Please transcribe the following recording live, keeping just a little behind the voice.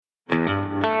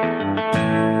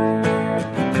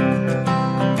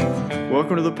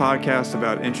welcome to the podcast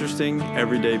about interesting,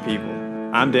 everyday people.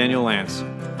 I'm Daniel Lance.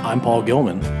 I'm Paul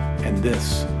Gilman, and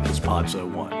this is Podzo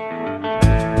 1.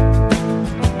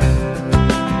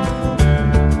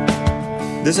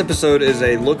 This episode is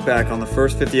a look back on the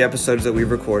first 50 episodes that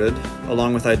we've recorded,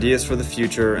 along with ideas for the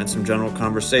future and some general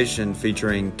conversation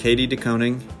featuring Katie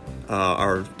DeKoning,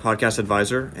 our podcast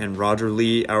advisor, and Roger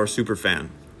Lee, our superfan.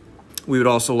 We would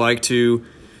also like to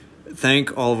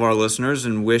thank all of our listeners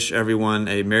and wish everyone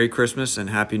a Merry Christmas and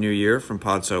Happy New Year from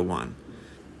Podzo 1.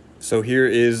 So here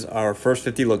is our first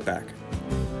 50 look back.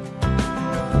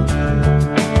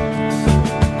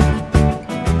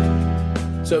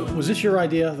 So, was this your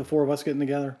idea, the four of us getting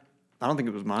together? I don't think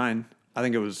it was mine. I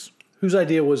think it was... Whose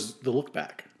idea was the look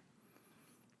back?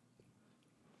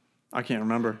 I can't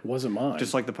remember. It wasn't mine.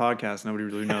 Just like the podcast, nobody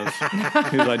really knows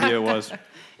whose idea it was.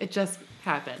 It just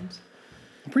happened.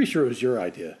 I'm pretty sure it was your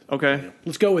idea. Okay.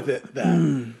 Let's go with it.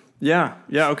 That. Yeah,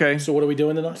 okay. So, what are we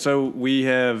doing tonight? So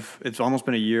it's almost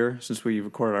been a year since we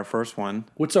recorded our first one.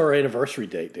 What's our anniversary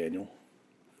date, Daniel?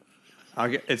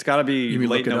 It's got to be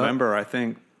late November, I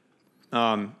think.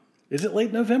 Is it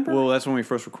late November? Well, that's when we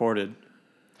first recorded.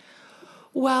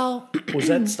 Well, was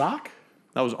that stock?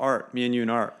 That was Art, me and you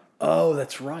and Art. Oh,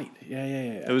 that's right. Yeah.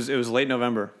 It was late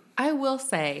November. I will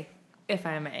say, if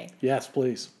I may. Yes,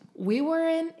 please. We were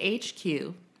in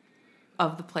HQ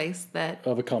of the place that...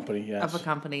 Of a company, yes. Of a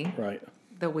company. Right.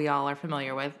 That we all are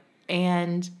familiar with.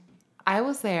 And I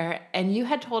was there, and you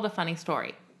had told a funny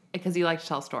story, because you like to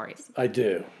tell stories. I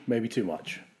do. Maybe too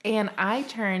much. And I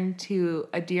turned to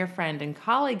a dear friend and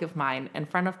colleague of mine in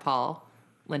front of Paul,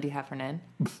 Lindy Heffernan.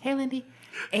 Hey, Lindy.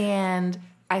 And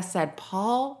I said,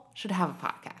 Paul should have a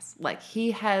podcast. Like,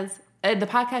 he has... the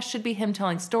podcast should be him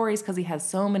telling stories because he has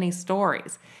so many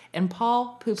stories. And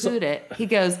Paul poo-pooed it. He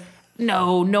goes,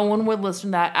 no one would listen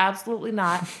to that. Absolutely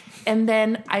not. And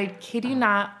then, I kid you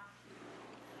not,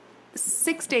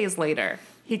 6 days later,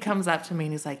 he comes up to me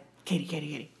and he's like,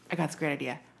 Katie, I got this great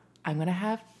idea. I'm going to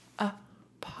have a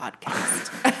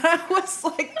podcast. I was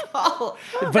like, Paul,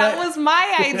 that was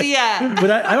my idea.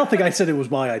 But I don't think I said it was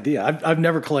my idea. I've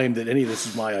never claimed that any of this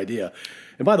is my idea.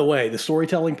 And by the way, the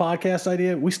storytelling podcast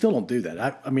idea, we still don't do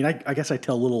that. I guess I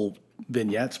tell little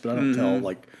vignettes, but I don't tell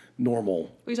like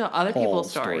normal. We tell other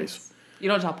people's stories. You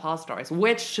don't tell Paul's stories,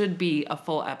 which should be a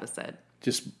full episode.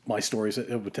 Just my stories.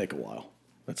 It would take a while.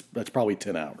 That's probably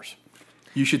 10 hours.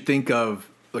 You should think of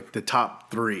like the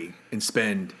top three and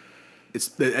spend. It's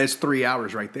 3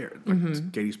 hours right there.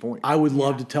 Like Katie's point. I would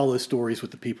love to tell those stories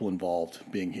with the people involved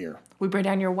being here. We bring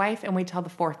down your wife and we tell the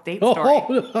fourth date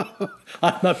story.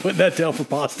 I'm not putting that down for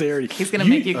posterity. He's going to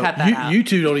make you cut that out. You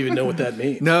two don't even know what that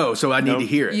means. No, so I need to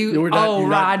hear it.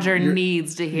 Roger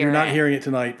needs to hear it. You're not hearing it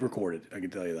tonight recorded. I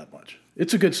can tell you that much.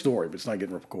 It's a good story, but it's not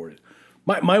getting recorded.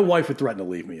 My wife would threaten to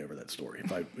leave me over that story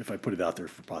if I put it out there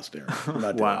for posterity.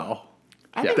 Wow.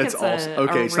 I think that's it's awesome.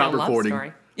 Okay, stop recording.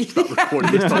 Story. Stop recording.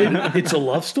 It's a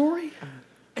love story?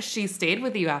 She stayed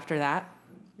with you after that.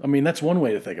 I mean, that's one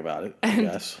way to think about it, I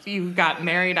guess. You got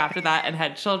married after that and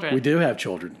had children. We do have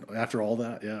children after all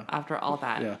that, yeah. After all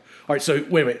that. Yeah. All right, so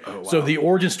wait a minute. Oh, wow. So the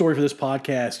origin story for this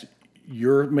podcast,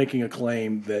 you're making a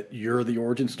claim that you're the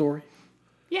origin story?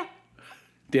 Yeah.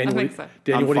 Daniel, I think so.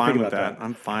 Daniel, what do you think about that?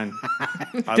 I'm fine.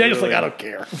 Daniel's like, I don't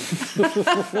care.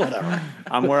 Whatever.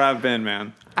 I'm where I've been,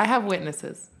 man. I have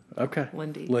witnesses. Okay.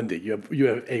 Lindy, you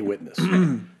have a witness.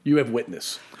 You have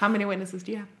witness. How many witnesses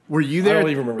do you have? Were you there? I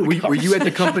don't even remember. Were you at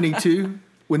the company too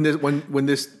when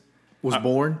this was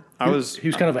born? He was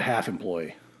kind of a half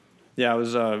employee. Yeah, I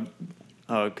was a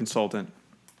consultant.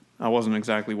 I wasn't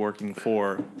exactly working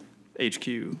for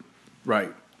HQ,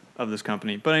 right, of this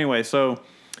company. But anyway, so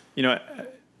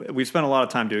we spent a lot of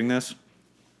time doing this,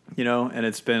 and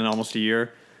it's been almost a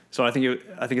year. So I think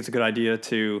it's a good idea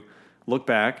to look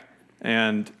back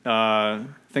and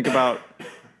think about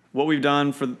what we've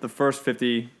done for the first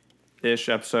 50-ish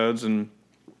episodes and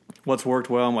what's worked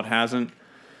well and what hasn't,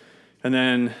 and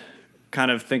then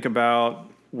kind of think about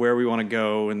where we want to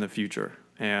go in the future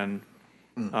and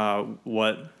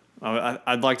what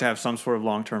I'd like to have some sort of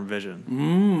long-term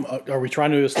vision. Are we trying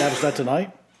to establish that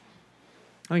tonight?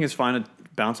 I think it's fine to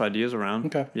bounce ideas around.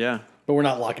 Okay. Yeah. But we're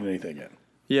not locking anything in.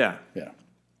 Yeah. Yeah.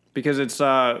 Because it's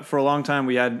for a long time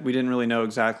we didn't really know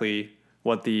exactly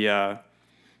what the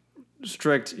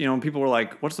strict, when people were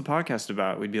like, "What's the podcast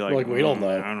about?" We'd be like, we don't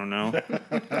know. I don't know.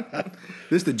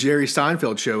 This is the Jerry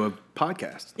Seinfeld show of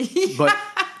podcasts, but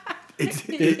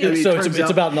it's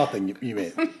about nothing. You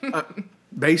mean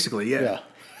basically, yeah. Yeah.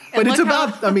 But it's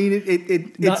about. I mean,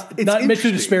 it's not meant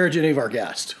to disparage any of our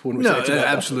guests. When we say it's about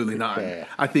absolutely nothing. not. Yeah.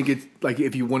 I think it's like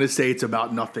if you want to say it's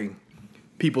about nothing,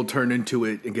 people turn into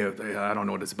it and go, "I don't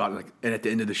know what it's about." Like, and at the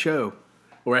end of the show,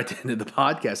 or at the end of the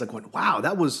podcast, like, went, wow,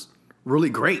 that was really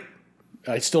great.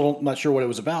 I still not sure what it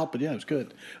was about, but yeah, it was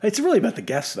good. It's really about the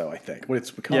guests, though. I think what it's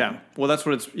become. Yeah, well, that's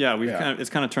what it's. Yeah, Yeah. it's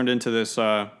kind of turned into this.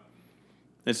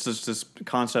 It's just this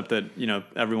concept that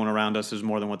everyone around us is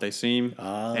more than what they seem,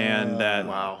 and that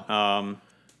Wow.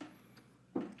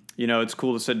 it's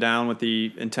cool to sit down with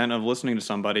the intent of listening to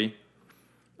somebody.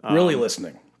 Really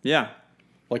listening, Yeah,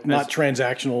 like not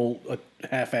transactional,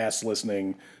 half-ass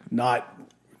listening. Not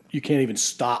you can't even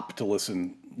stop to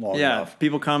listen long yeah. enough.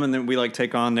 People come and then we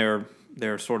take on their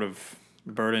sort of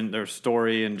burden, their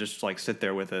story, and just sit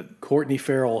there with it. Courtney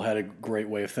Farrell had a great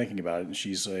way of thinking about it, and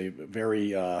she's a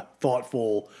very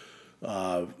thoughtful,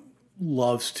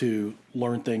 loves to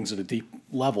learn things at a deep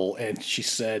level. And she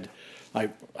said, I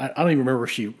don't even remember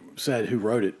if she said who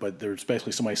wrote it, but there's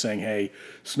basically somebody saying, hey,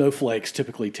 snowflakes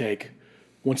typically take,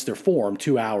 once they're formed,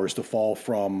 2 hours to fall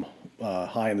from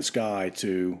high in the sky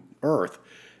to Earth.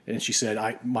 And she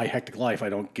said, my hectic life, I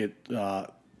don't get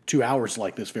 2 hours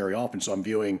like this very often, so I'm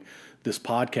viewing this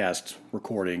podcast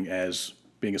recording as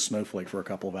being a snowflake for a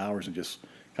couple of hours and just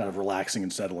kind of relaxing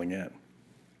and settling in.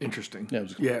 Interesting. Yeah,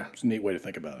 it was a neat way to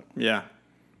think about it. Yeah,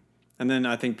 and then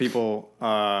I think people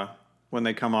when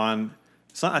they come on,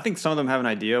 I think some of them have an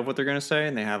idea of what they're going to say,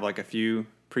 and they have a few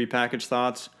prepackaged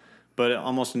thoughts, but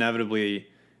almost inevitably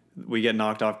we get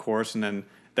knocked off course, and then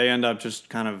they end up just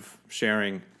kind of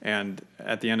sharing. And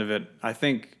at the end of it, I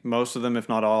think most of them, if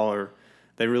not all,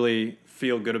 they really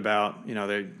feel good about,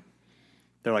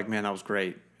 they're like, man, that was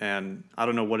great. And I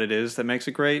don't know what it is that makes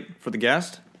it great for the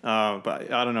guest,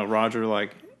 but I don't know, Roger,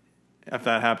 if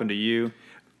that happened to you.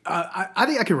 I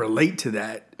think I can relate to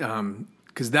that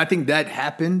because I think that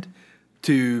happened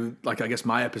to, I guess,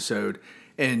 my episode.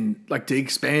 And, to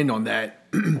expand on that,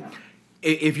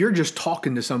 if you're just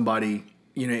talking to somebody,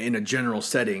 in a general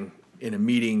setting, in a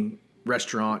meeting,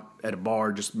 restaurant, at a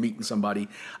bar, just meeting somebody,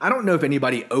 I don't know if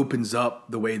anybody opens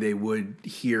up the way they would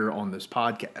here on this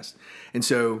podcast. And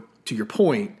so, to your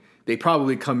point, they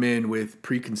probably come in with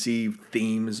preconceived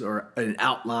themes or an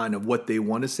outline of what they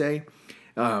want to say,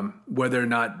 whether or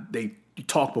not they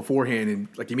talk beforehand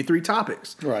and give me 3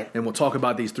 topics. Right. And we'll talk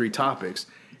about these 3 topics.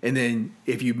 And then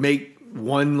if you make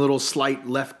one little slight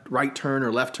right turn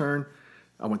or left turn,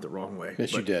 I went the wrong way.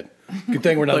 Yes, you did. Good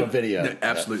thing we're not on video. No,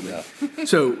 absolutely. Yeah.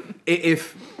 So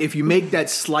if you make that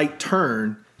slight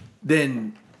turn,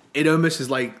 then it almost is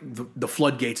like the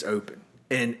floodgates open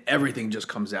and everything just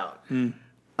comes out.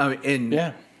 I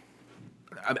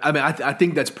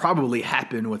think that's probably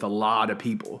happened with a lot of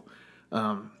people.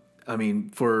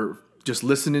 For just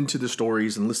listening to the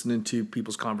stories and listening to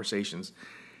people's conversations,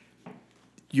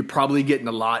 you're probably getting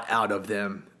a lot out of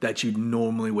them that you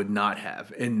normally would not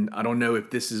have. And I don't know if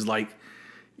this is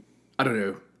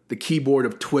the keyboard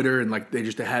of Twitter and they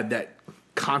just have that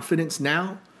confidence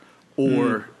now,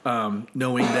 or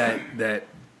knowing that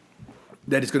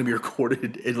it's going to be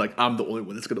recorded and I'm the only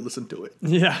one that's going to listen to it.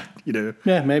 Yeah.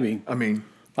 Yeah, maybe. I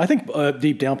I think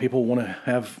deep down people want to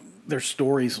have their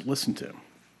stories listened to.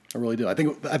 I really do. I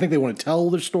think they want to tell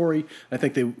their story. I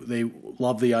think they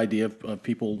love the idea of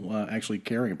people actually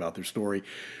caring about their story.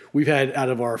 We've had, out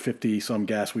of our 50-some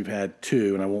guests, we've had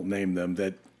 2, and I won't name them,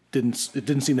 that didn't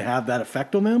seem to have that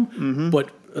effect on them. Mm-hmm. But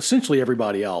essentially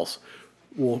everybody else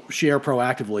will share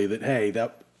proactively that, hey,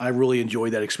 that I really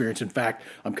enjoyed that experience. In fact,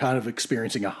 I'm kind of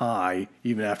experiencing a high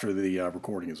even after the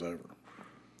recording is over.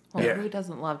 Well, Yeah. who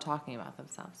doesn't love talking about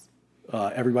themselves?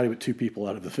 Everybody but 2 people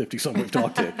out of the 50-some we've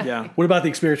talked to. Yeah. What about the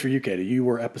experience for you, Katie? You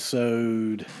were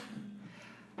episode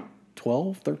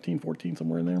 12, 13, 14,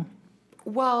 somewhere in there?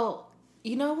 Well,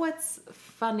 you know what's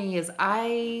funny is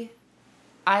I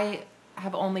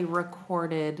have only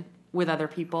recorded with other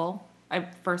people. I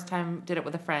first time did it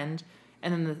with a friend,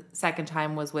 and then the second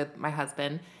time was with my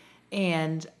husband.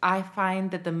 And I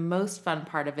find that the most fun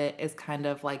part of it is kind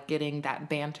of getting that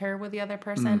banter with the other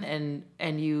person,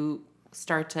 and you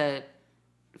start to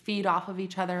feed off of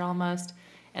each other almost.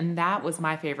 And that was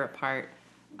my favorite part.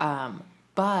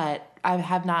 But I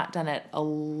have not done it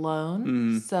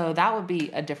alone. So that would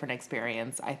be a different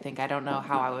experience. I think. I don't know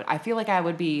how I would. I feel like I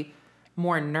would be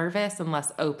more nervous and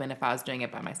less open if I was doing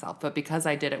it by myself. But because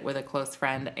I did it with a close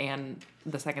friend and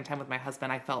the second time with my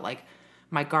husband, I felt like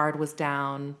my guard was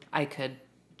down. I could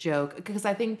joke. Because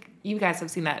I think you guys have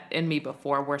seen that in me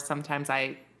before, where sometimes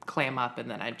I clam up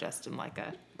and then I just am like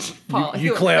a...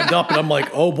 You clammed up, and I'm like,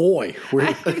 oh boy, we're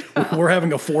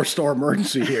having a 4-star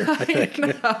emergency here. I think.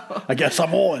 I guess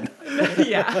I'm on.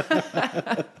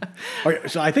 Yeah. All right,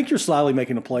 so I think you're slyly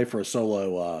making a play for a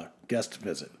solo guest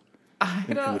visit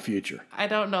in the future. I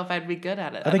don't know if I'd be good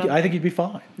at it. I think you'd be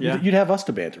fine. Yeah. You'd have us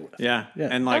to banter with. Yeah. Yeah.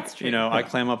 And That's true. I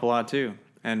clam up a lot too.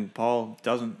 and Paul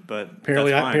doesn't. But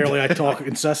Apparently, that's fine. apparently I talk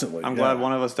incessantly. I'm glad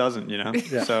one of us doesn't. You know.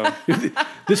 So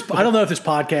This I don't know if this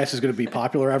podcast is going to be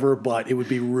popular ever, but it would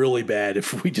be really bad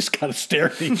if we just kind of stare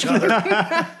at each other.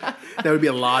 That would be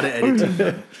a lot of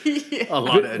editing. A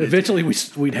lot of editing. Eventually,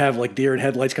 we'd have like deer in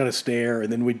headlights kind of stare,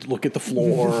 and then we'd look at the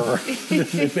floor, and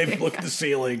then maybe look at the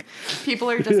ceiling. People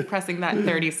are just pressing that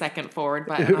 30-second forward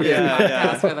button on Yeah, the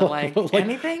yeah. podcast where they're like,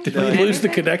 anything? Did we lose the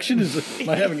connection? Am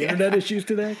I having internet issues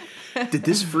today? Did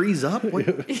this freeze up?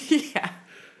 What? Yeah.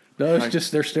 No, it's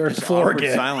just they're staring at the floor awkward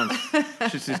again. silence.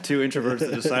 It's just these two introverts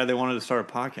that decided they wanted to start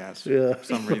a podcast for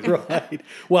some reason. Right.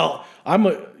 Well,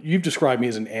 you've described me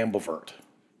as an ambivert.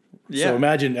 Yeah, So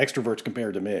imagine extroverts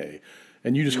compared to me,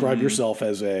 and you describe yourself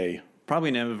as a probably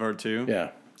an ambivert too.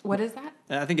 yeah. What is that?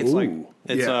 I think it's like Ooh.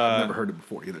 it's Yeah, I've never heard it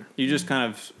before either. you just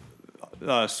kind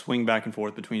of swing back and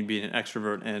forth between being an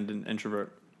extrovert and an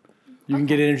introvert. You can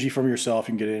get energy from yourself.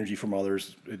 You can get energy from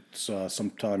others. It's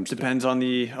sometimes Depends on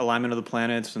the alignment of the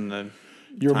planets and the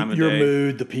your time of your day.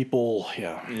 mood, the people.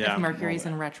 Yeah. Yeah. If Mercury's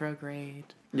in retrograde.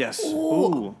 Yes.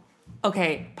 Ooh.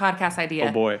 Okay, podcast idea.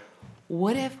 Oh boy.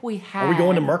 What if we had... Are we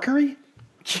going to Mercury?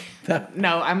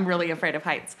 No, I'm really afraid of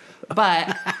heights.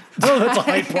 But No, that's a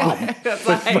height problem. that's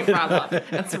a height problem.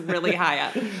 That's really high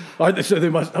up.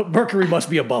 So Mercury must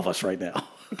be above us right now.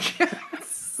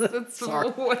 That's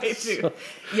way too...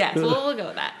 Yes, we'll go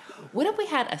with that. What if we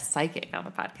had a psychic on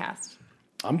the podcast?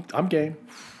 I'm game.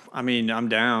 I mean, I'm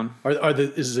down.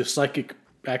 Is the psychic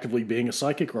actively being a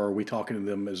psychic, or are we talking to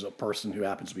them as a person who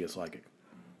happens to be a psychic?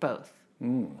 Both.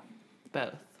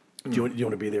 Both. Do you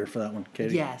want to be there for that one,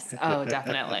 Katie? Yes. Oh,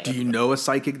 definitely. Do you know a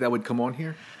psychic that would come on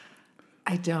here?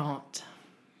 I don't.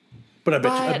 But I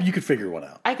bet But- you could figure one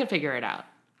out. I could figure it out.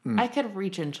 I could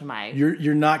reach into my...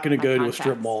 You're not going to go to a strip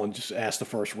contacts. mall and just ask the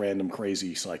first random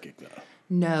crazy psychic, though.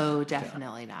 No,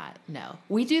 definitely not. No.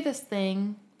 We do this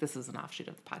thing. This is an offshoot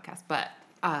of the podcast, but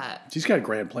She's got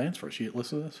grand plans for us. You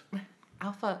listen to this?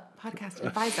 Alpha Podcast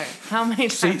Advisor. How many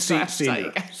times do I have to tell you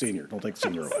Senior. guys? Senior. Don't take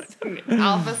senior away.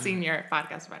 Alpha Senior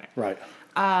Podcast Advisor. Right.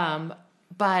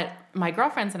 But my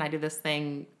girlfriends and I do this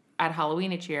thing at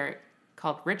Halloween each year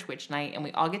called Rich Witch Night, and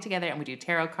we all get together and we do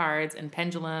tarot cards and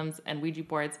pendulums and Ouija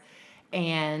boards.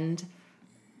 And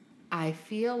I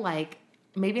feel like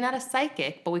maybe not a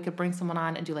psychic, but we could bring someone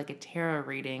on and do like a tarot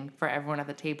reading for everyone at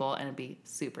the table, and it'd be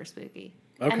super spooky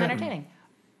and Okay. entertaining.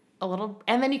 A little,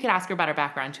 and then you could ask her about her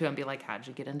background too, and be like, "How'd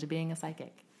you get into being a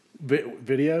psychic?"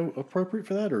 Video appropriate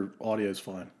for that, or audio's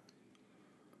fine?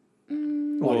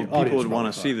 Well, Audio's people would probably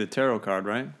want to fine. see the tarot card,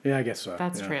 right? Yeah, I guess so.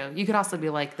 That's yeah. true. You could also be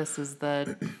like, "This is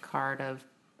the card of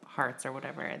hearts" or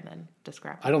whatever, and then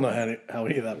describe it. I don't know how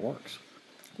any of that works.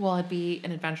 Well, it'd be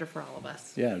an adventure for all of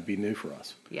us. Yeah, it'd be new for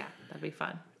us. Yeah, that'd be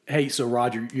fun. Hey, so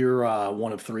Roger, you're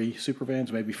one of 3 super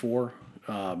fans, maybe 4.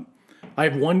 I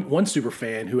have one super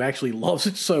fan who actually loves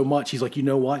it so much. He's like, you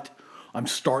know what? I'm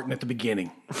starting at the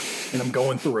beginning, and I'm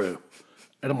going through.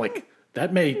 And I'm like,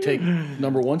 that may take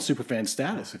number 1 super fan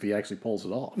status if he actually pulls it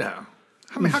off. No.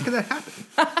 I mean, how could that happen?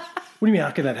 What do you mean?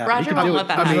 How can that happen? Roger He can won't do let it.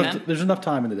 that happen. There's enough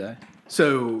time in the day.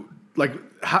 So, like,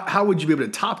 how would you be able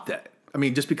to top that? I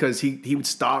mean, just because he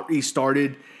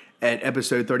started at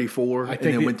episode 34 and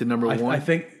then went to number 1. I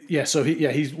think, yeah. So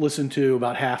he's listened to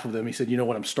about half of them. He said, you know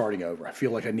what? I'm starting over. I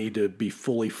feel like I need to be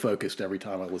fully focused every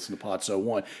time I listen to Pod So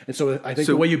 1. And so I think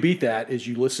the way you beat that is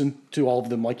you listen to all of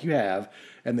them like you have,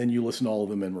 and then you listen to all of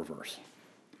them in reverse.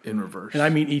 in reverse. And I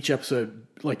mean each episode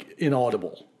like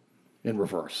inaudible in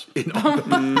reverse.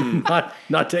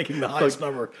 not taking the highest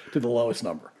number to the lowest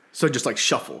number. So just like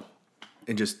shuffle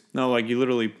and just No, like you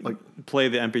literally like play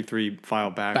the MP3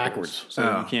 file backwards. So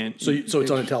Oh. you can't. So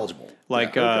it's unintelligible.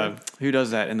 like who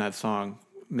does that in that song?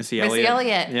 Missy Missy Elliott.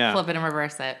 Elliott, Yeah. flip it and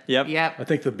reverse it. Yep. Yep. I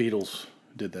think the Beatles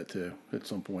did that too at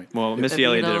some point. Well, The Missy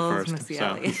Elliott did it Beatles, first. Missy So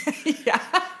Elliott.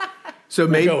 so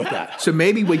maybe go with that. So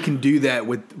maybe we can do that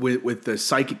with the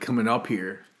psychic coming up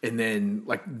here, and then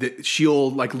like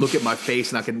she'll like look at my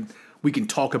face, and we can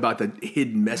talk about the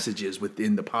hidden messages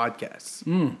within the podcasts.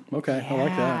 Okay, I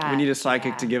like that. we need a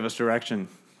psychic to give us direction.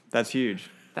 That's huge.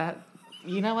 That,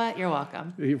 you know what? You're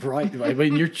welcome. You're right. I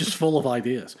mean, you're just full of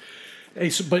ideas. Hey,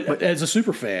 but as a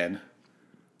super fan,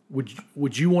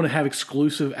 would you want to have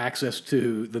exclusive access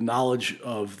to the knowledge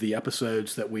of the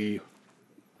episodes that we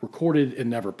recorded and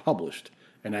never published,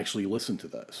 and actually listen to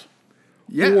those?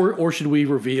 Yeah. Or should we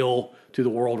reveal to the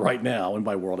world right now, and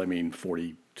by world I mean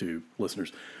 42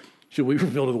 listeners, should we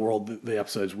reveal to the world the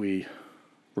episodes we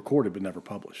recorded but never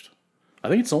published? I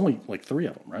think it's only like 3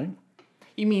 of them, right?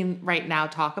 You mean right now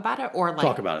talk about it, or like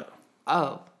Talk about it.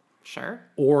 Oh, sure.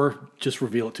 Or just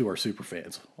reveal it to our super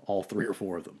fans all 3 or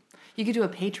 4 of them. You could do a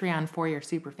Patreon for your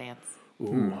super fans.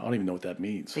 Ooh, I don't even know what that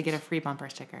means. They get a free bumper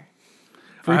sticker.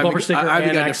 Free bumper sticker. I haven't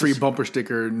and gotten a access- free bumper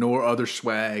sticker nor other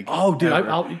swag. Oh, dude, ever.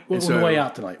 on And the way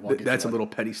out tonight. We'll get That's to a that. little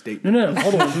petty statement. No,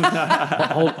 hold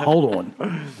on. hold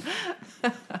on.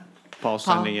 Paul's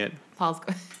sending it.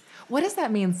 What does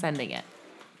that mean, sending it?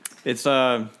 It's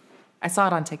I saw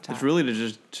it on TikTok. it's really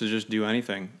to just do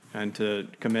anything and to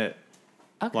commit.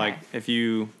 okay. Like if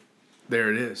you,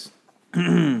 There it is.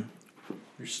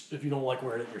 If you don't like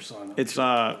wearing it, your son. it's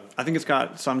I think it's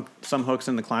got some hooks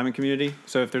in the climbing community.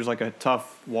 So if there's like a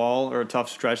tough wall or a tough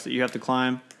stretch that you have to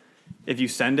climb, if you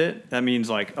send it, that means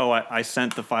like, oh, I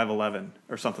sent the 511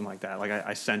 or something like that. Like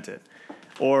I sent it.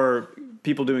 Or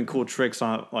people doing cool tricks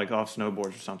on like off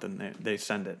snowboards or something, they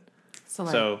send it.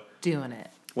 so doing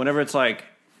it. Whenever it's like,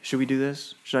 should we do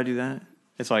this? Should I do that?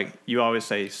 It's like you always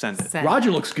say send it. Send. Roger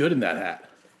looks good in that hat,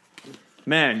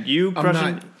 Man, you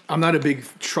crushing. I'm not a big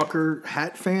trucker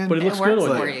hat fan. but it It looks good works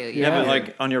on for you. you. Yeah, but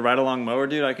like on your ride along mower,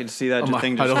 dude, I can see that my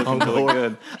thing just ride-along looking really mower.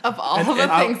 good. Of all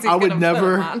the I, things you I could would have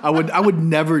never, put on. I would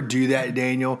never do that,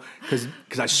 Daniel, because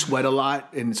I sweat a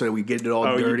lot, and so we get it all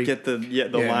Oh, dirty. you get the Yeah.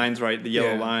 lines right, the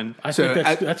yellow Yeah. line. I So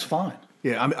think that's fine.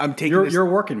 yeah, I'm taking You're this. a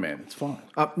working man. It's fine.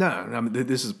 No,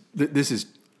 this is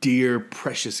dear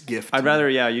precious gift. I'd rather,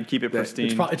 yeah, you'd keep it It's,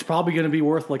 pristine. it's probably going to be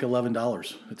worth like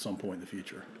 $11 at some point in the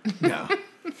future. no.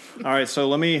 All right, so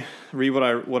let me read what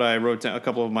I wrote down. A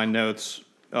couple of my notes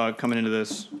coming into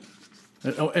this.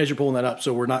 As you're pulling that up,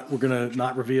 so we're going to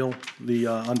not reveal the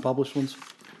unpublished ones.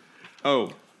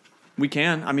 Oh, we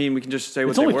can. I mean, we can just say what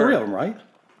It's they only were. 3 of them, right?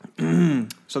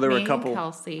 So there were Me a couple. and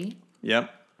Kelsey.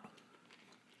 Yep.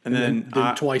 And then,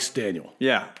 Then twice Daniel.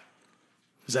 yeah,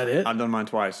 Is that it? I've done mine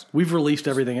twice. We've released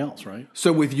everything else, right?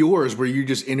 So with yours, were you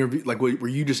just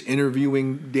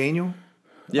interviewing Daniel?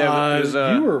 Yeah, it was,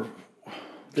 you were.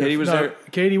 Katie was there,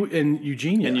 Katie and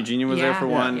Eugenia. and Eugenia was there Yeah, for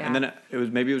yeah, one, yeah. and then it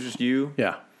was just you.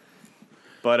 Yeah.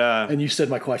 But And you said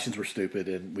my questions were stupid,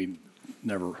 and we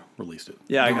never released it.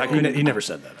 yeah, I couldn't. He never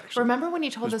said that, actually. Remember when you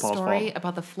told the was Paul's story fault.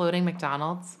 about the floating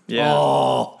McDonald's? Yeah.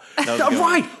 Oh, That was a good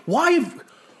one. right.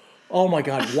 Oh my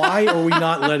God! Why are we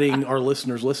not letting our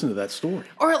listeners listen to that story?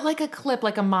 Or like a clip,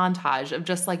 like a montage of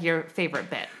just like your favorite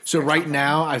bit. So right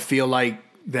now, I feel like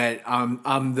that I'm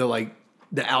the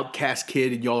outcast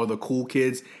kid, and y'all are the cool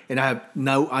kids, and I have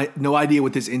no idea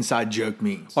what this inside joke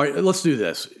means. All right, let's do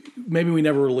this. Maybe we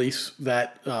never release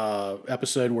that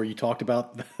episode where you talked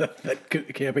about that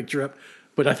camping trip,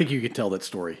 but I think you can tell that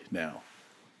story now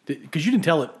because you didn't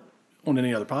tell it on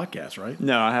any other podcast, right?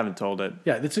 No, I haven't told it.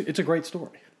 Yeah, it's a great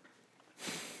story.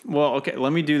 Well, okay,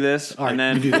 let me do this, right, and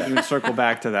then you do that. you can circle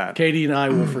back to that. Katie and I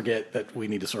will forget that we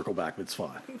need to circle back, but it's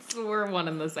fine. So we're one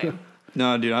and the same.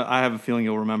 No, dude, I have a feeling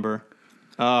you'll remember.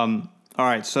 All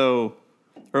right, so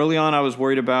early on, I was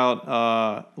worried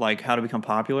about like how to become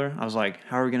popular. I was like,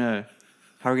 how are we gonna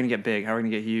get big? How are we gonna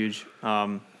get huge?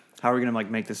 How are we gonna like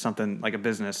make this something like a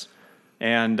business?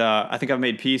 And I think I've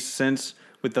made peace since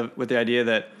with the idea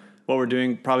that what we're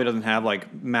doing probably doesn't have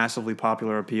like massively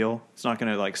popular appeal. It's not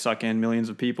gonna like suck in millions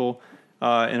of people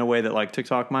in a way that like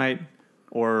TikTok might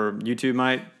or YouTube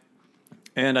might.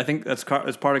 And I think that's part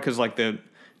of because like the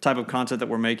type of content that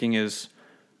we're making is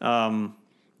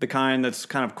the kind that's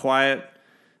kind of quiet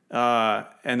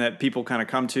and that people kind of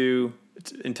come to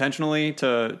intentionally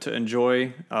to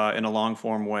enjoy in a long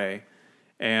form way.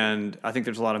 And I think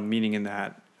there's a lot of meaning in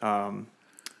that.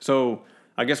 So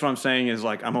I guess what I'm saying is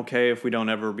like I'm okay if we don't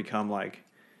ever become like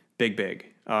big.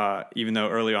 Even though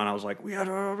early on I was like we had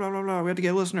to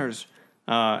get listeners.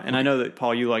 And I know that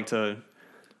Paul, you like to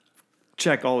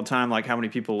check all the time like how many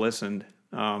people listened.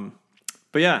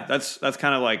 But yeah, that's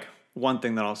kind of like one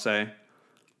thing that I'll say.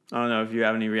 I don't know if you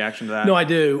have any reaction to that. No, I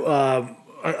do.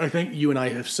 I think you and I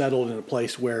have settled in a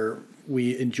place where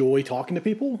we enjoy talking to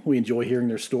people. We enjoy hearing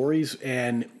their stories.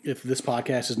 And if this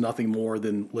podcast is nothing more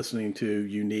than listening to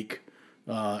unique,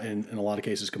 and in a lot of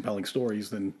cases, compelling stories,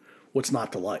 then what's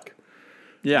not to like?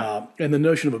 Yeah. And the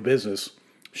notion of a business,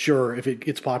 sure, if it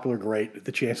gets popular, great.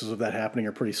 The chances of that happening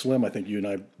are pretty slim. I think you and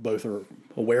I both are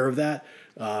aware of that.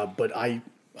 But I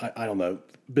don't know.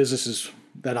 Business is,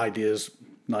 that idea is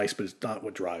nice, but it's not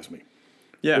what drives me.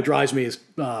 Yeah. What drives me is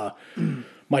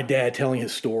my dad telling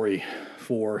his story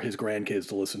for his grandkids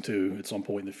to listen to at some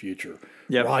point in the future.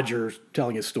 Yep. Roger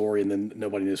telling his story and then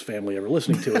nobody in his family ever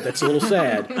listening to it. That's a little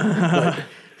sad. But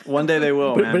One day they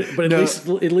will, man.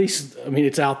 at least, I mean,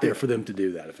 it's out there for them to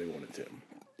do that if they wanted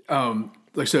to.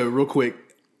 Like so, real quick,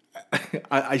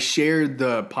 I shared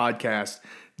the podcast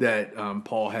that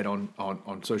Paul had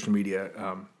on social media.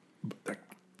 Like,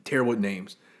 terrible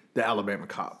names, the Alabama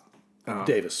Cop.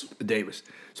 Davis. Davis.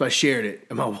 So I shared it,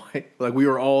 and my wife, like, we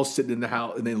were all sitting in the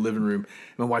house in the living room.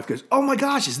 And my wife goes, "Oh my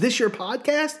gosh, is this your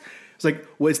podcast?" It's like,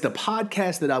 well, it's the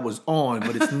podcast that I was on,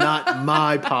 but it's not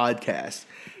my podcast.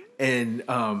 And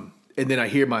then I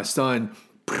hear my son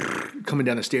coming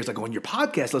down the stairs, like, "On your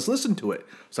podcast, let's listen to it."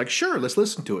 It's like, "Sure, let's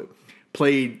listen to it."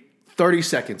 Played 30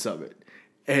 seconds of it.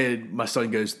 And my son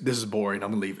goes, "This is boring.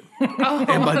 I'm leaving."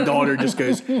 And my daughter just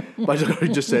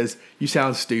says, "You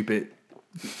sound stupid.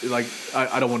 Like,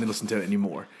 I don't want to listen to it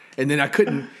anymore." And then I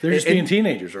couldn't. They're just being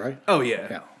teenagers, right? Oh,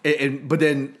 yeah. But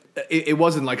then it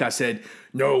wasn't like I said,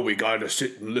 "No, we got to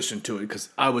sit and listen to it," because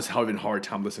I was having a hard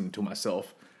time listening to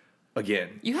myself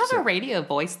again. You have a radio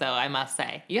voice, though, I must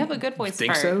say. You have a good voice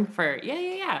for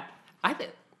yeah. I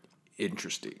think.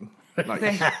 Interesting. Like,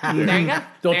 There you go.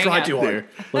 Don't There try you too go. hard.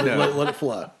 Let it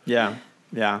flow.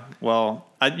 Yeah. Well,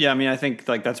 I think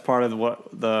like that's part of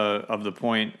the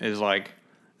point is like,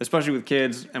 especially with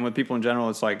kids and with people in general,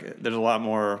 it's like there's a lot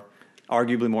more,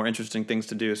 arguably more interesting things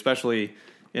to do, especially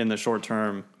in the short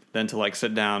term, than to like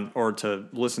sit down or to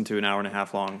listen to an hour and a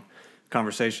half long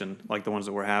conversation like the ones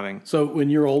that we're having. So when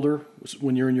you're older,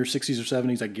 when you're in your 60s or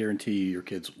 70s, I guarantee you your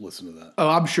kids listen to that. oh,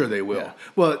 I'm sure they will. Yeah.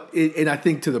 Well, and I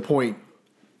think to the point,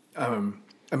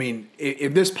 I mean,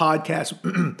 if this podcast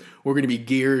we're going to be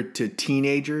geared to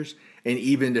teenagers and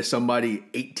even to somebody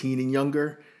 18 and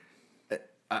younger,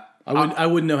 I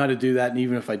wouldn't know how to do that, and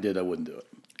even if I did, I wouldn't do it.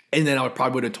 and then I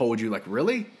probably would have told you, like,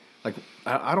 really? Like,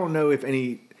 I don't know if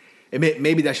any.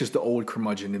 Maybe that's just the old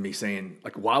curmudgeon in me saying,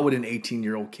 like, why would an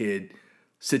 18-year-old kid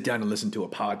sit down and listen to a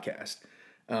podcast?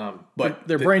 But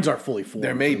Their brains aren't fully formed.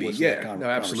 there may to be, listen to that yeah. No,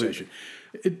 absolutely. conversation.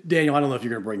 Daniel, I don't know if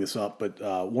you're going to bring this up, but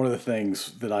one of the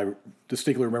things that I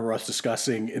distinctly remember us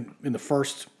discussing in the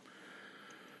first,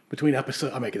 between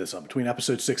episode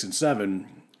 6 and 7,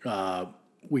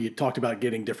 we had talked about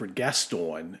getting different guests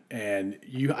on, and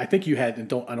I think you had, and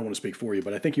I don't want to speak for you,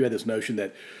 but I think you had this notion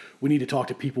that we need to talk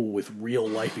to people with real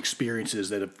life experiences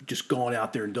that have just gone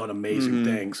out there and done amazing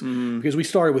things. Because we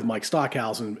started with Mike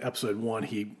Stockhouse in episode 1.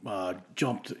 He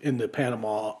jumped into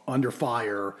Panama under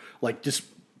fire, like just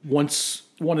one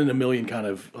in a million kind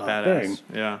of thing.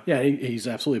 Yeah, he's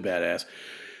absolutely badass.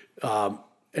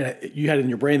 And you had it in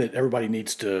your brain that everybody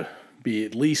needs to be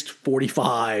at least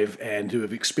 45 and to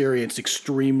have experienced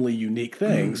extremely unique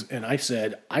things. And I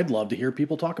said, I'd love to hear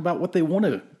people talk about what they want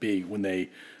to be when they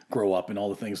grow up and all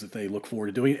the things that they look forward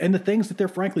to doing and the things that they're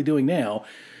frankly doing now.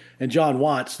 And John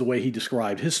Watts, the way he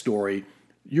described his story,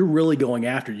 you're really going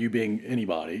after, you being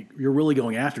anybody, you're really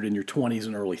going after it in your 20s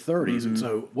and early 30s. And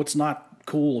so what's not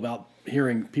cool about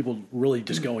hearing people really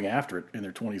just going after it in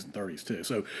their 20s and 30s too?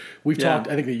 So we've talked,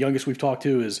 I think the youngest we've talked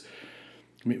to is,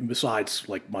 I mean, besides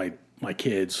like my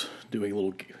kids doing a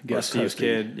little guest Steve's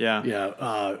hosting.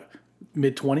 kid,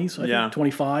 Mid-20s, I think,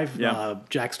 25. Yeah.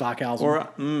 Jack Stockhausen. Or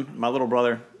my little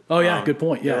brother. Oh, yeah, good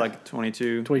point. Yeah. They're like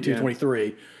 22. 22, yeah.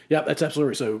 23. Yeah, that's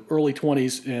absolutely. So early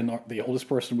 20s, and the oldest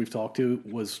person we've talked to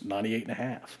was 98 and a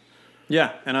half.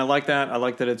 Yeah, and I like that. I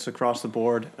like that it's across the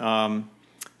board.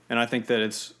 And I think that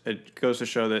it goes to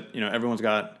show that, everyone's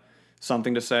got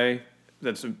something to say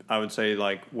that's, I would say,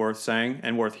 like worth saying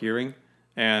and worth hearing.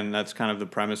 And that's kind of the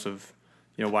premise of,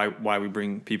 why we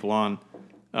bring people on.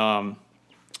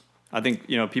 I think,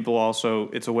 people also,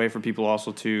 it's a way for people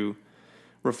also to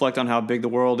reflect on how big the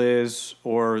world is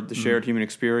or the shared human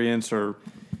experience or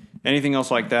anything else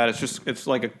like that. It's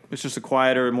just a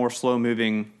quieter, more slow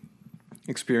moving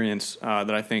experience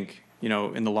that I think,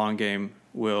 in the long game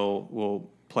will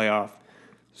play off.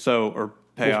 Or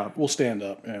pay off. We'll stand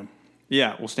up. Yeah.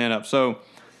 Yeah, we'll stand up. So,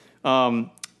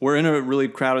 we're in a really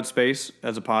crowded space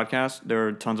as a podcast. There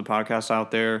are tons of podcasts out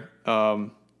there,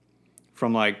 from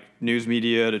like news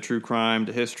media to true crime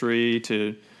to history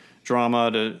to drama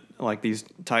to like these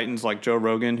titans like Joe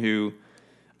Rogan, who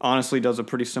honestly does a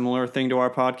pretty similar thing to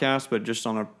our podcast, but just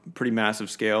on a pretty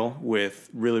massive scale with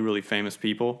really, really famous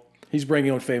people. He's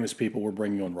bringing on famous people. We're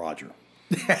bringing on Roger.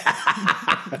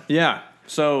 Yeah.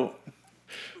 So,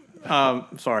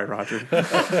 sorry, Roger.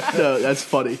 No, that's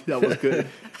funny. That was good.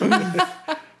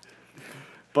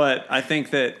 But I think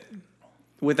that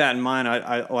with that in mind,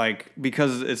 I like,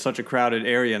 because it's such a crowded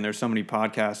area and there's so many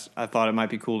podcasts, I thought it might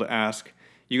be cool to ask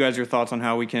you guys your thoughts on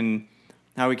how we can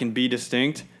be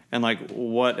distinct and like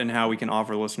what and how we can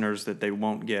offer listeners that they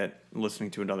won't get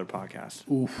listening to another podcast.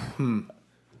 Oof.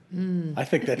 I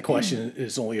think that question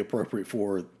is only appropriate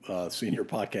for a senior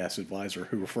podcast advisor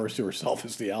who refers to herself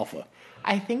as the alpha.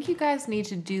 I think you guys need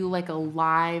to do like a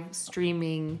live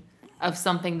streaming of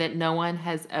something that no one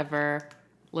has ever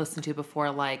listened to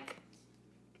before, like,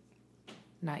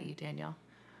 not you, Daniel.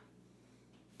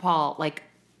 Paul, like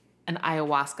an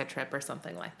ayahuasca trip or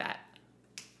something like that.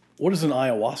 What is an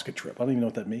ayahuasca trip? I don't even know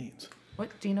what that means. What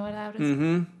do you know what that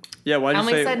is? Yeah, why'd I you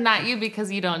only say? said not you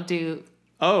because you don't do.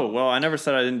 Oh, well, I never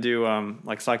said I didn't do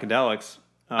like psychedelics.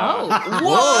 Oh,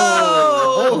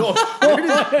 whoa!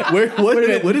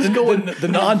 What is going? The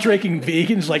non-drinking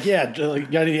vegans like, yeah,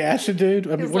 like, got any acid, dude?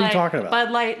 I mean, It's what are like, you talking about?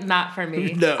 Bud Light, not for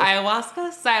me. No.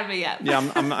 Ayahuasca, sign me up. Yeah,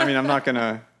 I mean, I'm not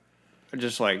gonna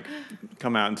just like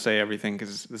come out and say everything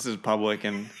because this is public,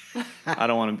 and I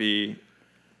don't want to be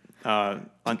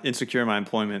insecure in my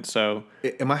employment. So,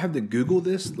 Am I have to Google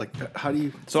this? Like, how do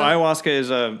you? so ayahuasca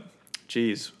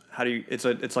is how do you?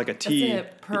 It's like a tea. Is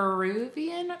it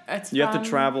Peruvian? It's You have to from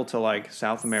travel to like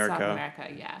South America, South America,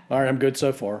 yeah. All right, I'm good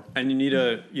so far. and you need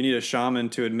a shaman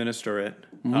to administer it,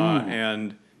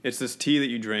 and it's this tea that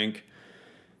you drink.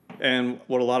 And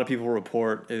what a lot of people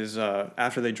report is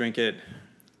after they drink it,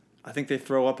 I think they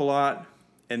throw up a lot,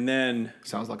 and then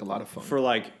Sounds like a lot of fun. for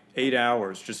like 8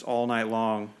 hours, just all night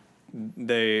long,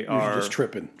 they You're are just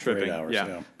tripping for 8 tripping, hours. yeah.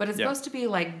 Yeah. But it's Yeah. supposed to be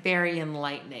like very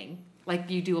enlightening. Like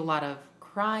you do a lot of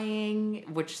crying,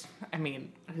 which I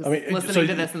mean, who's listening so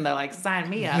to this and they're like, sign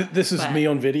me up. This is But me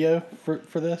on video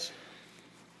for this.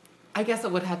 I guess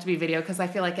it would have to be video because I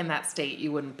feel like in that state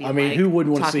you wouldn't be. I mean, like, who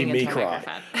wouldn't want to see talking me into a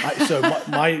cry? microphone.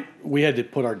 So we had to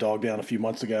put our dog down a few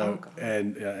months ago, God.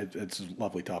 and it's a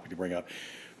lovely topic to bring up.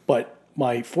 But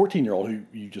my 14-year-old, who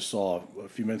you just saw a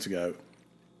few minutes ago,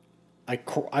 I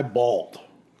bawled.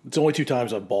 It's only 2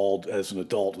 times I've bawled as an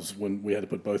adult is when we had to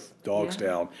put both dogs Yeah.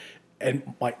 down.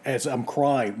 And as I'm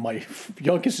crying, my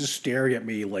youngest is staring at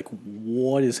me like,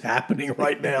 "What is happening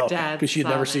right now?" Dad's Because she'd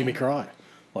never seen me sobbing. cry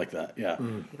like that. Yeah,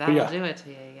 But That'll yeah, do it to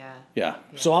you, yeah. yeah.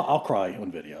 So I'll cry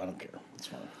on video. I don't care. It's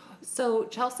fine. So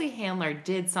Chelsea Handler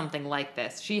did something like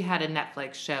this. She had a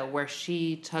Netflix show where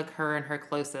she took her and her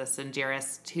closest and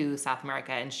dearest to South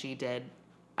America, and she did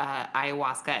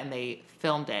ayahuasca, and they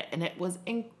filmed it, and it was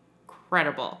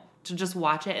incredible to just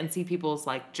watch it and see people's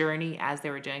like journey as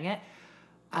they were doing it.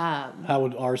 How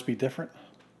would ours be different?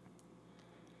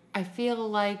 I feel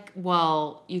like,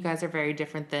 well, you guys are very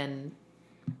different than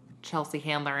Chelsea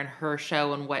Handler and her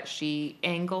show and what she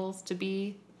angles to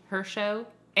be her show,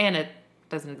 and it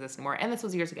doesn't exist anymore. And this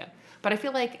was years ago, but I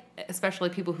feel like, especially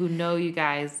people who know you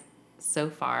guys so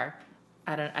far,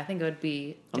 I think it would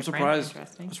be. I'm surprised.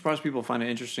 surprised people find it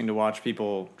interesting to watch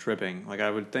people tripping. Like I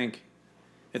would think,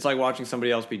 it's like watching somebody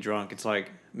else be drunk. It's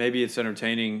like maybe it's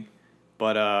entertaining,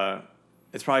 but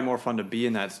it's probably more fun to be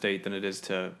in that state than it is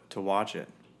to watch it.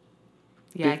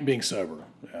 Yeah, Being sober.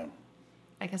 Yeah.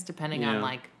 I guess depending Yeah. on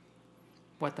like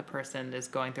what the person is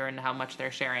going through and how much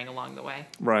they're sharing along the way.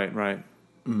 Right.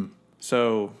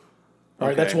 So, All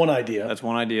right, that's okay. one idea. That's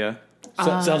one idea.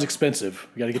 Sounds expensive.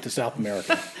 You got to get to South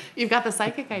America. You've got the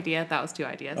psychic idea. That was 2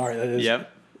 ideas. All right, that is. Yep.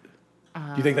 Do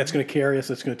you think that's going to carry us?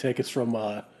 That's going to take us from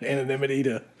anonymity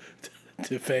to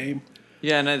fame?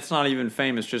 Yeah, and it's not even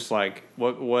fame. It's just like,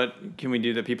 what can we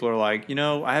do that people are like,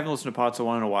 I haven't listened to Pots of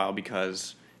One in a while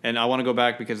because, and I want to go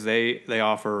back because they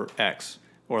offer X,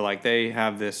 or like they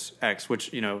have this X,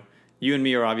 which, you and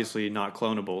me are obviously not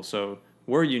clonable, so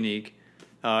we're unique,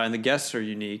 and the guests are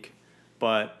unique,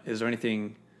 but is there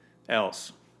anything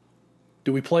else?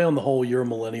 Do we play on the whole you're a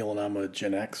millennial and I'm a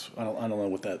Gen X? I don't know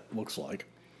what that looks like.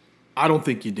 I don't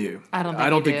think you do. I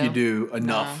don't think you you do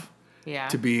enough Yeah.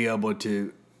 to be able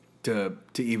to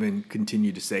even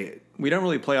continue to say it. We don't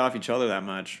really play off each other that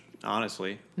much,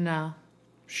 honestly. No.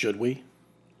 Should we?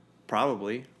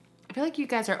 Probably. I feel like you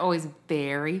guys are always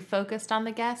very focused on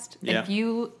the guest. And Yeah. if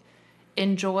you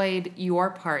enjoyed your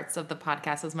parts of the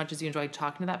podcast as much as you enjoyed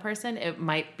talking to that person, it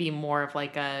might be more of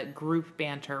like a group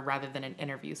banter rather than an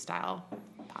interview style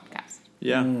podcast.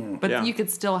 Yeah. But yeah. you could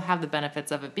still have the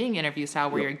benefits of it being interview style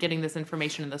where you're getting this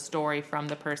information and the story from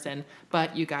the person,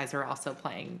 but you guys are also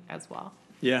playing as well.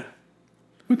 Yeah.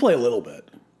 We play a little bit.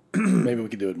 Maybe we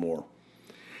could do it more.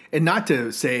 And not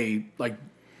to say like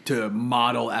to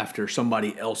model after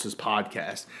somebody else's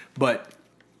podcast, but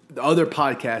the other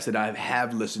podcasts that I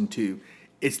have listened to,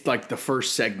 it's like the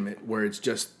first segment where it's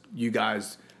just you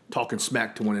guys talking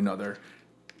smack to one another,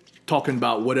 talking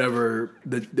about whatever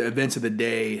the events of the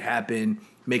day happen,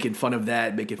 making fun of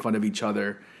that, making fun of each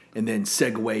other, and then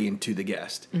segue into the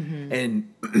guest. Mm-hmm.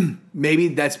 And maybe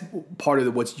that's part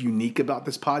of what's unique about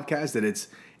this podcast, that it's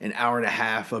an hour and a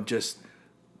half of just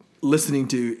listening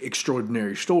to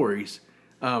extraordinary stories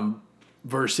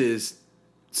versus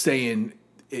saying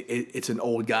it's an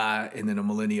old guy and then a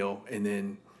millennial and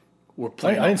then we're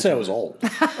playing. I didn't say I was old.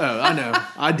 Oh, I know,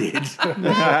 I did.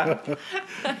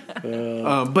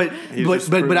 But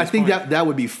just I proving think his point. that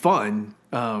would be fun.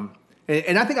 And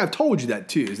I think I've told you that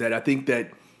too. Is that I think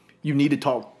that you need to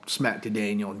talk smack to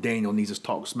Daniel, and Daniel needs to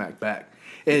talk smack back.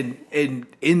 and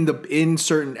in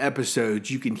certain episodes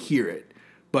you can hear it,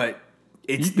 but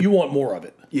it's You want more of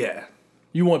it. yeah,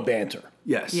 You want banter.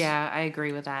 yes, Yeah, I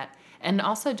agree with that. And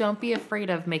also, don't be afraid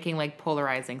of making like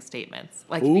polarizing statements.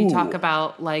 Like if you talk Ooh.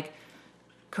 about like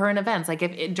current events, like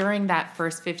if during that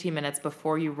first 15 minutes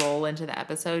before you roll into the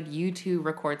episode, you two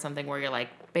record something where you're like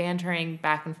bantering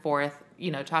back and forth,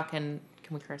 talking.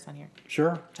 Can we curse on here?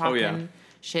 Sure. Talking yeah.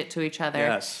 shit to each other.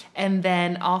 Yes. And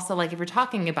then also, like if you're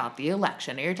talking about the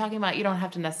election, or you're talking about, you don't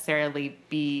have to necessarily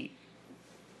be.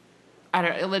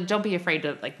 Don't be afraid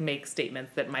to like make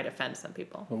statements that might offend some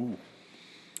people. Ooh.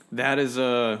 That is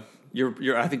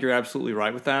you're I think you're absolutely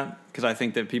right with that, because I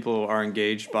think that people are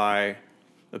engaged by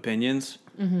opinions.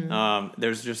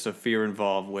 There's just a fear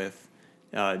involved with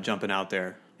jumping out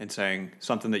there and saying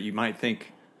something that you might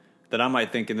think that I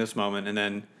might think in this moment, and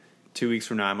then 2 weeks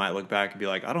from now I might look back and be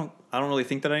like, I don't really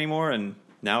think that anymore, and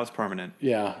now it's permanent.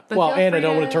 Yeah. But well, feel and I free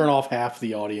don't want to- to turn off half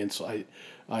the audience.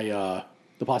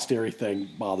 The posterity thing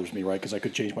bothers me, right? Because I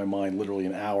could change my mind literally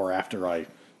an hour after I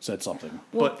said something.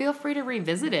 Well, But- feel free to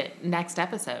revisit next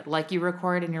episode. Like you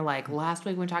record and you're like, last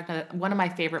week we talked to one of my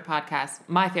favorite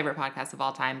podcasts of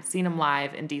all time, seen them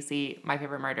live in DC, My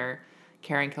Favorite Murder,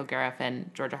 Karen Kilgariff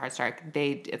and Georgia Hardstark.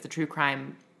 It's a true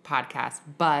crime podcast,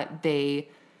 but they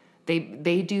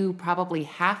do probably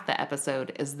half the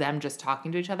episode is them just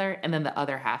talking to each other, and then the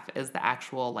other half is the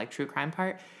actual like true crime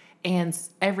part. And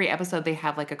every episode they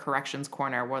have like a corrections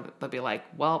corner where they'll be like,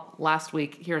 well, last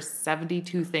week, here's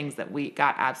 72 things that we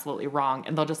got absolutely wrong.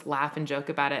 And they'll just laugh and joke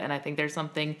about it. And I think there's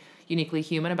something uniquely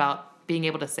human about being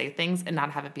able to say things and not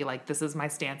have it be like, this is my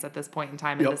stance at this point in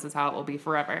time and Yep. this is how it will be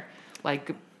forever. Like,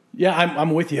 Yeah,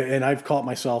 I'm with you, and I've caught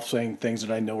myself saying things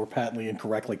that I know are patently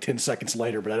incorrect like 10 seconds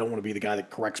later, but I don't want to be the guy that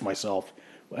corrects myself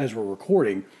as we're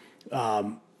recording.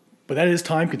 But that is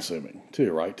time consuming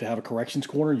too, right? To have a corrections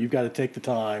corner, you've got to take the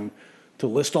time to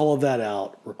list all of that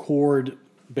out, record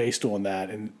based on that.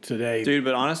 And today, Dude,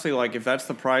 but honestly, like if that's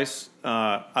the price,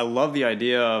 I love the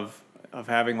idea of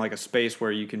having like a space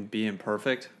where you can be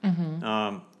imperfect.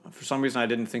 For some reason, I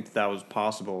didn't think that was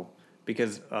possible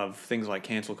because of things like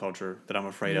cancel culture that I'm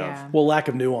afraid Yeah. of. well, lack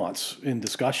of nuance in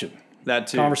discussion. That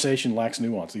too. Conversation lacks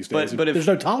nuance these days. But if- there's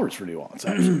no tolerance for nuance,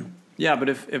 actually. Yeah, but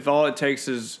if all it takes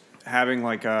is having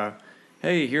like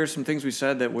hey, here's some things we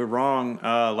said that we're wrong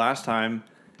last time,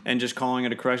 and just calling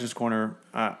it a corrections corner,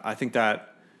 I think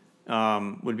that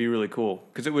would be really cool,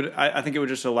 because I think it would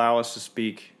just allow us to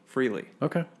speak freely.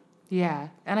 Okay. yeah.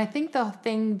 And I think the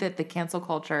thing that the cancel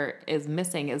culture is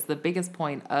missing is the biggest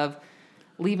point of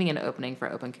leaving an opening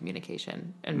for open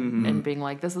communication and being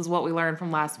like, this is what we learned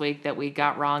from last week that we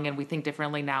got wrong and we think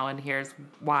differently now, and here's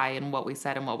why and what we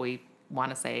said and what we want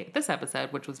to say this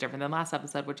episode, which was different than last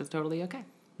episode, which is totally okay.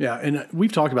 Yeah, and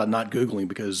we've talked about not Googling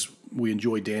because we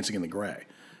enjoy dancing in the gray.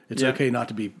 It's Yeah. okay not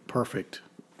to be perfect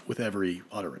with every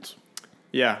utterance.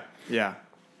 Yeah, yeah.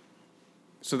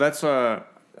 So that's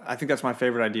I think that's my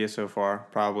favorite idea so far.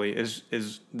 Probably is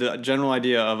the general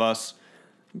idea of us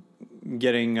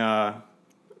getting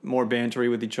more bantery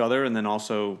with each other, and then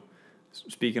also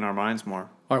speaking our minds more.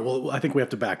 All right, well, I think we have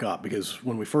to back up because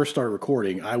when we first started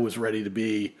recording, I was ready to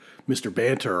be Mr.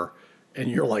 Banter, and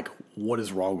you're like, what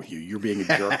is wrong with you? You're being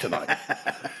a jerk tonight.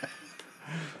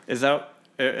 Is that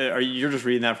you're just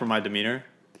reading that from my demeanor?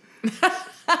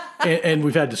 and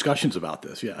we've had discussions about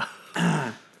this, yeah.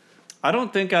 I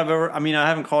don't think I've ever. I mean, I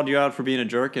haven't called you out for being a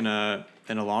jerk in a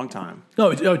long time. No,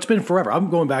 it's been forever. I'm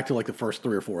going back to like the first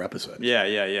 3 or 4 episodes.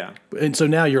 Yeah. And so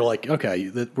now you're like, okay,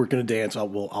 that we're going to dance.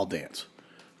 I'll dance.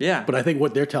 Yeah. But I think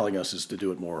what they're telling us is to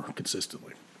do it more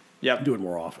consistently, Yep. do it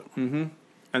more often.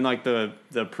 And like the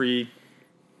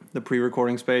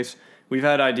pre-recording space, we've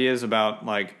had ideas about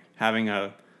like having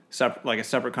a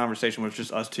separate conversation with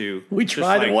just us two. We Just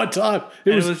tried like- it one time.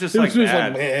 and it was just like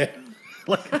bad. meh.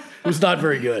 Like, it was not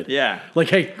very good. Yeah. Like,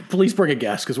 hey, please bring a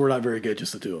guest because we're not very good,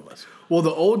 just the two of us. Well,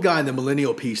 the old guy and the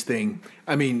millennial piece thing.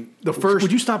 I mean, the first.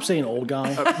 Would you stop saying old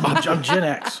guy? I'm Gen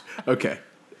X. Okay.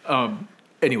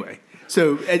 Anyway,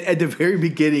 so at the very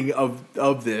beginning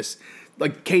of this,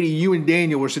 like Katie, you and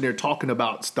Daniel were sitting there talking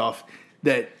about stuff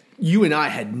that you and I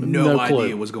had no clue.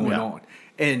 idea was going Yeah. on,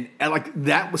 and like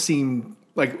that seemed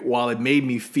like, while it made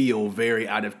me feel very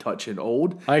out of touch and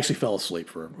old. I actually fell asleep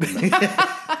for a minute.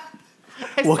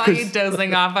 I Well, saw you 'cause-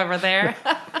 dozing off over there.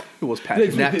 It was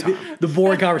Patrick nap time. The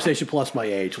boring conversation plus my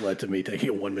age led to me taking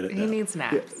a 1 minute He nap. needs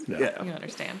naps. Yeah. You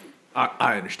understand.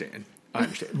 I understand.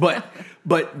 But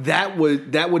that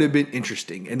would have been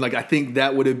interesting, and like I think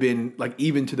that would have been like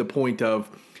even to the point of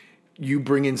you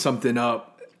bringing something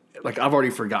up, like I've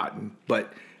already forgotten,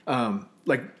 but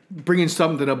like bringing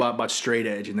something up about straight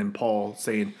edge, and then Paul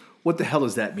saying, what the hell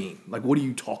does that mean? Like, what are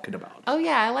you talking about? Oh,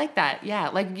 yeah, I like that. Yeah,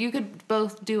 like you could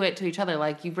both do it to each other.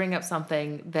 Like you bring up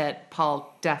something that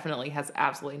Paul definitely has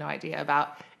absolutely no idea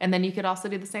about. And then you could also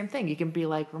do the same thing. You can be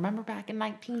like, remember back in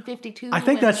 1952? I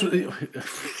think that's.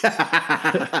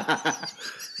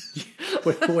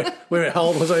 Wait a minute, how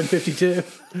old was I in 52?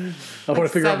 I want to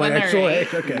figure out my 7 or actual 8.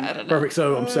 age. Okay, I don't know. perfect.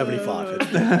 So I'm 75.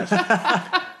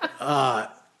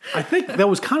 I think that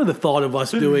was kind of the thought of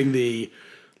us doing the,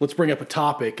 let's bring up a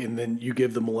topic and then you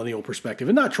give the millennial perspective.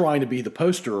 And not trying to be the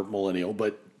poster millennial,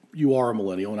 but you are a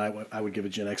millennial and I would give a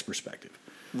Gen X perspective.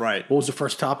 Right. What was the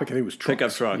first topic? I think it was trucks.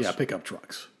 Pickup trucks. Yeah, pickup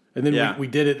trucks. And then Yeah. we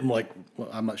did it and I'm like, well,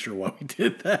 I'm not sure why we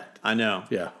did that. I know.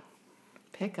 Yeah.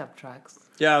 Pickup trucks.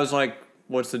 Yeah, I was like,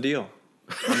 what's the deal?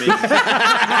 I mean,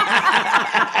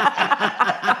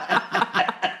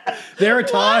 There are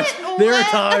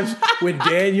times when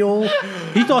Daniel,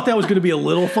 he thought that was going to be a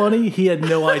little funny. He had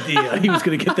no idea he was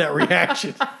going to get that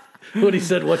reaction when he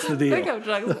said, "What's the deal?" Pickup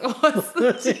trucks. What's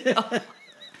the deal?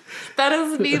 That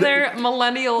is neither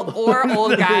millennial or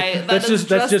old guy. That's just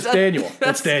Daniel.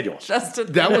 That's Daniel.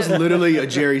 That was literally a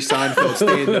Jerry Seinfeld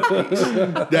stand-up piece.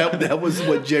 That was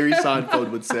what Jerry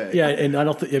Seinfeld would say. Yeah, and I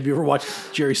don't think, have you ever watched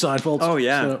Jerry Seinfeld? Oh,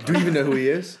 yeah. Do you even know who he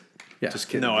is? Yeah. Just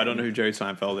kidding. no, I don't know who Jerry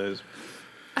Seinfeld is.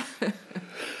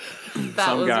 That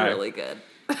Some was guy. really good.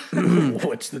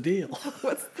 What's the deal?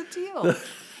 What's the deal?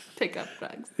 Pickup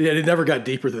trucks. Yeah, it never got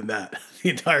deeper than that. The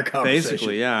entire conversation.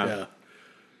 Basically, yeah. Yeah.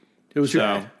 It was So,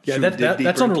 yeah. should we dig That's deeper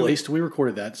into unreleased. We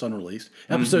recorded that. It's unreleased.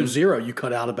 Episode 0, you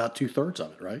cut out about 2/3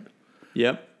 of it, right?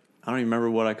 Yep. I don't even remember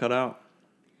what I cut out.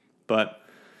 But,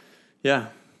 yeah.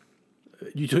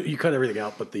 You cut everything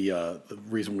out, but the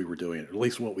reason we were doing it, at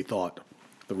least what we thought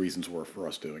the reasons were for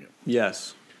us doing it.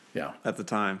 Yes. Yeah. At the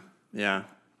time. Yeah.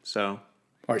 So,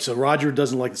 All right. So Roger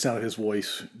doesn't like the sound of his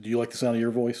voice. Do you like the sound of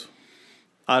your voice?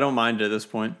 I don't mind it at this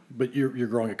point. But you're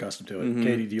growing accustomed to it.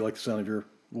 Katie, do you like the sound of your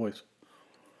voice?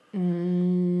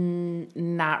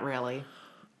 Not really.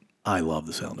 I love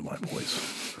the sound of my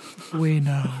voice. We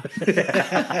know.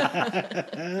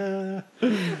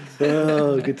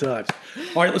 Oh, good times.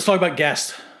 All right, let's talk about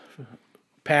guests,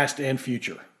 past and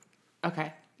future.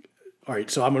 Okay. All right,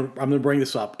 so I'm gonna bring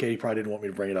this up. Katie probably didn't want me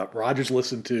to bring it up. Roger's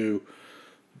listened to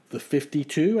the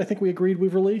 52. I think we agreed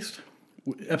we've released.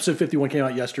 Episode 51 came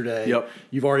out yesterday. Yep.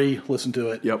 You've already listened to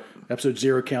it. Yep. Episode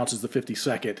 0 counts as the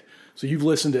 52nd. So you've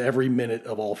listened to every minute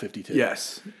of all 52.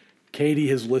 Yes. Katie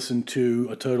has listened to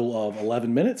a total of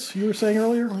 11 minutes, you were saying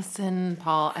earlier? Listen,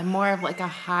 Paul, I'm more of like a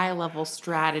high level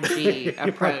strategy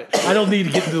approach. I don't need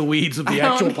to get into the weeds of the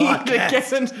I actual don't need podcast. to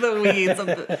get into the weeds of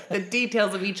the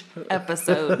details of each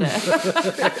episode.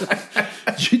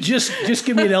 Just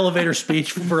give me an elevator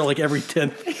speech for like every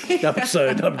 10th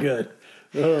episode. I'm good.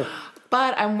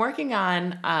 But I'm working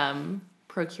on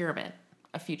procurement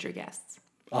of future guests.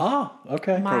 Ah,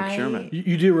 okay. Procurement.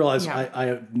 You do realize Yeah. I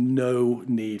have no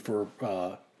need for,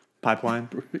 Pipeline.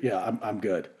 yeah, I'm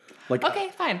good. Like,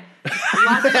 Okay, fine.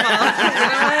 Lots of love. You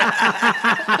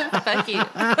know what? Fuck you.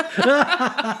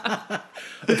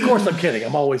 of course I'm kidding.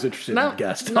 I'm always interested No, in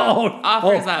guests. no,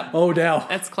 offers up. Oh, now.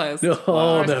 It's closed. No,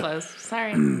 Door's no. closed.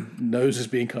 Sorry. Nose is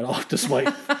being cut off despite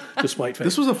face.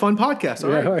 This was a fun podcast.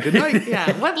 All right. all right. Good night.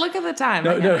 Yeah. What? Look at the time.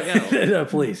 No, I gotta go. no,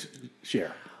 please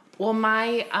share. Well,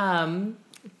 my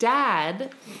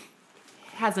dad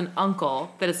has an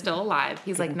uncle that is still alive.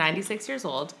 He's like 96 years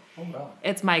old. Oh, wow.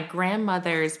 It's my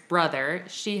grandmother's brother.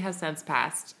 She has since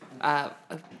passed a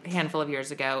handful of years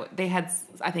ago. They had,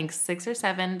 I think,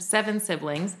 seven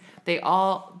siblings. They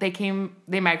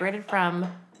migrated from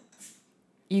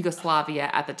Yugoslavia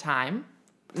at the time.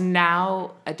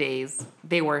 Nowadays,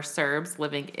 they were Serbs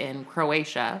living in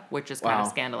Croatia, which is kind of Wow.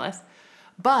 scandalous.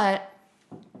 But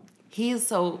he's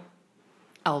so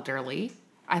elderly.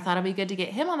 I thought it'd be good to get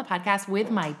him on the podcast with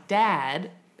my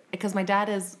dad, because my dad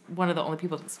is one of the only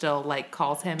people that still like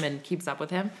calls him and keeps up with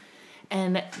him.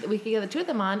 And we could get the two of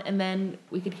them on, and then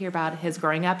we could hear about his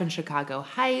growing up in Chicago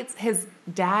Heights. His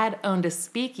dad owned a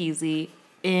speakeasy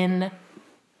in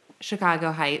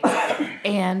Chicago Heights,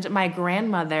 and my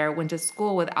grandmother went to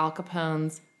school with Al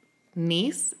Capone's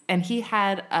niece, and he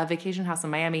had a vacation house in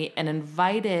Miami and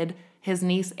invited his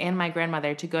niece and my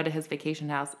grandmother to go to his vacation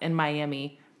house in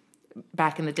Miami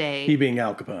back in the day. He being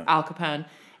Al Capone. Al Capone.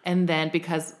 And then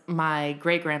because my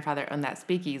great-grandfather owned that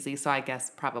speakeasy, so I guess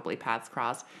probably paths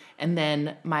crossed. And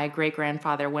then my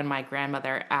great-grandfather, when my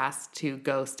grandmother asked to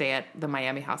go stay at the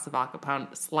Miami house of Al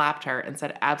Capone, slapped her and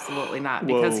said, absolutely not,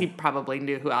 because Whoa. he probably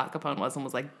knew who Al Capone was and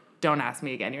was like, don't ask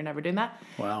me again, you're never doing that.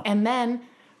 Wow. And then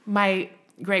my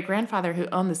great-grandfather, who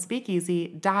owned the speakeasy,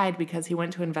 died because he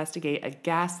went to investigate a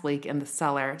gas leak in the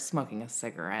cellar smoking a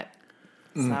cigarette.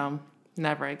 So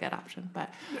Never a good option.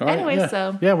 But All right, anyway, yeah.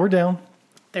 so Yeah, we're down.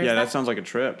 there's Yeah, that sounds like a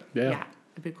trip. Yeah. Yeah,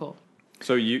 it'd be cool.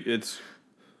 So it's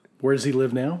Where does he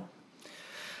live now?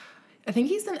 I think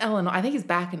he's in Illinois. I think he's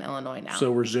back in Illinois now.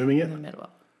 So we're zooming it? in the middle.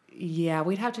 Yeah,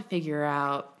 we'd have to figure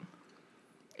out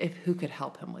who could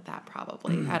help him with that.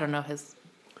 Probably. I don't know his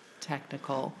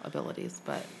technical abilities,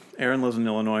 but Aaron lives in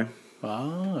Illinois.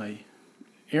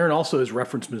 Aaron also has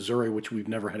referenced Missouri, which we've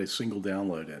never had a single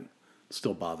download in.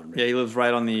 Still bothering me. Yeah, he lives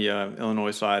right on the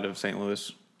Illinois side of St.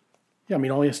 Louis. Yeah, I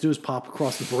mean, all he has to do is pop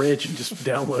across the bridge and just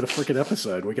download a freaking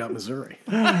episode. We got Missouri.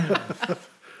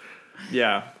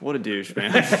 Yeah, what a douche,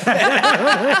 man.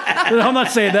 I'm not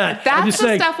saying that. I'm that's just the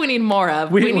saying, stuff we need more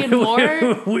of. We need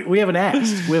more. we haven't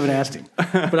asked. We haven't asked him.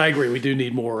 But I agree. We do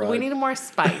need more. We need more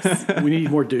spice. we need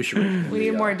more douchery. We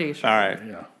need more douche. All right.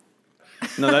 Yeah.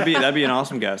 No, that'd be an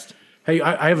awesome guest. Hey,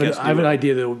 I have Guess an do it.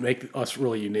 idea that would make us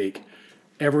really unique.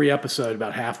 Every episode,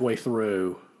 about halfway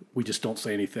through, we just don't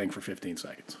say anything for 15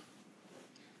 seconds.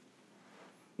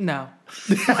 No.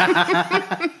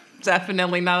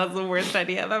 Definitely not. That's the worst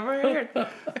idea I've ever heard.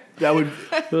 That would,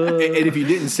 and if you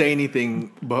didn't say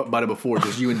anything about it before,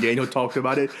 just you and Daniel talked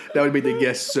about it, that would make the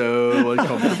guest so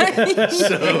uncomfortable.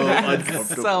 So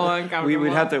uncomfortable. So uncomfortable.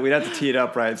 We'd have to tee it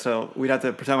up right. So we'd have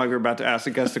to pretend like we were about to ask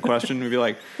the guest a question. We'd be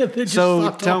like, just "So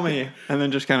stop tell talking." me," and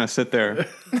then just kind of sit there.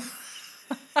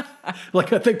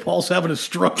 Like, I think Paul's having a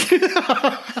stroke. Did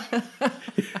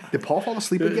Paul fall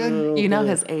asleep again? You know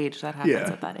his age. That happens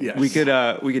Yeah, at that age. yeah.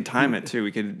 We could time it too.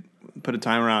 We could put a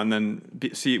timer on, and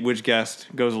then see which guest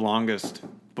goes the longest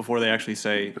before they actually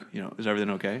say, is everything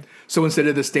okay? So instead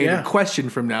of the standard Yeah. question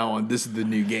from now on, this is the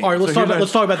new game. All right, let's So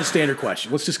talk about the standard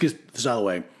question. Let's just get this out of the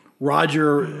way.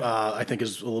 Roger, I think,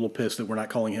 is a little pissed that we're not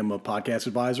calling him a podcast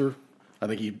advisor. I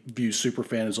think he views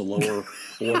Superfan as a lower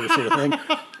order sort of thing.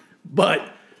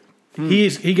 But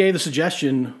he gave the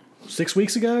suggestion 8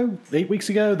 weeks ago,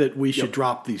 that we should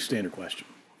drop the standard question.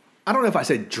 I don't know if I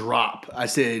said drop. I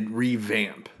said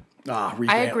revamp. Revamp.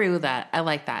 I agree with that. I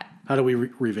like that. How do we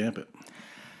revamp it?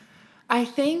 I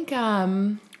think,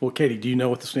 Well, Katie, do you know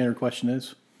what the standard question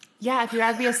is? yeah, if you'd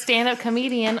rather be a stand-up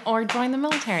comedian or join the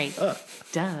military.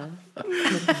 Duh.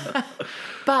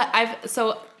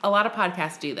 So a lot of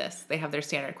podcasts do this. They have their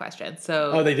standard question.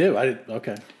 So Oh, they do?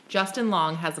 Okay. Justin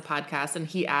Long has a podcast, and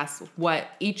he asks what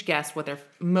their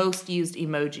most used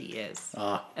emoji is.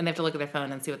 And they have to look at their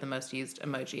phone and see what the most used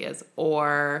emoji is.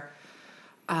 Or,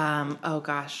 oh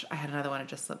gosh, I had another one. It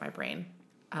just slipped my brain.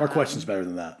 Our question's better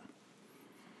than that.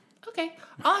 Okay.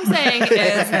 All I'm saying is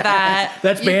that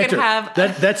That's you banter. could have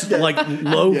That's like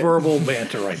low verbal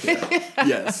banter right there.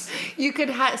 Yes. you could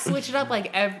switch it up,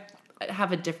 like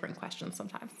have a different question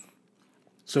sometimes.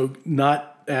 So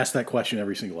not ask that question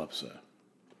every single episode.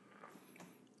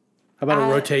 How about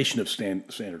a rotation of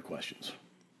standard questions?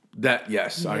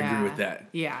 Yes, I Yeah. agree with that.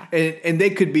 Yeah. And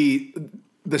they could be,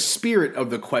 the spirit of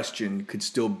the question could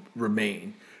still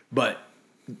remain, but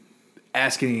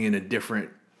asking in a different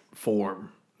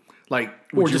form. Like,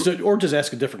 Or just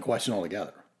ask a different question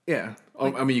altogether. yeah.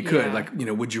 I mean, you could,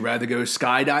 yeah. would you rather go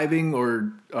skydiving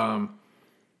or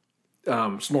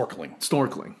Snorkeling.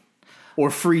 snorkeling or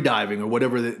free diving or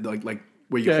whatever, like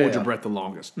where you hold your breath the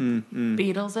longest?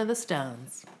 Beatles or the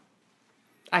Stones?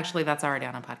 Actually, that's already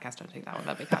on a podcast. Don't take that one.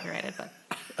 That'd be copyrighted.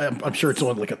 But I'm sure it's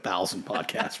on like 1,000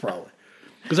 podcasts probably.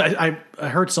 Because I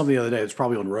heard something the other day. It's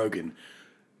probably on Rogan.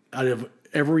 Out of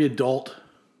every adult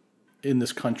in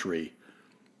this country,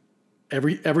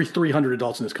 every 300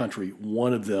 adults in this country,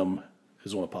 one of them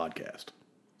is on a podcast.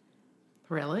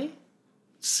 really?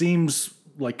 Seems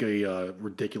like a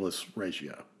ridiculous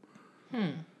ratio.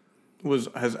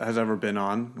 Has ever been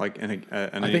on like in I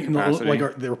any think capacity?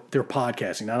 they're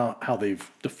podcasting. I don't know how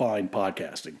they've defined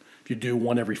podcasting. If you do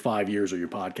one every 5 years, or you're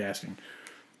podcasting.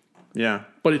 Yeah.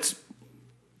 But it's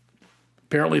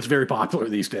apparently very popular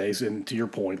these days. And to your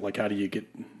point, like, how do you get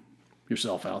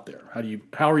yourself out there?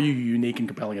 How are you unique and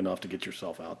compelling enough to get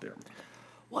yourself out there?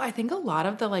 Well, I think a lot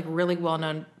of the really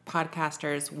well-known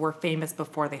podcasters were famous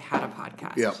before they had a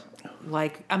podcast. Yep.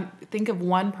 Like, think of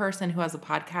one person who has a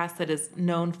podcast that is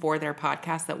known for their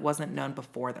podcast that wasn't known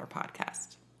before their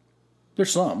podcast.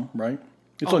 There's some, right?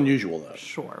 It's unusual though.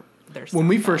 Sure, there's When some,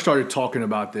 we but- first started talking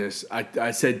about this,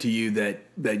 I said to you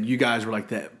that you guys were like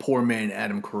that poor man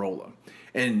Adam Carolla.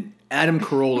 And Adam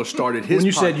Carolla started his When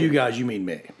you said podcast- you guys, you mean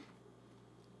me.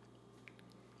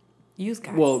 use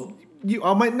guys. Well,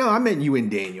 I meant you and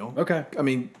Daniel. Okay. I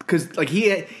mean, because like he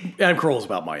had, Adam Carolla's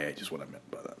about my age, is what I meant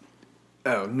by that.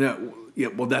 oh no, yeah,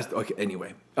 well that's okay.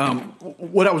 Anyway,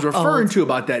 what I was referring to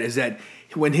about that is that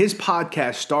when his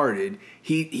podcast started,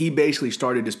 he basically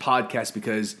started his podcast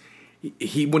because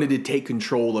he wanted to take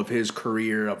control of his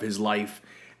career, of his life,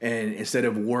 And instead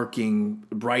of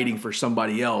writing for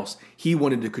somebody else, he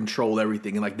wanted to control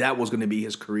everything. And like that was going to be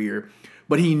his career.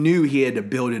 But he knew he had to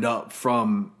build it up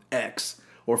from X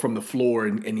or from the floor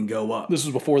and go up. This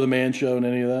was before the Man Show and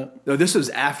any of that? No, this was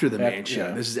after the Man Show.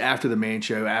 yeah. This is after the Man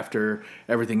Show, after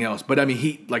everything else. But I mean,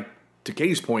 he, like, to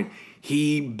Katie's point,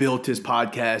 he built his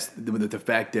podcast with the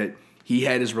fact that he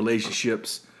had his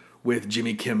relationships with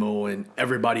Jimmy Kimmel and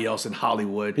everybody else in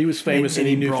Hollywood. He was famous and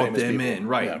he knew brought famous them people. in,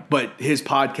 right? Yeah. But his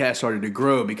podcast started to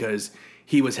grow because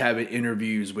he was having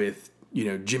interviews with,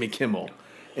 Jimmy Kimmel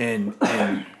and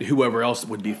whoever else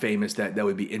would be famous that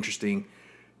would be interesting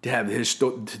to have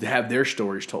to have their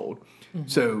stories told. Mm-hmm.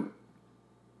 So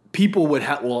people would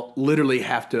literally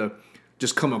have to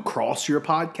just come across your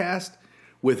podcast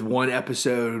with one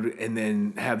episode and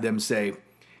then have them say,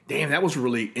 "Damn, that was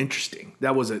really interesting.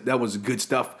 That was good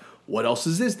stuff. What else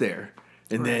is there?"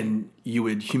 And then you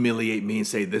would humiliate me and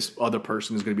say, "This other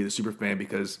person is going to be the super fan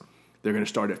because they're going to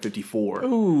start at 54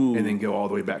 and then go all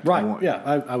the way back to Right. 1."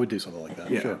 Yeah, I would do something like that.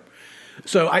 Yeah. Sure.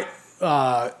 So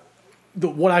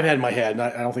what I've had in my head, and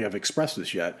I don't think I've expressed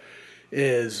this yet,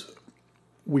 is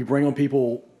we bring on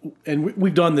people, and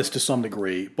we've done this to some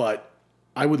degree, but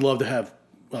I would love to have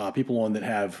people on that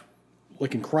have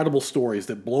like incredible stories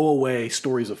that blow away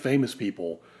stories of famous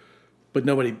people, but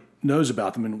nobody knows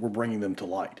about them, and we're bringing them to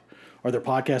light. Are there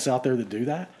podcasts out there that do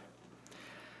that?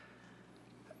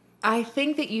 I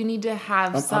think that you need to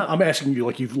have I'm asking you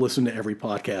like you've listened to every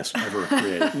podcast ever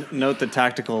created. Note the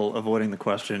tactical avoiding the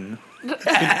question.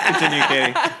 Continue,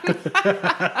 Katie.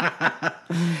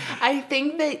 I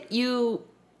think that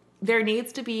there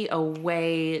needs to be a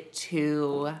way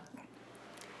to,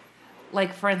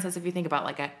 like, for instance, if you think about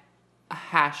like a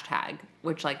hashtag,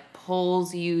 which like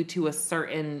pulls you to a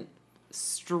certain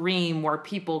stream where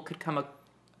people could come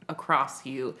across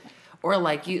you, or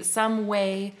like some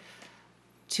way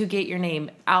to get your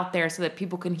name out there so that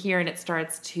people can hear and it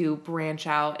starts to branch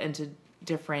out into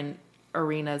different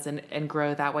arenas and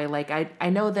grow that way. Like I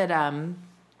know that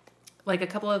like a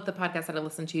couple of the podcasts that I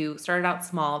listened to started out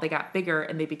small, they got bigger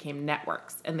and they became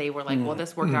networks. And they were like, well,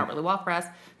 this worked out really well for us.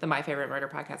 The My Favorite Murder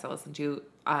podcast I listened to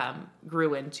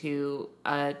grew into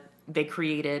they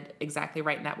created Exactly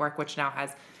Right Network, which now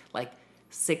has like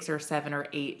 6 or 7 or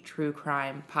 8 true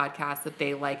crime podcasts that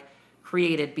they like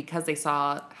created because they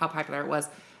saw how popular it was.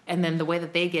 And then the way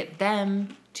that they get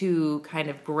them to kind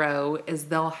of grow is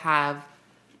they'll have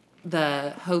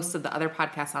the hosts of the other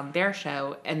podcasts on their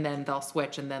show, and then they'll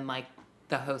switch, and then like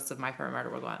the hosts of My Favorite Murder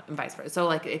will go on, and vice versa. So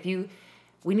like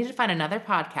we need to find another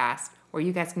podcast where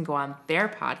you guys can go on their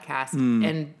podcast,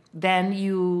 and then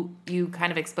you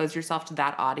kind of expose yourself to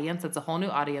that audience. It's a whole new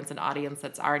audience, an audience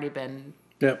that's already been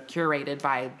curated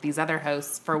by these other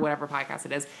hosts for whatever podcast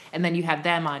it is, and then you have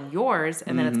them on yours,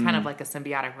 and then it's kind of like a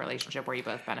symbiotic relationship where you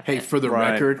both benefit. Hey, for the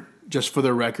record,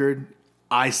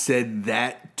 I said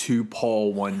that to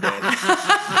Paul one day.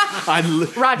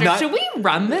 Roger, should we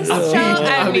run this show?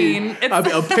 I mean,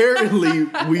 apparently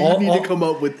we need to come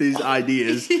up with these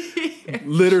ideas.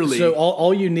 Literally. So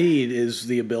all you need is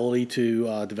the ability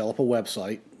to develop a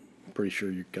website. Pretty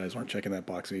sure you guys aren't checking that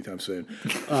box anytime soon.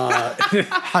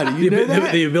 How do you know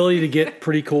that? The ability to get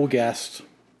pretty cool guests.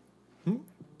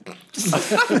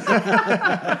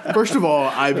 First of all,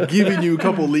 I've given you a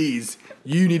couple leads.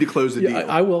 You need to close the deal.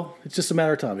 I will. It's just a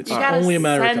matter of time. It's you gotta only a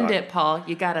matter of time. Send it, Paul.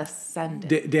 You gotta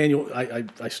send it. Daniel,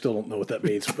 I still don't know what that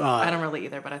means. I don't really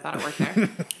either, but I thought it worked there.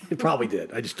 It probably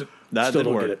did. I just still didn't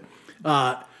don't work. get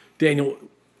it. Daniel,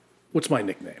 what's my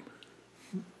nickname?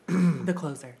 The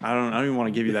closer. I don't even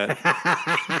want to give you that.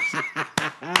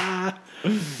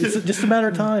 It's just a matter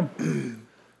of time.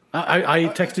 I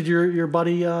texted your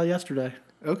buddy yesterday.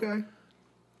 Okay.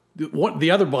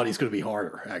 The other buddy's going to be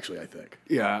harder, actually, I think.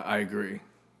 Yeah, I agree.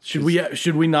 Should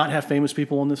we not have famous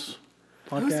people on this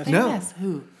podcast? Who's famous?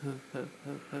 Who?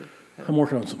 I'm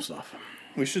working on some stuff.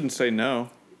 We shouldn't say no.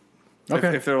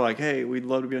 Okay. If they're like, hey, we'd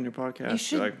love to be on your podcast, You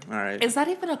should. be like, all right. Is that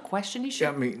even a question? You should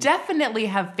Yeah, I mean- definitely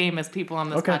have famous people on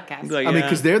this Okay. podcast. Be like, I mean, yeah,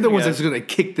 because they're the ones yeah. that's going to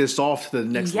kick this off to the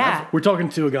next Yeah. level. We're talking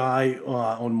to a guy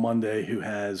on Monday who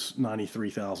has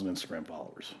 93,000 Instagram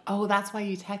followers. Oh, that's why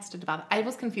you texted about it. I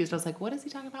was confused. I was like, what is he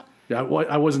talking about? Yeah,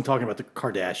 I wasn't talking about the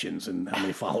Kardashians and how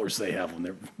many followers they have on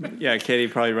their. Yeah, Katie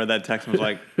probably read that text and was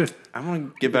like, I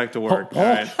want to get back to work. Paul- All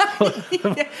right.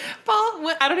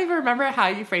 Paul, I don't even remember how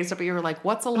you phrased it, but you were like,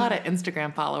 what's a lot of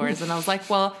Instagram followers? And I was like,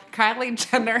 well, Kylie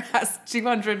Jenner has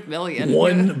 200 million.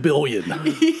 1 billion.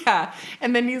 Yeah.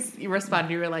 And then you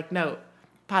responded, you were like, no,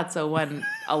 Patso won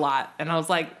a lot. And I was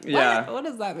like, what? Yeah. What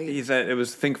does that mean? He said it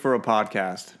was Think for a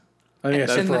Podcast. I think I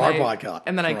said And for then our I- podcast.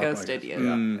 And then I for our ghosted podcast. you.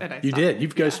 Yeah. And I You stopped. did.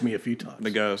 You've ghosted me a few times.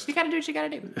 The ghost. You gotta do what you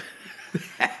gotta do.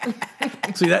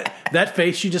 See, that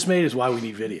face you just made is why we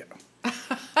need video.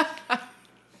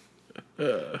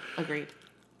 Agreed.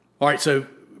 All right, so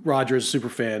Roger is a super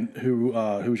fan. Who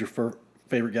was your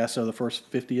favorite guest of the first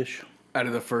 50-ish? Out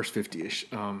of the first 50-ish,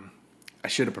 I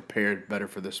should have prepared better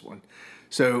for this one.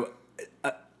 So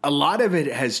a lot of it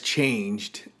has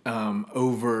changed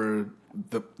over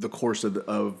the course of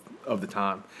the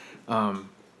time.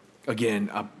 Again,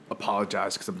 I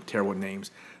apologize because I'm terrible with names.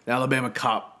 The Alabama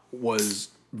Cop was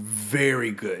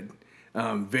very good,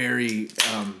 very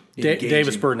engaging.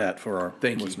 Davis Burnett for our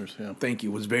Thank listeners. you. Yeah. Thank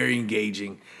you. Was very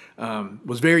engaging.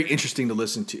 Was very interesting to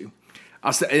listen to.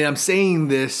 And I'm saying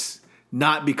this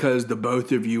not because the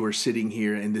both of you are sitting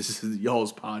here and this is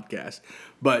y'all's podcast,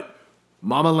 but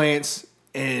Mama Lance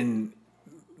and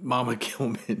Mama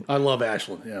Gilman. I love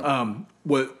Ashland. Yeah.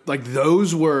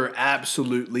 Those were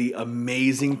absolutely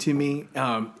amazing to me.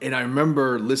 And I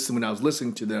remember when I was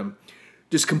listening to them,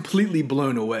 just completely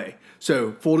blown away.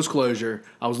 So full disclosure,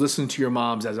 I was listening to your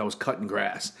moms as I was cutting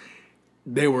grass.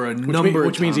 There were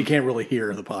Which means he can't really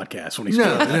hear the podcast when he's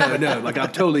No. Like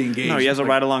I'm totally engaged. No, he has a Like,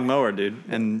 ride along mower, dude,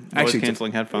 and noise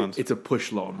canceling headphones. It's a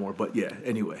push lawnmower, but yeah.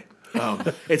 Anyway,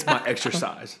 it's my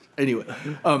exercise. Anyway,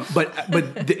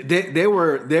 there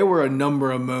were a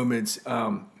number of moments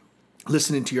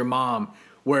listening to your mom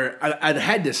where I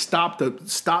had to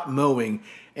stop mowing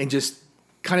and just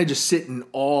kind of just sit in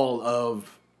awe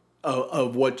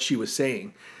of what she was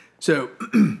saying. So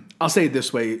I'll say it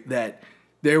this way, that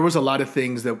there was a lot of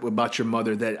things about your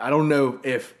mother that I don't know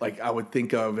if like I would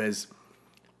think of as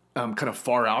kind of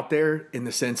far out there, in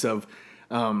the sense of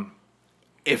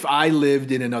if I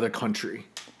lived in another country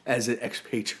as an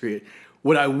expatriate,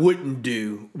 what I wouldn't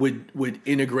do would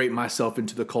integrate myself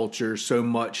into the culture so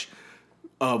much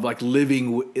of like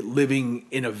living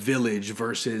in a village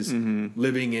versus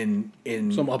living in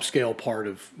Some upscale part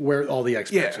of where all the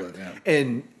expats live.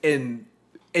 Yeah.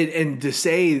 And to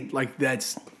say like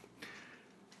that's,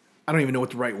 I don't even know what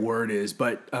the right word is,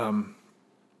 but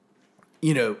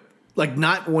like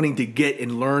not wanting to get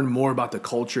and learn more about the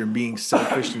culture and being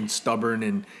selfish and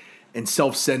stubborn and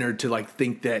self-centered to like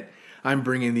think that I'm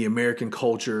bringing the American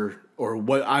culture or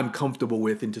what I'm comfortable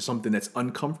with into something that's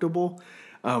uncomfortable.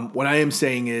 What I am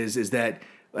saying is that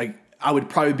like I would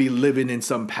probably be living in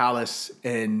some palace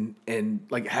and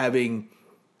like having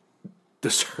the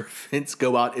servants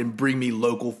go out and bring me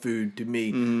local food to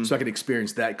me so I could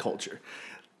experience that culture.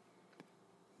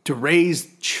 To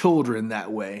raise children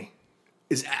that way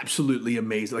is absolutely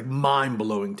amazing, like mind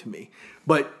blowing to me.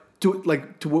 But to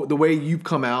the way you've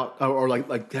come out, or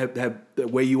have the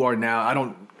way you are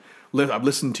now, I've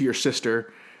listened to your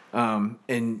sister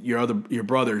and your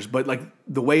brothers, but like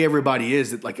the way everybody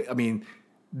is, that like I mean,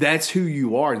 that's who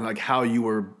you are and like how you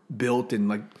were built and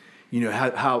like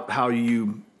how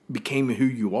you became who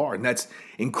you are, and that's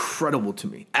incredible to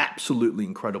me, absolutely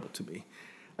incredible to me.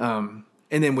 And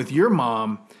then with your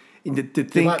mom, to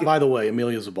think. By the way,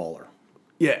 Amelia's a baller.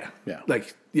 Yeah.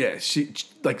 Yeah.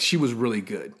 She was really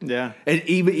good. Yeah. And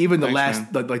even the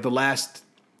Thanks, last the last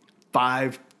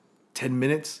 5-10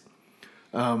 minutes,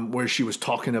 where she was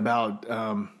talking about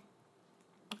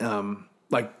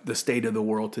like the state of the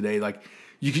world today, like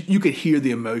you could hear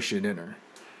the emotion in her,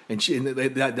 and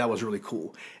that was really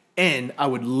cool. And I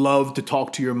would love to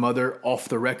talk to your mother off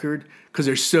the record, because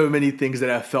there's so many things that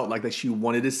I felt like that she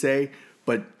wanted to say,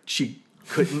 but she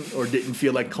couldn't or didn't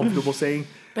feel like comfortable saying.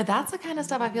 But that's the kind of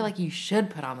stuff I feel like you should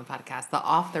put on the podcast, the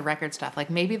off the record stuff. Like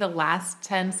maybe the last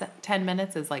 10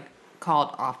 minutes is like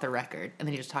called off the record, and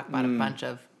then you just talk about a bunch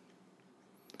of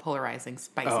polarizing,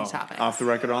 spicy topics. Off the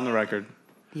record, on the record.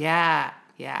 Yeah.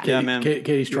 Yeah, man.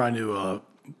 Katie's trying to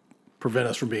prevent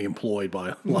us from being employed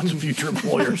by lots of future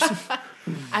employers.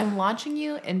 I'm launching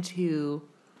you into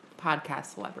podcast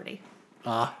celebrity.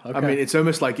 Okay. I mean, it's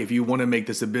almost like if you want to make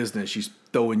this a business, she's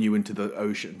throwing you into the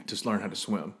ocean to learn how to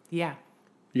swim. Yeah.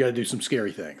 You got to do some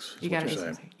scary things. You got gotta to do say.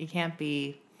 something. You can't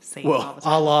be safe Well, all the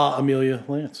time. A la Amelia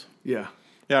Lance. Yeah.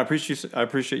 Yeah, I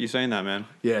appreciate you saying that, man.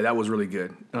 Yeah, that was really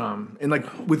good. And like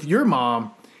with your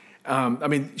mom, I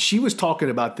mean, she was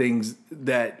talking about things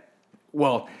that,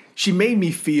 well, she made me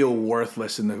feel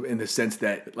worthless in the sense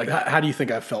that like How do you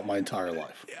think I've felt my entire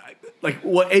life? like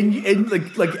what and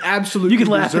like absolutely You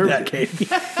can laugh at deserved that, it. Katie.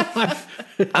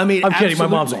 I mean, I'm kidding. My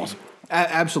mom's absolutely. awesome.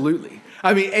 Absolutely.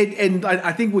 I mean, and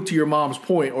I think to your mom's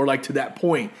point, or like to that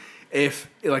point, if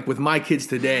like with my kids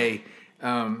today,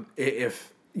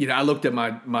 if I looked at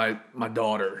my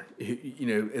daughter,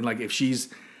 and like if she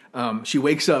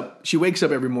wakes up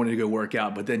every morning to go work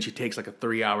out, but then she takes like a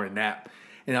 3-hour nap,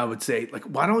 and I would say like,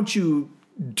 why don't you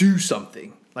do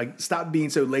something. Like, stop being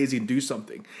so lazy and do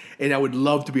something. And I would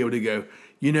love to be able to go,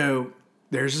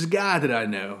 there's this guy that I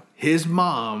know, his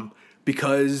mom,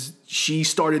 because she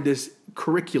started this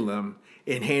curriculum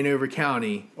in Hanover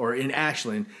County or in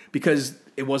Ashland because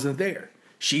it wasn't there.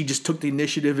 She just took the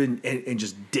initiative and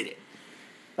just did it.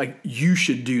 Like, you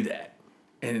should do that.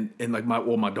 And like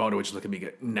my daughter would just look at me and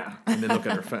go, nah, and then look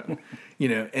at her phone.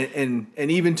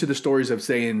 And even to the stories of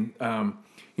saying,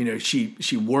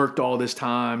 she worked all this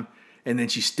time and then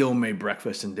she still made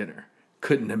breakfast and dinner.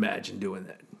 Couldn't imagine doing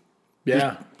that.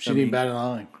 Yeah, she didn't bat an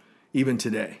eye. Even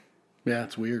today. Yeah,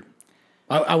 it's weird.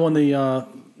 I won the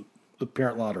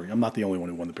parent lottery. I'm not the only one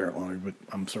who won the parent lottery, but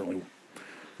I'm certainly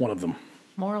one of them.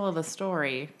 Moral of the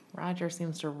story, Roger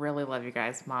seems to really love you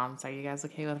guys' moms. Are you guys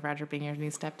okay with Roger being your new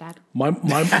stepdad? My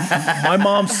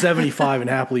mom's 75 and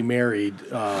happily married.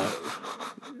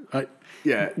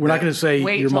 Yeah. We're not going to say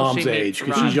Wait your till mom's she age meets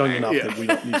because she's young Roger. enough that we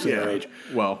don't need to say her age.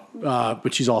 Well,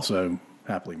 But she's also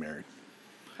happily married.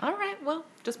 All right, well,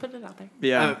 just put it out there.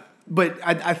 Yeah. but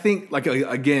I think, like,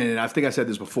 again, and I think I said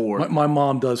this before. My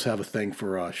mom does have a thing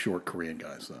for short Korean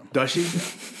guys, though. Does she?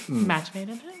 Match made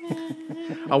in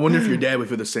heaven. I wonder if your dad would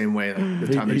feel the same way, like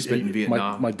the time that he spent in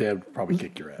Vietnam. My dad would probably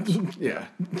kick your ass. Yeah.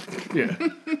 Yeah.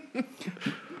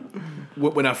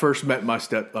 When I first met my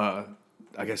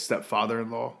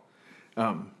stepfather-in-law,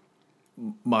 my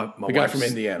The guy wife's- from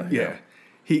Indiana. Yeah.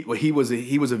 He was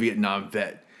a Vietnam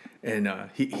vet. And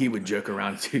he would joke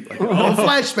around too, like,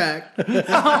 flashback.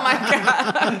 Oh my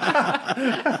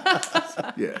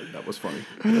God. Yeah, that was funny.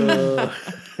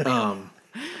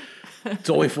 It's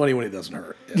only funny when it doesn't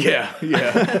hurt. Yeah.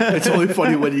 It's only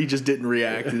funny when he just didn't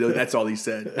react. That's all he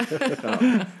said.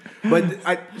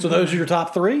 So those are your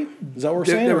top three? Is that what we're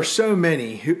saying? There were so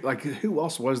many. Who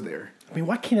else was there? I mean,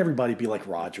 why can't everybody be like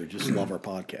Roger? Just love our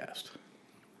podcast.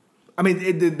 I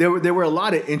mean, there were a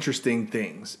lot of interesting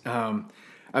things.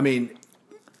 I mean,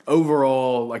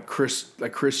 overall, like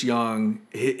Chris Young,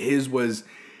 his was.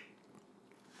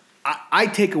 I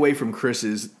take away from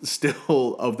Chris's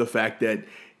still of the fact that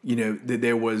that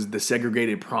there was the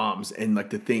segregated proms and like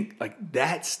to think like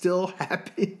that still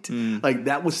happened, like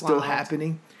that was still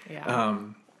happening. Yeah.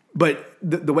 But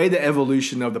the way the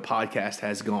evolution of the podcast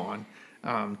has gone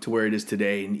to where it is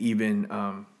today, and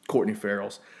even Courtney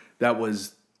Farrell's,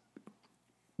 those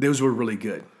were really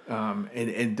good.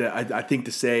 I think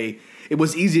to say it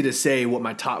was easy to say what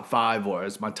my top 5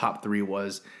 was, my top 3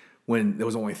 was when there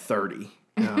was only 30,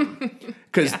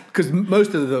 because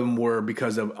most of them were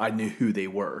because of I knew who they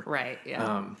were. Right.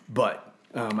 Yeah.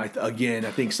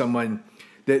 I think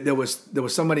there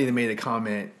was somebody that made a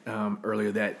comment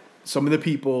earlier that some of the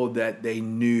people that they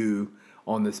knew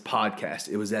on this podcast,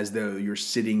 it was as though you're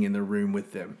sitting in the room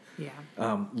with them,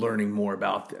 learning more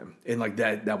about them, and like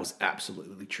that was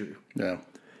absolutely true. Yeah.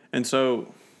 And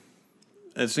so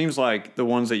it seems like the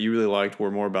ones that you really liked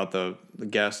were more about the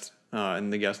guest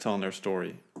and the guest telling their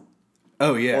story.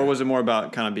 Oh yeah. Or was it more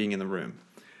about kind of being in the room?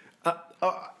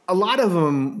 A lot of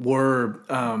them were.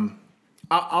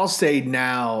 I'll say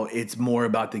now it's more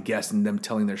about the guests and them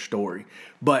telling their story,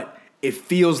 but it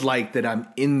feels like that I'm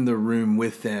in the room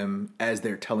with them as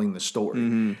they're telling the story.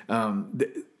 Mm-hmm.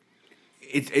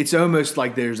 It's almost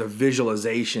like there's a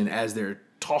visualization as they're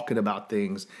talking about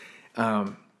things.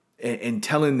 And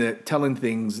telling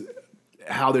things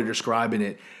how they're describing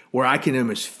it, where I can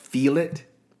almost feel it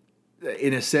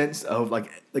in a sense of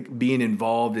like being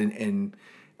involved and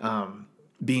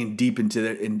being deep into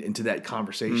that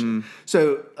conversation.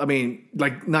 So I mean,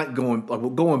 like not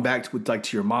going back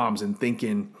to your moms and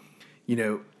thinking,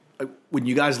 when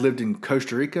you guys lived in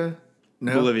Costa Rica,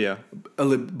 Bolivia,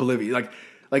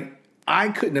 like I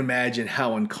couldn't imagine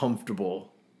how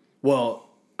uncomfortable. Well.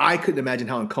 I couldn't imagine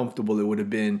how uncomfortable it would have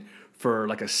been for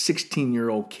like a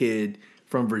 16-year-old kid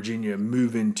from Virginia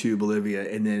moving to Bolivia,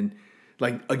 and then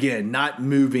like again not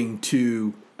moving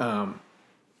to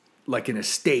like an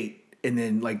estate, and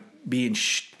then like being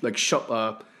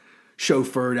chauffeured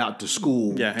out to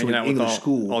school, hanging out with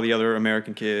all the other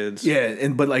American kids. Yeah,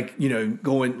 but like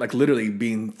going like literally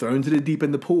being thrown to the deep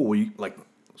end of the pool, where you like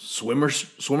swim or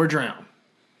drown,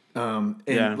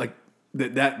 like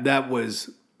that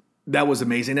was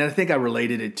amazing. And I think I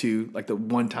related it to like the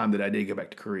one time that I did go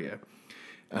back to Korea.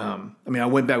 I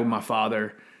went back with my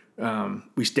father.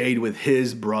 We stayed with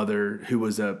his brother, who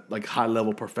was a like high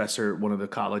level professor at one of the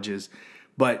colleges.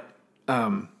 But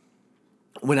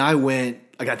when I went,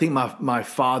 like I think my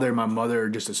father and my mother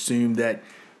just assumed that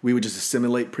we would just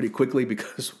assimilate pretty quickly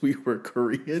because we were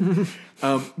Korean.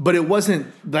 But it wasn't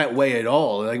that way at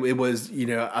all. Like it was,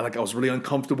 I was really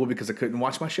uncomfortable because I couldn't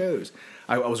watch my shows.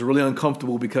 I was really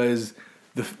uncomfortable because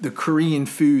the Korean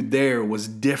food there was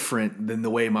different than the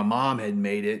way my mom had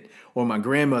made it or my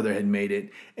grandmother had made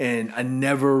it, and I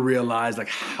never realized like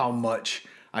how much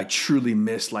I truly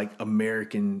miss like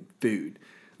American food,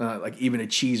 like even a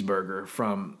cheeseburger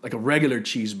from like a regular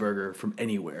cheeseburger from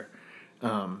anywhere,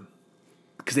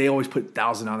 because they always put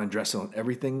Thousand Island dressing on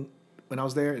everything when I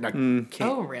was there, and I can't.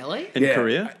 Oh, really? In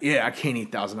Korea? Yeah, I can't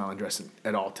eat Thousand Island dressing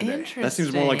at all today. Interesting. That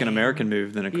seems more like an American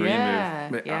move than a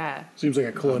Korean move. Yeah. Seems like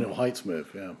a Colonial Heights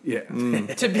move. Yeah.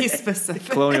 Yeah, To be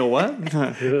specific. Colonial what?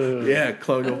 yeah,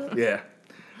 colonial. Yeah,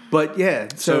 but yeah,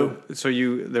 so So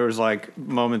there was like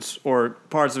moments or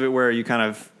parts of it where you kind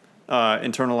of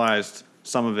internalized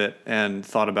some of it and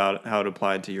thought about how it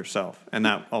applied to yourself, and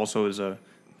that also is a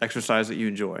exercise that you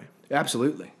enjoy.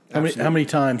 absolutely. How many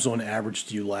times on average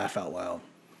do you laugh out loud?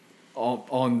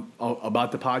 On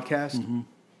about the podcast.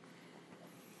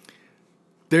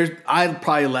 I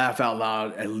probably laugh out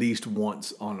loud at least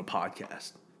once on the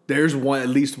podcast. There's at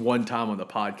least one time on the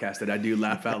podcast that I do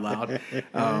laugh out loud,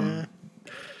 and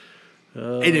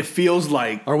it feels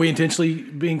like Are we intentionally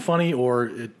being funny,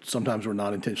 or sometimes we're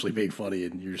not intentionally being funny,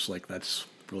 and you're just like, that's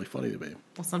really funny to me?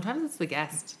 Well, sometimes it's the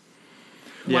guest.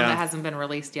 One Yeah. that hasn't been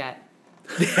released yet.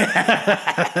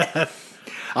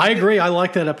 I agree. I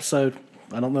like that episode.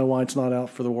 I don't know why it's not out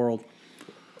for the world.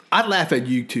 I laugh at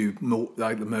you two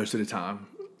like most of the time.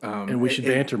 And we should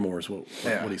banter more, is what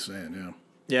Yeah. he's saying. Yeah,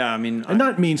 Yeah, I mean, and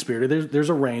not mean spirited. There's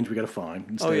a range we got to find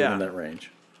and stay yeah. within that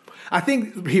range. I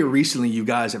think here recently you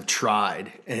guys have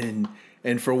tried, and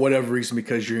for whatever reason,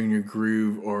 because you're in your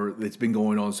groove or it's been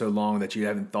going on so long that you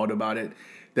haven't thought about it,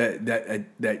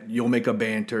 that you'll make a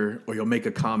banter or you'll make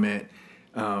a comment,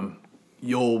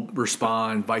 you'll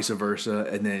respond, vice versa,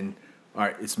 and then all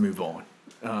right, let's move on.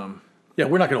 Yeah,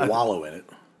 we're not going to wallow in it.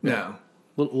 No,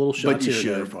 Little shots you here and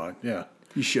there are should. fine. Yeah,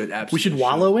 you should we absolutely. should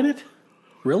wallow in it.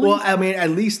 Really? Well, I mean, at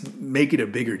least make it a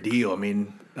bigger deal. I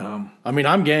mean, I mean,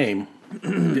 I'm game.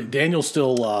 Daniel's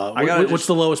still. What's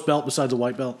the lowest belt besides a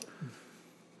white belt?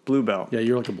 blue belt. Yeah,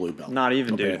 you're like a blue belt. Not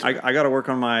even, A dude. banter. I got to work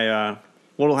on my.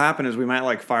 What'll happen is we might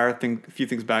like fire a few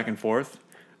things back and forth,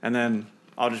 and then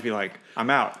I'll just be like, I'm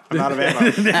out of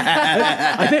ammo.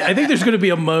 I think there's going to be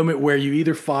a moment where you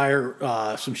either fire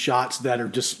some shots that are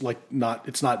just like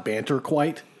it's not banter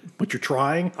quite, but you're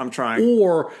trying. I'm trying.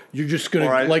 Or you're just going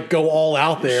to like go all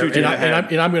out there, Shoot you and, in the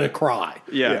head. I'm going to cry.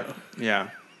 Yeah.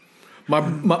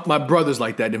 my brother's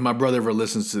like that. If my brother ever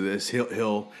listens to this,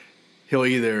 he'll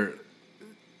either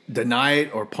deny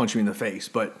it or punch me in the face.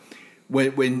 But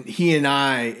when he and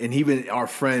I and even our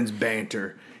friends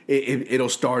banter, it'll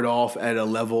start off at a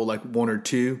level like 1 or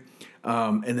 2,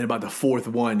 and then about the fourth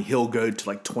one, he'll go to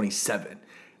like 27,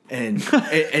 and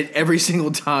every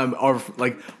single time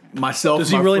myself. Does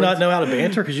he my really friends- not know how to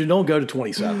banter? Because you don't go to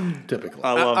 27 typically.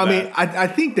 I love I that. mean, I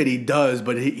think that he does,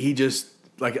 but he just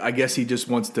I guess he just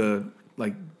wants to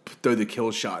like throw the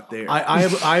kill shot there. I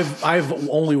have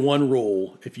only one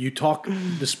rule: if you talk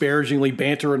disparagingly,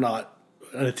 banter or not,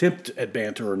 an attempt at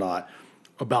banter or not,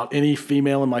 about any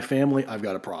female in my family, I've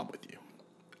got a problem with you.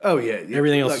 Oh yeah,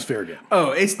 Everything else is fair game.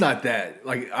 Oh, it's not that.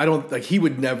 Like I don't like he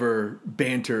would never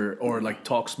banter or like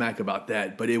talk smack about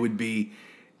that, but it would be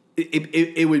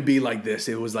it would be like this.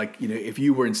 It was like, if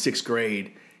you were in 6th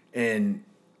grade and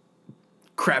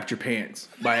crapped your pants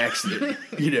by accident,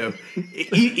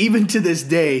 even to this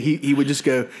day, he would just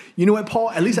go, you know what,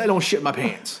 Paul, at least I don't shit my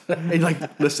pants. And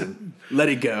like, listen, let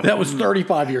it go. That was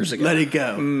 35 years ago. Let it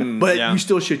go. But yeah. you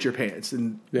still shit your pants.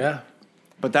 And Yeah.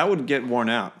 But that would get worn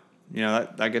out.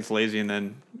 That gets lazy, and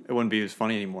then it wouldn't be as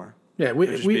funny anymore. Yeah,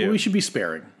 we should be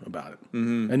sparing about it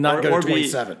and not go to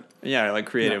 27. Yeah, like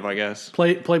creative, I guess.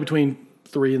 Play between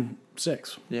 3 and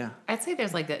 6. Yeah. I'd say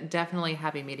there's like a definitely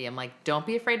happy medium. Like, don't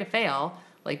be afraid to fail.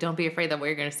 Like, don't be afraid that what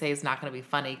you're going to say is not going to be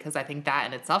funny, because I think that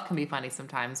in itself can be funny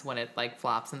sometimes when it like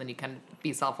flops, and then you can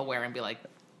be self-aware and be like,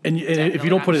 And if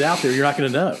you don't put it out there, you're not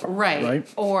going to know. right.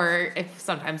 Or if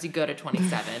sometimes you go to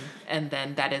 27 and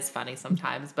then that is funny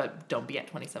sometimes, but don't be at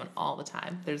 27 all the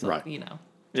time. There's Right.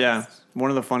 Yeah.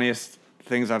 One of the funniest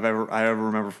things I ever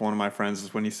remember from one of my friends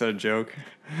is when he said a joke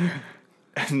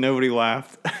and nobody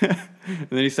laughed. And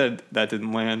then he said that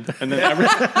didn't land. And then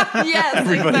Yes,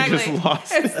 everybody exactly. just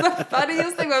lost. It's the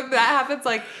funniest thing when that happens.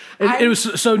 Like, It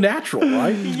was so natural,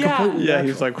 right? Yeah. Completely Yeah, natural.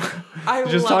 he was like I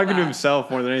just love talking to that. himself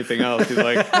more than anything else. He's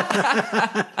like,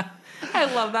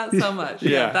 I love that so much.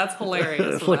 Yeah. That's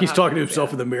hilarious. It's like he's talking to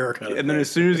himself in the mirror. Kind of and then as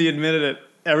soon as he admitted it,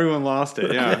 everyone lost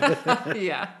it. Yeah.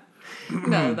 Yeah.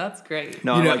 No, that's great.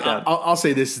 No, I like that. I'll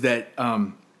say this, that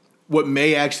what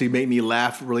may actually make me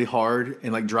laugh really hard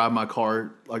and like drive my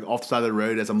car like off the side of the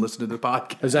road as I'm listening to the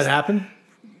podcast. Has that happened?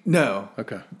 No,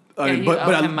 Okay. you but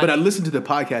owe him I money. listen to the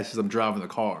podcast as I'm driving the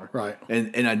car, Right.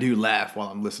 And I do laugh while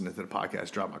I'm listening to the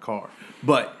podcast drive my car.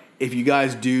 But if you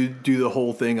guys do the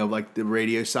whole thing of like the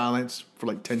radio silence for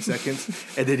like 10 seconds,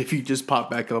 and then if you just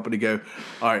pop back up and you go,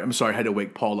 all right, I'm sorry, I had to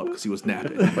wake Paul up because he was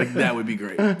napping. Like that would be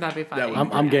great. That'd be funny.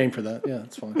 I'm game for that. Yeah,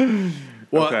 it's fine.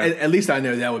 Well, Okay. at least I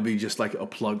know that would be just like a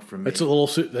plug from me. It's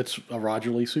that's a Roger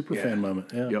Lee super fan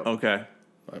moment. Yeah, Yep. Okay.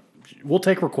 we'll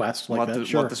take requests like We'll that. have to-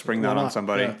 Sure, we'll have to spring that Why on not?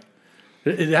 somebody. Yeah.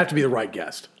 It'd have to be the right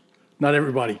guest. Not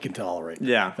everybody can tolerate.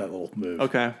 Yeah. that little move.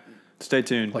 Okay. Stay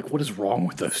tuned. Like, what is wrong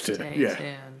with those two? Stay Yeah.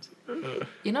 tuned.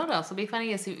 You know what else would be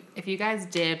funny is if you guys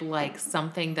did like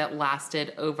something that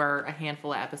lasted over a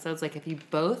handful of episodes, like if you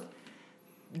both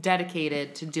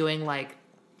dedicated to doing like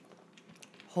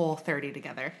whole 30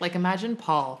 together. Like imagine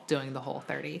Paul doing the whole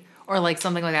 30 or like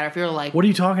something like that. Or if you were like What are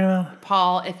you talking about?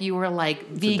 Paul, if you were like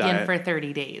vegan diet. for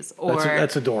 30 days or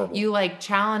That's adorable. You like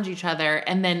challenge each other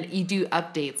and then you do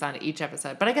updates on each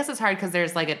episode. But I guess it's hard because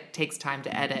there's like it takes time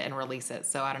to edit and release it.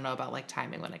 So I don't know about like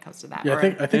timing when it comes to that. Yeah, Or-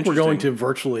 I think we're going Interesting. to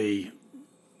virtually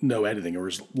no editing or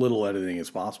as little editing as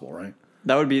possible, right?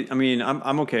 That would be. I mean,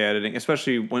 I'm okay editing,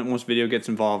 especially once video gets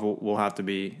involved. We'll have to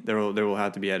be there. Will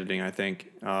have to be editing. I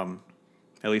think,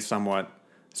 at least somewhat.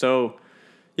 So,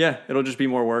 yeah, it'll just be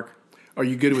more work. Are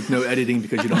you good with no editing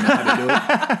because you don't know how to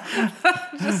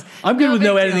do it? I'm good with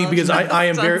no big editing deal. because I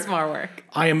am Tons more work.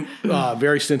 I am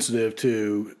very sensitive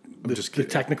to the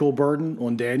technical burden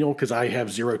on Daniel because I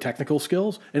have zero technical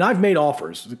skills, and I've made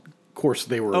offers. Of course,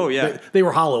 they were they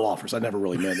were hollow offers. I never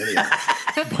really meant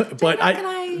anything. but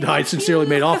I sincerely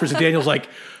made offers, and Daniel's like,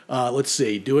 let's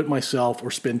see, do it myself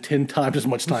or spend 10 times as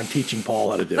much time teaching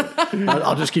Paul how to do it.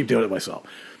 I'll just keep doing it myself.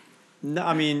 No,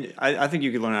 I mean, I think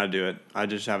you could learn how to do it. I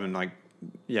just haven't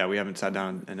we haven't sat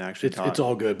down and actually taught. It's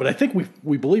all good, but I think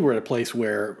we believe we're at a place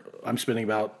where I'm spending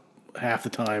about half the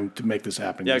time to make this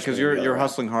happen. Yeah, You're because spending the you're other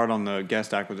hustling hard on the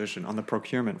guest acquisition, on the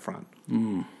procurement front.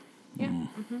 Yeah.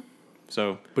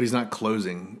 So, But he's not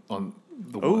closing on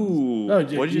the one. ooh, No,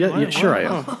 what did you? yeah, sure I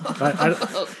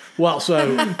am. Well,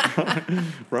 so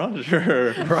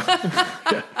Roger,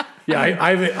 yeah,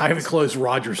 I haven't closed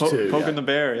Rogers too. poking yet. the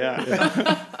bear.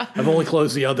 Yeah. I've only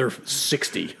closed the other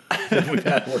 60 that we've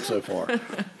had work so far.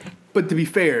 But to be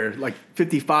fair, like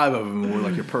 55 of them were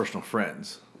like your personal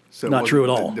friends. So it Not true at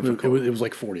wasn't all. that It difficult. was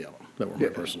like 40 of them that were my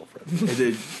personal friends. And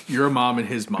then your mom and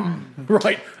his mom.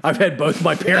 Right. I've had both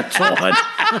my parents on.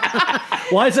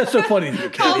 Why is that so funny to you, I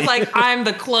Katie? was like, I'm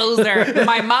the closer.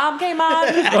 My mom came on.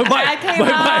 My dad came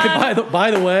on.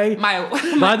 By the way,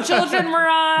 My children were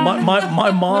on.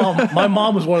 my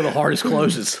mom was one of the hardest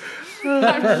closes.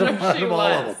 I'm sure she All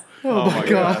of was. them. Oh my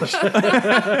gosh.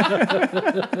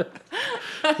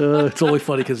 It's only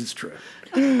funny because it's true.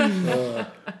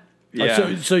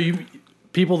 Yeah. So you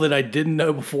people that I didn't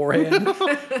know beforehand,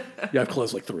 yeah, I've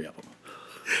closed like 3 of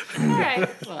them. All right.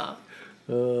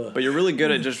 Well, But you're really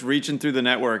good at just reaching through the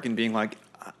network and being like,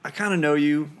 I kind of know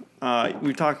you.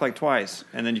 We've talked like twice,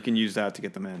 and then you can use that to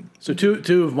get them in. So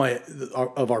two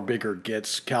of our bigger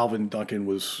gets. Calvin Duncan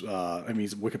was,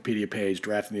 his Wikipedia page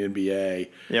drafting the NBA.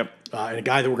 Yep. And a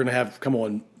guy that we're going to have come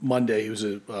on Monday, who's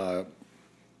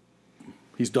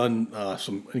he's done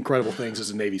some incredible things as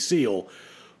a Navy SEAL.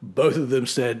 Both of them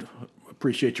said,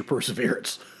 "Appreciate your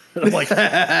perseverance." And I'm like, if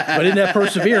I didn't have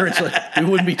perseverance, we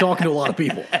wouldn't be talking to a lot of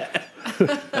people.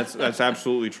 That's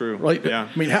absolutely true. Right? Yeah.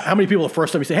 I mean, how many people the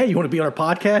first time you say, "Hey, you want to be on our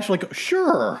podcast?" You're like,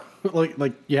 sure.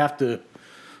 Like you have to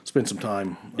spend some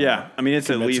time. Yeah, I mean it's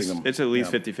at convincing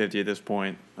least them. 50-50 at this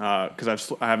point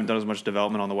because I haven't done as much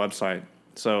development on the website.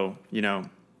 So the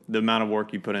amount of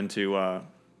work you put into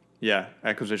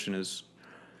acquisition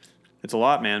it's a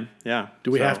lot, man. Yeah. Do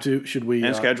we have to? Should we?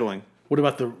 And scheduling. What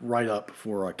about the write up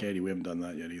for Katie? We haven't done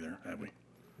that yet either, have we?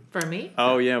 for me,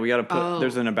 Oh yeah, we got to put. Oh.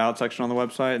 There's an about section on the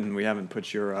website, and we haven't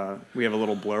put your. We have a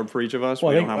little blurb for each of us.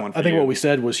 Well, we I don't have one think, for I think you. what we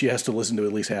said was she has to listen to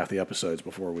at least half the episodes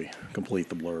before we complete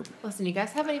the blurb. listen, you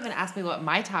guys haven't even asked me what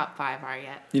my top 5 are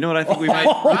yet. You know what I think we might.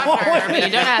 Roger, but you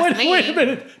don't ask me. Wait a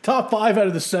minute. Top 5 out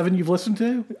of the 7 you've listened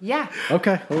to? Yeah.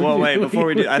 Okay. Well, wait. Before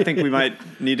we do, I think we might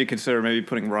need to consider maybe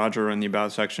putting Roger in the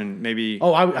about section. Maybe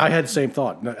Oh, I had the same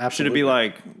thought. No, should it absolutely. be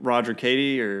like Roger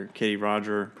Katie or Katie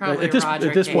Roger? Probably at this point,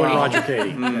 Katie. Roger Katie.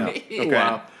 Yeah. Okay.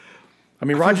 Wow. I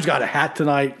mean, Roger's got a hat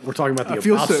tonight. We're talking about the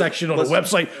feel about so- section on the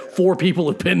website. 4 people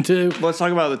have pinned to. Let's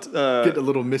talk about the. Get a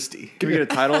little misty. Can we get a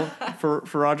title for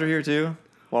Roger here too,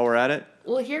 while we're at it?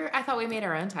 Well, here I thought we made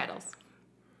our own titles.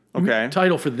 Okay.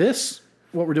 Title for this?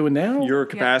 What we're doing now? Your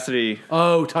capacity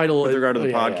title with regard to the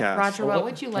yeah, podcast. yeah. Roger, what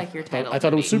would you like your title? I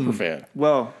thought to it was be? super fan.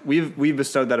 Well, we've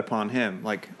bestowed that upon him,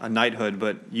 like a knighthood.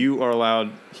 But you are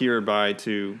allowed hereby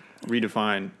to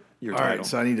redefine your All title. right,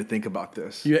 so I need to think about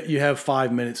this. You have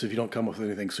 5 minutes. If you don't come up with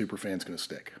anything, Superfan's going to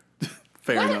stick.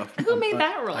 Fair What? enough. Who made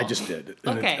that rule? I just did.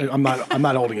 And Okay. I'm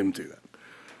not holding him to that.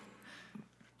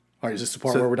 All right, is this the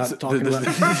part where we're not talking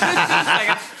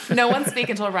about No one speak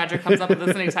until Roger comes up with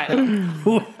this new title.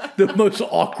 the most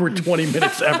awkward 20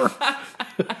 minutes ever?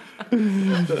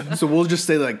 So we'll just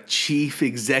say like chief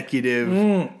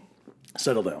executive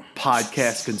Settle down.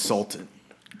 podcast consultant.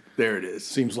 There it is.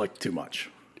 Seems like too much.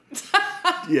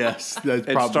 Yes, that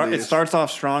probably It is. starts off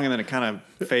strong and then it kind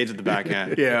of fades at the back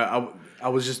end. Yeah, I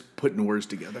was just putting words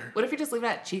together. What if you just leave it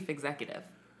at chief executive?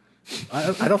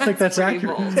 I don't think that's Pretty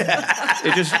accurate. bold.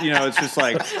 It just, it's just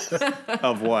like,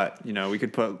 of what? We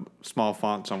could put small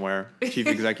font somewhere. Chief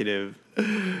executive,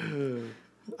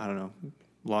 I don't know,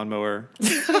 lawnmower,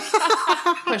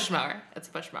 Push mower. It's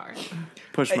push mower.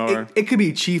 push mower. It could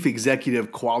be chief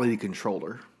executive quality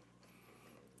controller.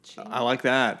 I like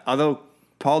that. Although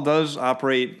Paul does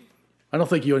operate. I don't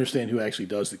think you understand who actually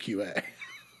does the QA.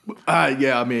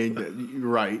 Yeah, I mean, you're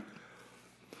right.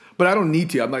 But I don't need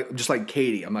to. I'm like just like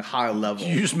Katie. I'm like high level.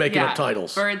 You're just making up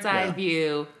titles. Bird's eye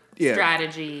view, Yeah.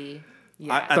 strategy.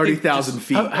 Yeah. I think 30,000 just-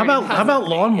 feet. How about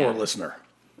lawnmower Yeah. listener?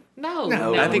 No,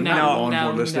 I think no, now-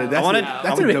 lawnmower listener. no. That's, I wanted- that's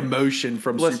I a wanted- demotion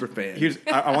from Listen,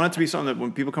 Superfan. I want it to be something that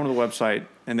when people come to the website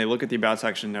and they look at the about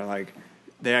section, they're like,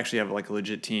 they actually have like a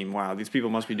legit team. Wow, these people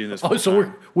must be doing this. Oh,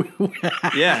 so we're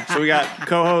Yeah, so we got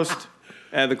co-host,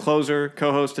 the closer,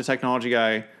 co-host, a technology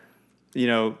guy,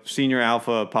 senior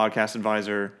alpha podcast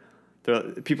advisor.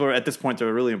 People are at this point,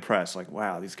 they're really impressed. Like,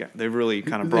 wow, these guys, they really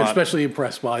kind of they're brought. especially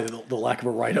impressed by the lack of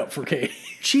a write up for Katie.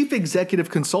 Chief executive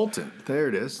consultant. There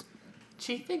it is.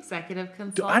 Chief executive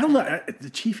consultant. I don't know. The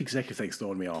chief executive thing's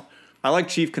throwing me off. I like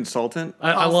chief consultant.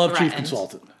 I Paul's love chief threatened.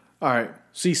 consultant. All right.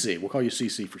 CC. We'll call you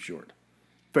CC for short.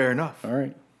 Fair enough. All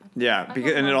right. Yeah,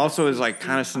 because, and it also is like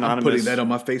kind of synonymous. Putting that on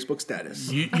my Facebook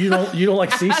status. You don't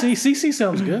like CC? CC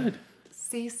sounds good.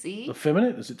 CC.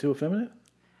 Effeminate? Is it too effeminate?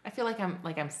 I feel like I'm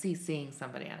CCing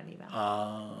somebody on an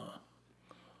email.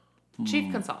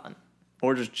 Chief consultant.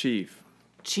 or just chief.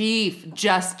 Chief,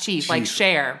 just chief, like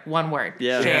share, one word.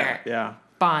 Yeah, Share. yeah.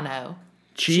 Bono.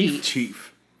 Chief?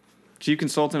 Chief. Chief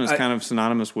consultant is kind of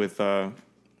synonymous with alpha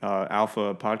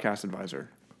podcast advisor.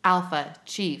 Alpha,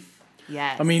 chief.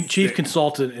 Yes. I mean, chief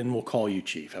consultant, and we'll call you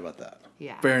chief. How about that?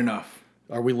 yeah. Fair enough.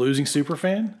 Are we losing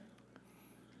Superfan?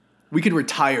 We could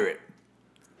retire it.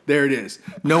 There it is.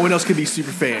 No one else could be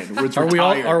Superfan. It's Are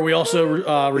retired. we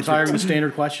also retiring the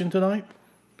standard question tonight?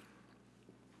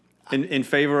 In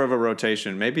favor of a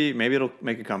rotation, maybe it'll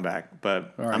make a comeback.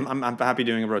 But I'm happy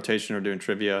doing a rotation or doing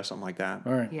trivia, something like that.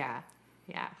 All right. Yeah.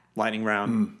 Yeah. Lightning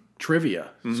round.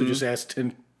 Trivia. So just ask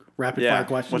 10 rapid Yeah. fire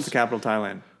questions. What's the capital of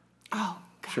Thailand? Oh,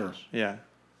 God. Sure. Yeah.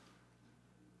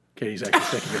 Katie's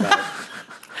actually thinking about it.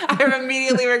 I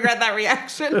immediately regret that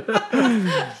reaction.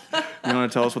 You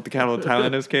want to tell us what the capital of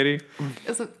Thailand is, Katie?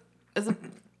 Is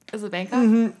it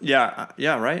Bangkok?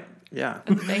 Yeah, right? Yeah.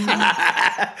 Bangkok?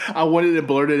 I wanted to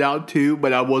blurt it out too,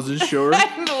 but I wasn't sure.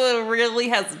 I'm really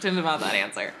hesitant about that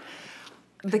answer.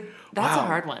 That's a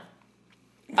hard one.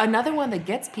 Another one that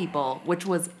gets people, which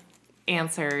was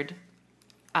answered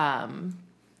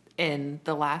in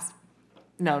the last,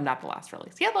 no, not the last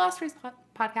release. Yeah, the last release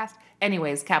podcast.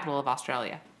 Anyways, capital of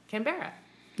Australia, Canberra.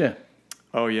 Yeah.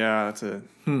 Oh, yeah, that's a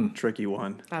tricky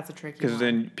one. That's a tricky Because one.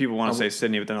 then people want to say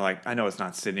Sydney, but then they're like, I know it's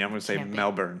not Sydney. I'm going to say Can't be.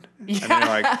 Melbourne. And then you're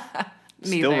like,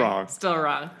 still Neither. wrong. Still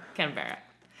wrong. Canberra.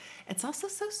 It's also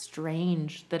so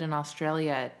strange that in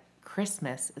Australia,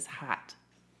 Christmas is hot.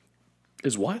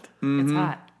 Is what? It's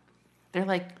hot. They're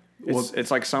like,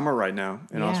 It's like summer right now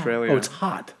in Yeah. Australia. Oh, it's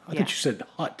hot. I Yeah. thought you said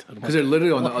hut. I'm Because like, they're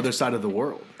literally on the other side of the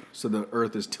world. So the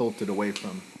earth is tilted away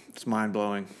from. It's mind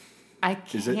blowing. I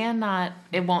it? cannot,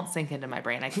 it won't sink into my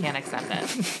brain. I can't accept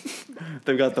it.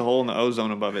 They've got the hole in the ozone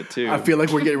above it too. I feel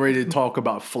like we're getting ready to talk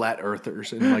about flat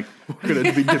earthers and like we're going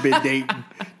to be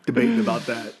debating about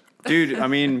that. Dude, I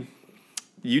mean,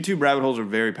 YouTube rabbit holes are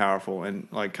very powerful. And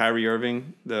like Kyrie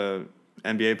Irving, the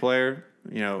NBA player,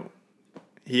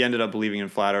 he ended up believing in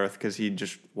flat earth because he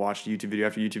just watched YouTube video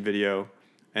after YouTube video.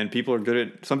 And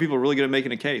some people are really good at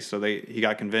making a case. So he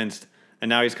got convinced. And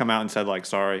now he's come out and said like,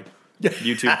 sorry,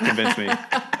 YouTube convinced me.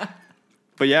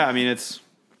 But yeah, I mean, it's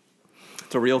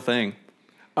a real thing.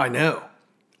 I know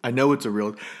it's a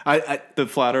real. The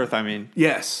flat earth, I mean.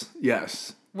 Yes.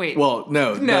 Wait. Well,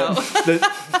 no. No.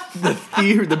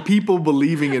 The people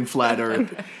believing in flat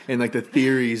earth and like the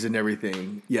theories and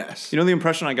everything. Yes. You know the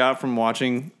impression I got from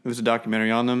watching, it was a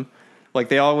documentary on them, like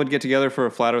they all would get together for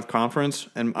a flat earth conference,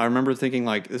 and I remember thinking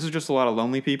like, this is just a lot of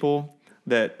lonely people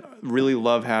that really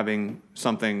love having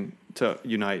something to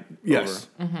unite Yes.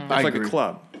 over. I It's like agree. a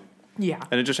club. Yeah.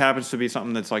 And it just happens to be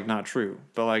something that's like not true,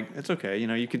 but like it's okay. You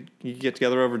know, you could get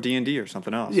together over D&D or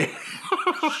something else. Yeah.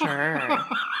 Sure.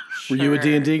 Were you a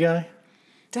D&D guy?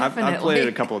 Definitely. I've played it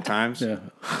a couple of times. Yeah.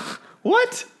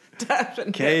 What?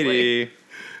 Definitely. Katie.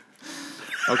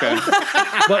 Okay.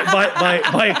 But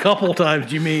by a couple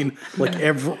times, you mean like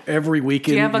every Do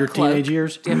weekend you have your a cloak? teenage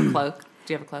years? Do you have a cloak?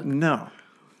 Do you have a cloak? No.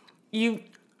 You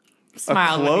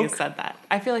smiled when you cloak? said that.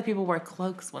 I feel like people wear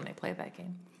cloaks when they play that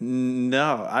game.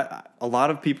 No. A lot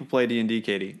of people play D&D,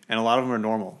 Katie, and a lot of them are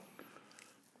normal.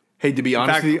 Hey, to be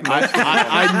honest fact, with you,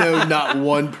 I know not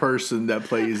one person that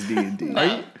plays D&D.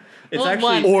 No. It's Well,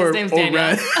 actually one. Or, His name's or, Daniel.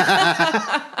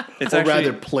 it's or actually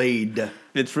rather played.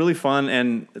 it's really fun,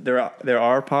 and there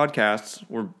are podcasts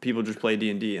where people just play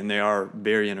D&D, and they are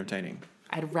very entertaining.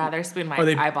 I'd rather spoon my Are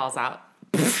they- eyeballs out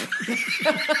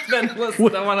than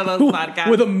listen to one of those podcasts.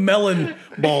 With a melon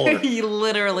baller. He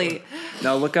literally.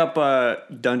 Now look up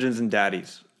Dungeons and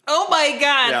Daddies. Oh my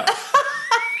god! Yeah.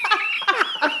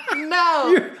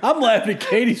 No. I'm laughing at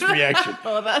Katie's reaction.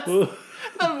 Oh, that's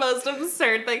the most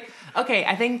absurd thing. Okay,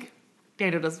 I think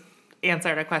Daniel just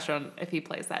answered a question if he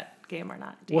plays that game or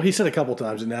not. Well, he said a couple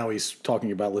times, and now he's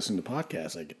talking about listening to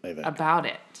podcasts. I think. About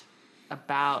it.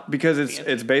 About Because D&D.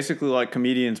 it's basically like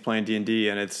comedians playing D&D,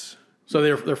 and it's So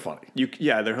they're funny.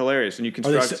 they're hilarious, and you Are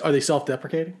they construct. are they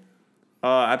self-deprecating?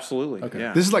 Absolutely. Okay.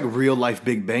 Yeah. This is like real life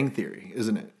Big Bang Theory,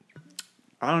 isn't it?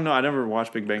 I don't know. I never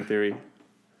watched Big Bang Theory.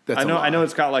 That's I a know. lie. I know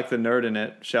it's got like the nerd in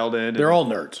it, Sheldon. They're all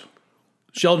nerds.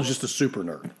 Sheldon's just a super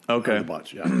nerd. Okay. Of the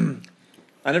bunch, yeah.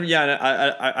 I never.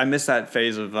 Yeah. I missed that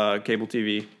phase of cable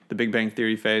TV, the Big Bang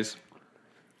Theory phase.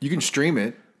 You can stream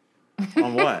it.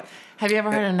 On what? Have you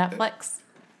ever heard of Netflix?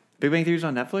 Big Bang Theory's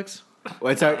on Netflix.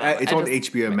 Well, it's I on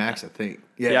just- HBO Max, I think.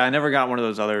 Yeah. Yeah, I never got one of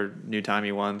those other new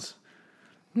timey ones.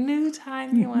 New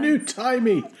timey ones. New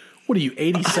timey. What are you,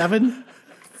 87?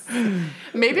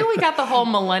 Maybe we got the whole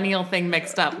millennial thing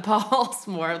mixed up. Paul's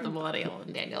more of the millennial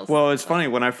than Daniel's. Well, it's funny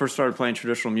when I first started playing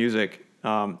traditional music.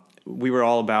 We were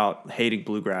all about hating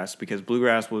bluegrass because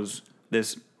bluegrass was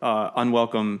this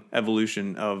unwelcome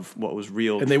evolution of what was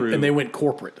real. And they went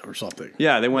corporate or something.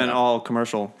 Yeah, they went all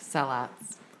commercial. Sellouts.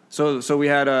 So we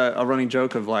had a running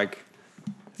joke of like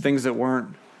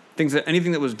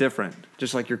anything that was different,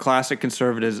 just like your classic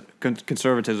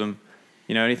conservatism,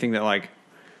 you know, anything that like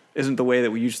isn't the way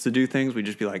that we used to do things, we'd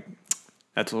just be like,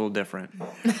 that's a little different,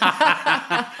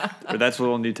 or that's a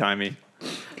little new timey.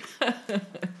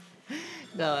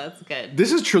 No, that's good.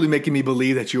 This is truly making me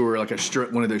believe that you were like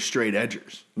one of those straight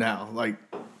edgers. Now, like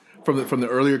from the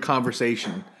earlier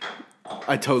conversation,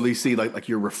 I totally see like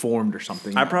you're reformed or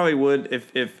something. I probably would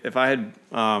if I had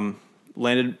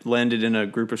landed in a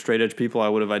group of straight edge people, I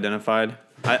would have identified.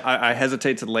 I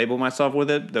hesitate to label myself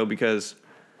with it though because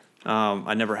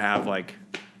I never have like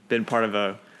been part of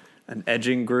an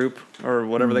edging group or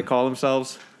whatever they call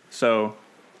themselves. So,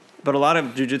 but a lot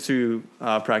of jiu-jitsu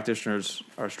practitioners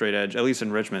are straight edge, at least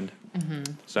in Richmond.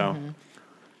 Mm-hmm. So,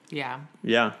 Yeah.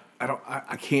 yeah.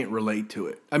 I can't relate to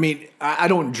it. I mean, I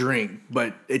don't drink,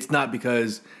 but it's not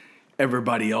because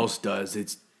everybody else does.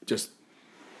 It's just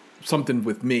something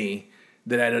with me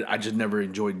that I just never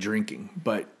enjoyed drinking.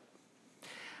 But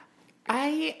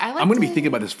I like I'm going to be thinking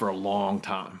about this for a long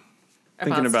time.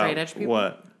 Thinking about straight edge people.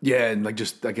 what? Yeah, and like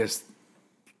just I guess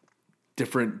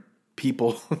different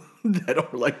people that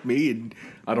are like me, and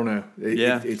I don't know.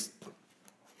 It's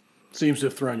Seems to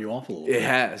have thrown you off a little it bit.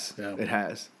 has Yeah. it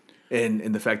has, and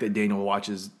the fact that Daniel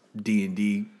watches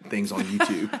D&D things on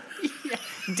YouTube.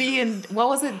 What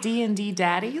was it? D&D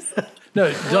Daddies?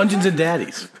 No, Dungeons and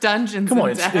Daddies. Dungeons Come on,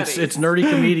 and it's Daddies. it's nerdy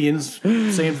comedians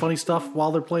saying funny stuff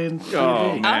while they're playing D&D. Oh,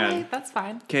 All man. right, that's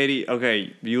fine. Katie,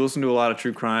 okay, you listen to a lot of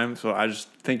true crime, so I just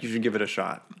think you should give it a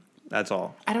shot. That's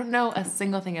all. I don't know a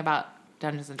single thing about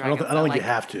Dungeons and I don't, Dragons. I don't think Like, you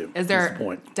have to. Is That's there the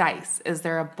point? dice? Is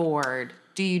there a board?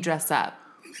 Do you dress up?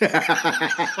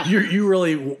 You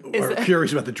really are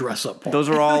curious about the dress up part. Those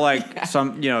are all like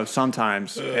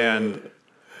sometimes, and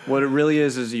what it really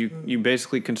is you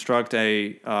basically construct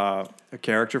a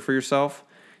character for yourself,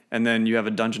 and then you have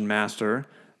a dungeon master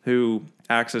who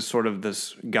acts as sort of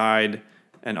this guide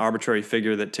and arbitrary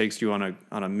figure that takes you on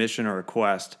a mission or a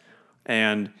quest,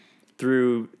 and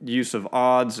through use of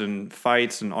odds and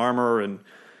fights and armor and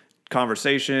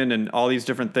conversation and all these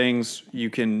different things, you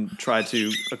can try to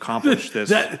accomplish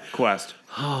this quest.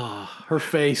 Her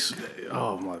face.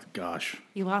 Oh my gosh.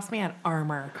 You lost me at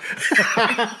armor.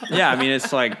 Yeah, I mean,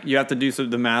 it's like you have to do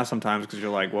the math sometimes because you're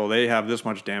like, well, they have this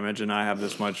much damage and I have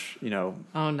this much,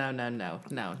 Oh,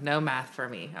 no math for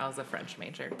me. I was a French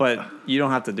major. but you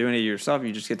don't have to do any of it yourself.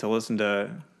 You just get to listen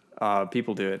to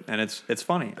people do it, and it's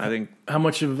funny. I think How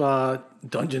much of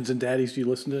Dungeons and Daddies do you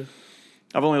listen to?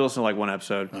 I've only listened to like one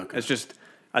episode. Okay. It's just,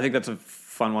 I think that's a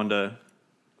fun one to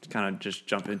kind of just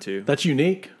jump into. That's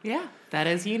unique. Yeah, that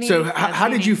is unique. So how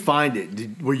did you find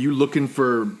it? Were you looking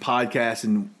for podcasts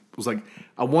and was like,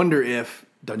 I wonder if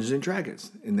Dungeons and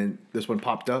Dragons, and then this one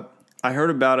popped up? I heard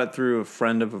about it through a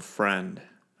friend of a friend.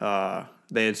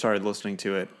 They had started listening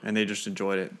to it, and they just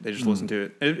enjoyed it. They just listened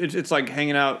to it. It's like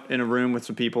hanging out in a room with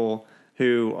some people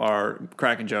who are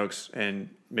cracking jokes and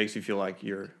makes you feel like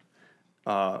you're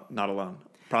not alone,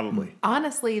 probably.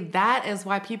 Honestly, that is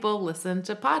why people listen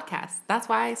to podcasts. That's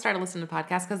why I started listening to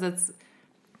podcasts, because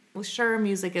sure,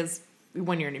 music is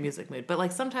when you're in a music mood, but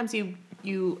like sometimes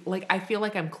you like, I feel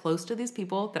like I'm close to these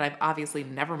people that I've obviously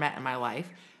never met in my life,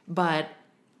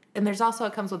 and there's also,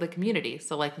 it comes with a community.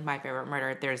 So like My Favorite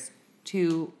Murder, there's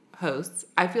 2 hosts.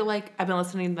 I feel like I've been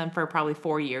listening to them for probably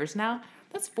 4 years now.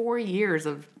 That's 4 years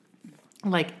of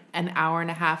like an hour and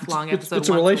a half long episode. It's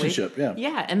a relationship, yeah.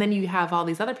 Yeah, and then you have all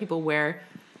these other people where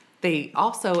they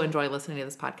also enjoy listening to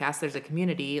this podcast. There's a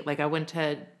community. Like I went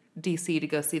to DC to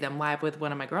go see them live with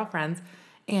one of my girlfriends,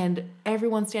 and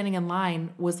everyone standing in line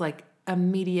was like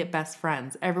immediate best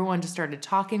friends. Everyone just started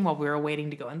talking while we were waiting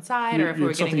to go inside, or if we were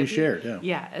getting something you shared. Yeah,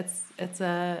 yeah. It's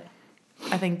a.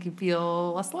 I think you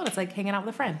feel less alone. It's like hanging out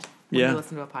with a friend when you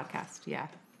listen to a podcast. Yeah.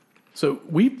 So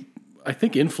I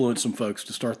think, influenced some folks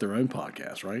to start their own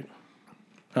podcast, right?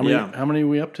 How many are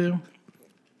we up to?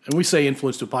 And we say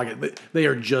influence to a podcast. They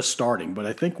are just starting, but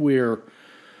I think we're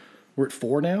at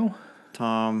 4 now.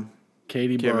 Tom,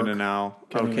 Katie Kevin Burke, and Al.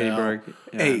 Kevin Katie and Al. Burke.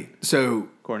 Yeah. Hey, so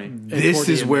Courtney. this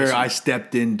Courtney is and where Mason. I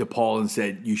stepped into Paul and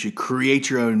said, you should create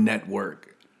your own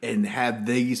network and have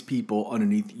these people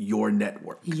underneath your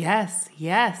network. Yes.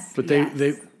 But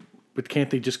but can't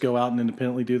they just go out and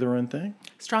independently do their own thing?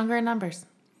 Stronger in numbers.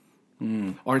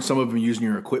 Aren't some of them using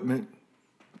your equipment?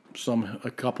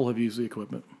 A couple have used the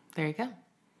equipment. There you go.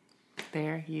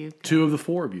 There you go. 2 of the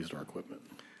 4 have used our equipment.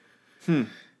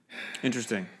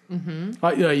 Interesting.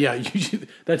 Yeah.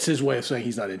 That's his way of saying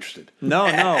he's not interested. No,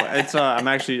 it's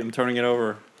I'm turning it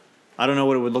over. I don't know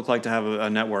what it would look like to have a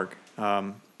network,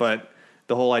 but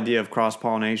the whole idea of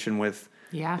cross-pollination with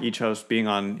each host being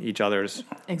on each other's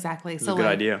exactly. is a good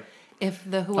idea. If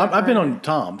whoever I've been on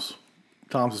Tom's.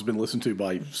 Tom's has been listened to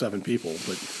by 7 people,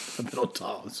 but I've been on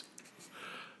Tom's.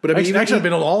 But I mean, Actually, I've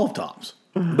been on all of Tom's.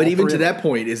 But even to that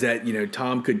point, is that,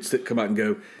 Tom could come out and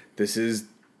go, this is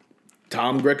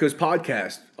Tom Greco's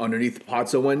podcast underneath the Pod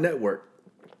So One network.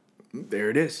 There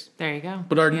it is. There you go.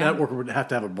 But our network would have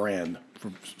to have a brand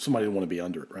for somebody to want to be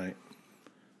under it, right?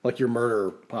 Like your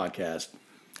murder podcast.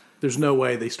 There's no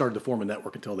way they started to form a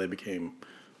network until they became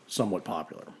somewhat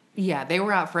popular. Yeah, they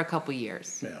were out for a couple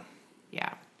years. Yeah.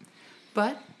 Yeah.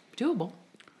 But doable.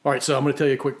 All right, so I'm going to tell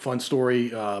you a quick fun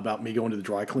story about me going to the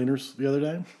dry cleaners the other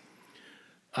day.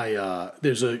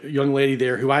 There's a young lady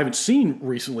there who I haven't seen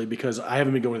recently because I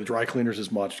haven't been going to the dry cleaners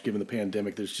as much given the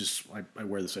pandemic. There's just I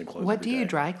wear the same clothes. What every do you day.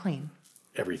 dry clean?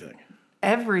 Everything.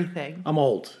 Everything. I'm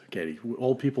old, Katie.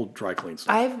 Old people dry clean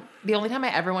stuff. The only time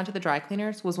I ever went to the dry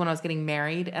cleaners was when I was getting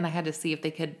married, and I had to see if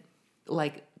they could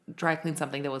like dry clean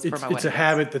something that was for my wedding. It's a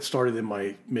habit that started in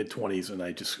my mid-20s, and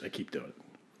I keep doing it.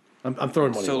 I'm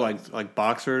throwing money. So away. like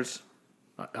boxers.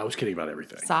 I was kidding about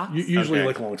everything. Socks? Usually Okay.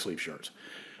 like long sleeve shirts,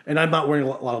 and I'm not wearing a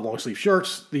lot of long sleeve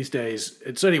shirts these days.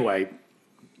 So anyway,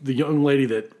 the young lady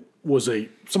that was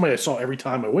somebody I saw every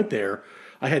time I went there,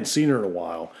 I hadn't seen her in a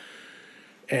while,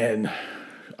 and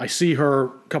I see her a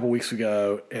couple weeks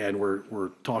ago, and we're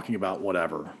talking about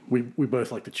whatever. We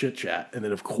both like to chit chat, and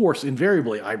then of course,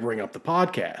 invariably, I bring up the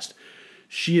podcast.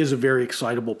 She is a very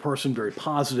excitable person, very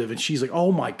positive, and she's like,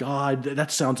 "Oh my God,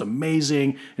 that sounds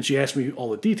amazing!" And she asked me all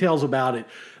the details about it.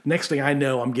 Next thing I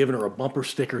know, I'm giving her a bumper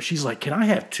sticker. She's like, "Can I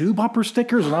have 2 bumper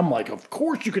stickers?" And I'm like, "Of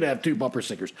course you could have 2 bumper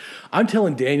stickers." I'm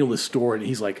telling Daniel this story, and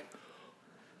he's like,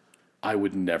 "I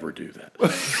would never do that."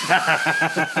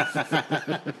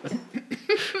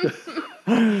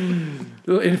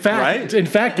 In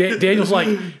fact, Daniel's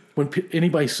like, when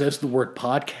anybody says the word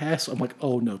podcast, I'm like,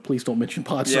 "Oh no, please don't mention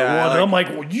Pod So One." And I'm like,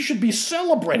 "Well, you should be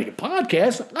celebrating a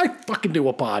podcast. I fucking do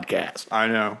a podcast." I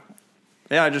know.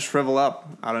 Yeah, I just shrivel up.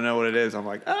 I don't know what it is. I'm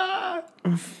like, ah.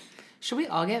 Should we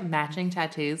all get matching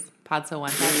tattoos? Pod So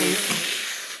One tattoos?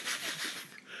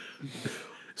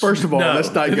 First of all, No,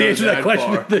 let's not go the answer to that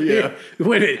far. Yeah.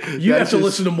 Wait a minute. You have That's to just-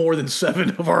 listen to more than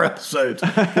 7 of our episodes.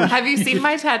 Have you seen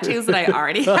my tattoos that I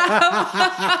already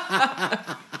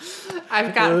have?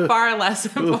 I've got far less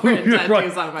important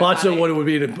tattoos on my Pod So body. One would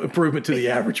be an improvement to the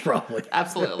average, probably.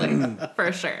 Absolutely,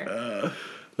 for sure.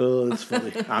 Oh, that's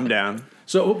funny. I'm down.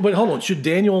 So, but hold on. Should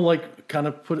Daniel kind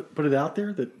of put it out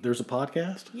there that there's a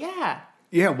podcast? Yeah.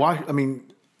 Yeah, why? I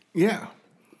mean, yeah.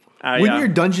 Wouldn't yeah. your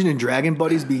Dungeon and Dragon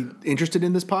buddies be interested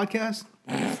in this podcast?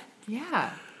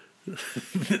 Yeah.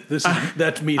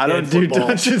 That's me. I don't and do football.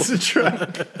 Dungeons and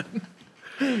Dragons.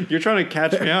 You're trying to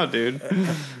catch me out, dude.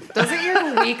 Doesn't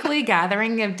your weekly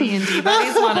gathering of D&D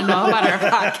buddies want to know about our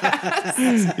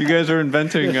podcast? You guys are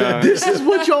inventing. This is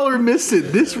what y'all are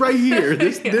missing. This right here.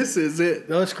 This is it.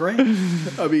 No, that's great.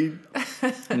 I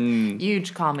mean,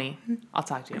 Huge, call me. I'll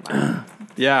talk to you about it.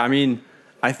 Yeah, I mean,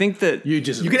 I think that You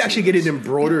could actually get it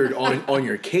embroidered on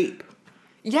your cape.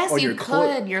 Yes, On you your could.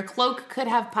 cloak. Your cloak could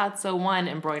have Podso 1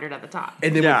 embroidered at the top.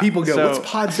 And then Yeah, when people go, so- what's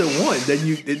Podso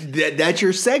 1? Then that's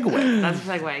your segue. That's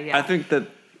a segue, yeah. I think that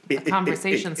a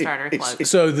conversation starter cloak.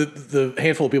 So the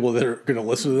handful of people that are going to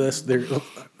listen to this, they're going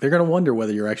to wonder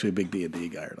whether you're actually a big D&D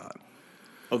guy or not.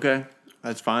 okay,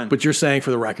 that's fine. But you're saying for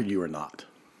the record you are not.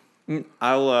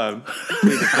 I'll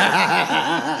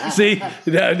See,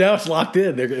 now it's locked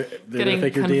in. They're going to Getting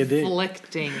think you're D&D.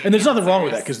 conflicting. And there's nothing wrong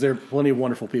with that answers. because there are plenty of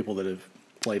wonderful people that have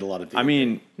played a lot of D&D. I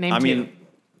mean, Name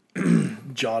two.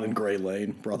 John and Gray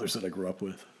Lane, brothers that I grew up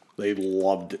with. They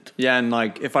loved it. yeah, and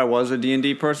like if I was a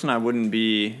D&D person, I wouldn't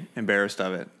be embarrassed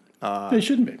of it. They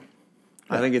shouldn't be.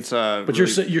 I think it's a But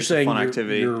really, you're it's a saying fun you're,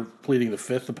 activity. you're pleading the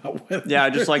fifth about whether. Yeah, I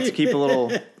just like to keep a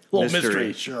little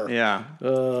mystery, sure. Yeah,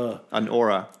 an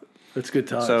aura. It's good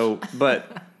times. So,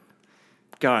 but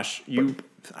gosh,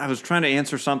 I was trying to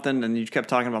answer something and you kept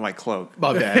talking about my cloak.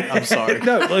 My bad. I'm sorry.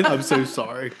 no, like, I'm so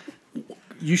sorry.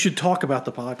 you should talk about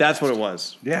the podcast. That's what it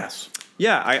was. Yes.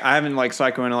 Yeah, I haven't like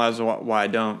psychoanalyzed why I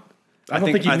don't. I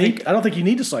don't think you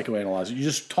need to psychoanalyze it. You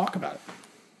just talk about it.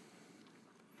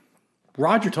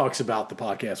 Roger talks about the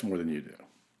podcast more than you do.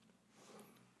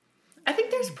 I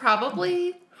think there's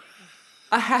probably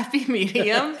a happy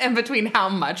medium in between how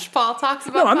much Paul talks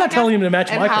about. No, I'm not podcasts telling him to match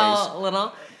and my how pace.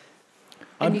 little.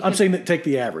 And you I'm can- saying that take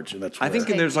the average, and that's. I think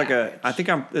where- there's like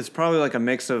the it's probably like a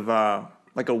mix of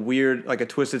like a weird, like a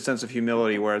twisted sense of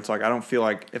humility where it's like I don't feel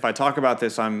like if I talk about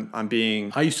this, I'm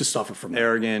being I used to suffer from that.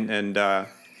 arrogant and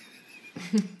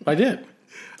I did.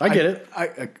 I get it. I I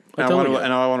totally want get to it.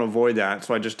 and I want to avoid that,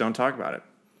 so I just don't talk about it.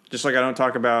 Just like I don't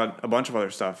talk about a bunch of other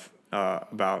stuff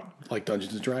about Like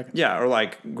Dungeons and Dragons. yeah, or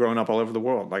like growing up all over the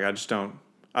world. Like I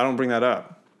don't bring that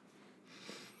up.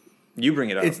 You bring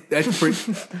it up. that's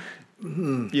pretty.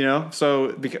 You know,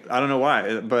 so because, I don't know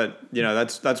why, but you know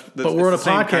that's. But we're on a it's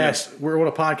the same kind of- podcast. We're on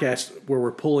a podcast where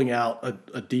we're pulling out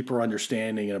a deeper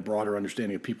understanding and a broader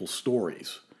understanding of people's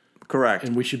stories, correct.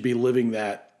 and we should be living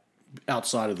that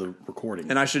outside of the recording.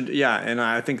 And I should, yeah, and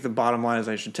I think the bottom line is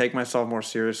I should take myself more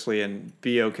seriously and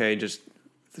be okay just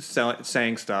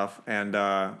saying stuff and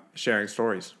sharing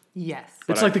stories. Yes.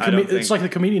 But it's like I don't it's think- like the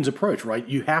comedian's approach, right?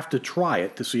 You have to try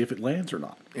it to see if it lands or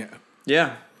not. Yeah.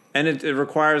 Yeah, and it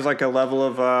requires like a level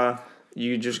of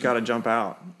you just got to jump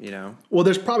out, you know. Well,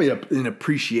 there's probably an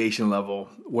appreciation level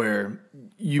where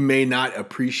you may not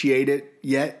appreciate it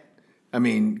yet. I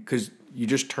mean, because you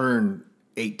just turned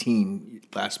 18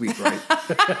 last week, right?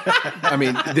 I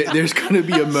mean, there's going to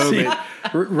be a moment.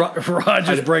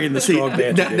 Roger's bringing the strong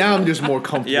banter. Now I'm just more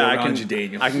comfortable Yeah, around you,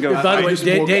 Daniel. I can go. By the I'm way, just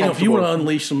more Daniel, if you want to comfortable.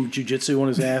 unleash some jujitsu on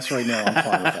his ass right now, I'm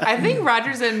fine with that. I think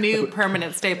Roger's a new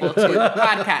permanent staple to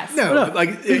podcasts. No,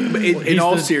 like in he's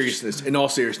all the seriousness,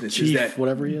 is Chief, that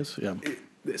whatever he is. Yeah.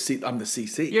 I'm the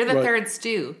CC. You're the Right. third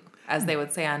stew, as they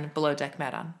would say on Below Deck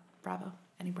Med on Bravo.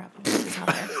 Any Bravo? It's not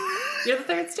there. You're the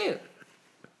third stew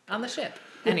on the ship.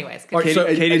 Anyways, All right, Katie, so,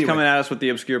 Katie's anyway. coming at us with the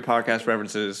obscure podcast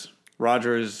references.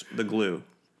 Roger is the glue.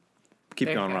 Keep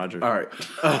There you going, go. Roger. All right.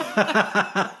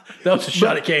 That was a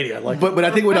shot at Katie. I like it. But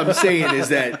I think what I'm saying is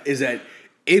that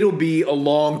it'll be a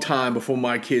long time before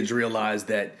my kids realize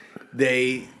that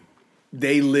they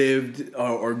lived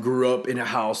or grew up in a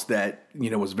house that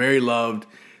was very loved.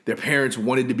 Their parents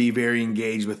wanted to be very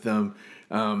engaged with them.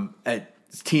 At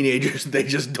teenagers, they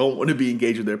just don't want to be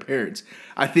engaged with their parents.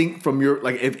 I think from your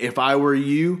if I were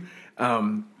you,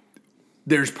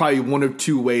 there's probably one of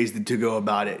two ways to go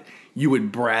about it. You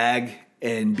would brag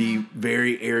and be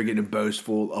very arrogant and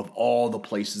boastful of all the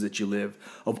places that you live,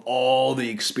 of all the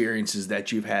experiences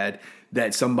that you've had,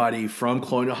 that somebody from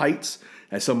Colonial Heights,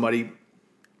 that somebody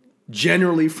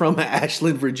generally from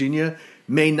Ashland, Virginia,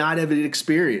 may not have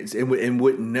experienced and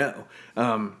wouldn't know.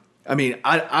 I mean,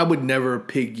 I would never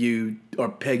peg you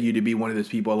to be one of those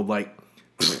people of like,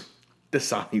 the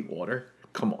Sani water.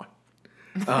 Come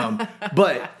on.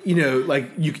 But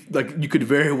you could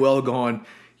very well have gone.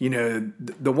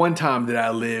 The one time that I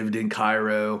lived in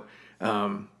Cairo,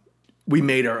 we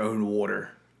made our own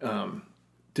water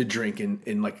to drink in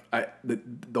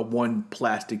the one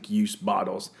plastic use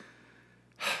bottles.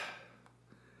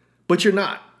 But you're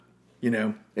not,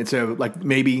 and so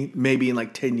maybe in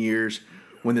 10 years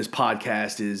when this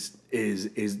podcast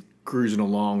is cruising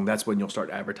along, that's when you'll start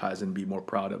advertising and be more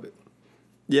proud of it.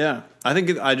 Yeah, I think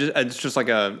it's just like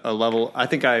a level. I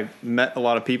think I met a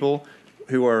lot of people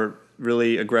who are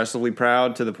really aggressively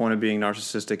proud to the point of being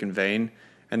narcissistic and vain,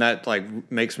 and that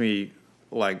like makes me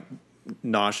like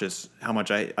nauseous how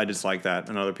much I dislike that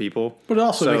in other people. But it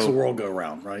also makes the world go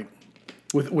round, right?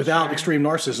 Without extreme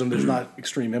narcissism, there's not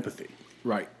extreme empathy.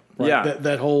 Right. Right? Yeah.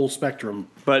 That whole spectrum.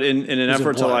 But in an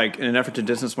effort to play. in an effort to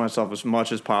distance myself as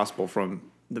much as possible from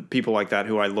the people like that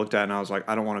who I looked at and I was like,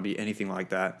 I don't want to be anything like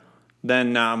that.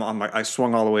 Then now I'm like, I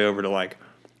swung all the way over to like,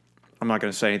 I'm not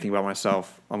going to say anything about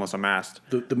myself unless I'm asked.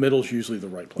 The middle's usually the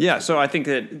right place. Yeah, so I think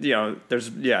that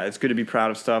it's good to be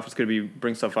proud of stuff. It's good to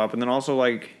bring stuff up, and then also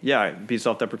like be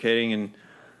self-deprecating, and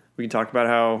we can talk about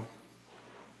how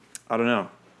I don't know.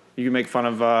 You can make fun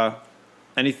of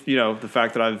the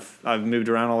fact that I've moved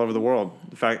around all over the world.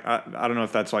 The fact I don't know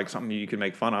if that's like something you can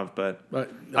make fun of, but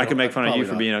I can make fun of you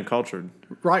for being uncultured.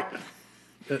 Right.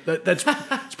 That's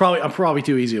it's probably I'm probably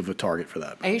too easy of a target for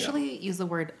that. I usually use the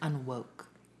word unwoke.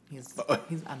 He's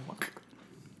unwoke.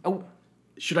 Oh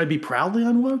Should I be proudly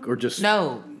unwoke or just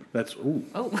no. That's ooh.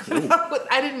 Oh,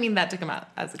 I didn't mean that to come out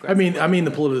as aggressive. I mean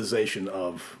the politicization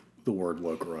of the word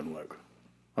woke or unwoke.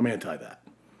 I'm anti that.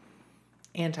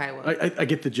 Anti-woke. I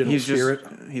get the general spirit.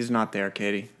 He's not there,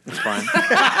 Katie. It's fine.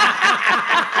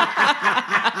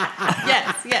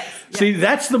 Yes. See,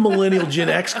 that's the millennial Gen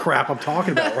X crap I'm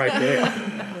talking about right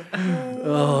there.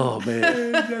 Oh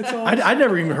man, I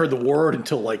never even heard the word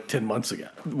until like 10 months ago.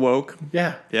 Woke.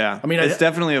 Yeah. I mean, it's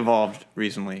definitely evolved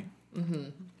recently.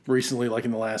 Recently, like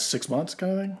in the last 6 months,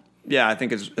 kind of thing. Yeah, I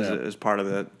think as part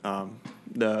of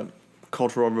the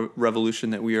cultural revolution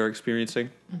that we are experiencing.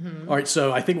 All right,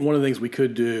 so I think one of the things we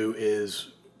could do is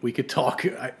we could talk.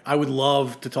 I would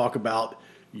love to talk about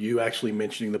you actually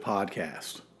mentioning the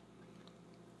podcast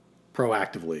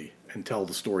proactively and tell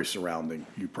the story surrounding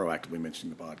you proactively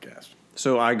mentioning the podcast.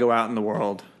 So I go out in the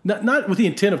world. Not with the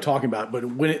intent of talking about it, but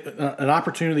when an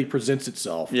opportunity presents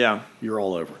itself, you're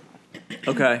all over it.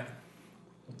 Okay.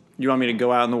 You want me to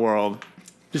go out in the world?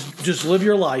 Just live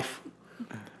your life.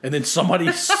 And then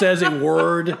somebody says a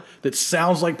word that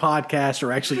sounds like podcast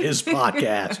or actually is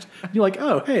podcast. And you're like,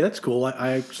 oh, hey, that's cool.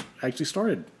 I actually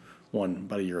started one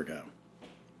about a year ago.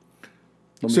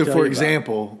 So, for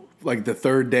example, like the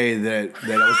third day that I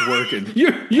was working,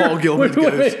 Paul Gilman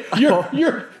goes,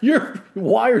 your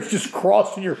wires just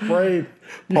crossed in your brain.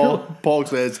 Paul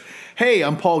says, hey,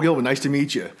 I'm Paul Gilman. Nice to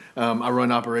meet you. I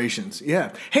run operations.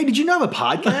 Yeah. Hey, did you know I have a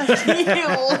podcast?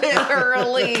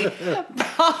 Literally.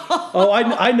 Oh,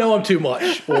 I know him too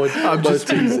much. Boy. I'm just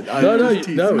teasing. I'll go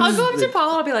up to Paul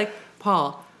and I'll be like,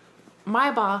 Paul, my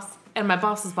boss and my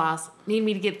boss's boss need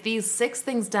me to get these 6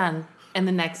 things done in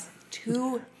the next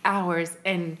 2 hours,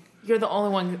 and you're the only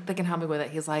one that can help me with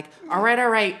it. He's like, all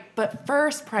right. But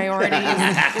first priority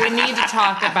is we need to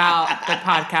talk about the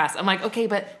podcast. I'm like, okay,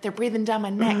 but they're breathing down my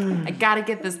neck. I got to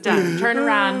get this done. Turn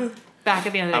around. Back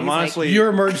at the end of the day, I'm he's honestly, like, your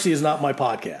emergency is not my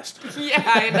podcast. Yeah,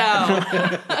 I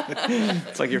know.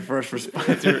 it's like your first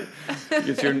response.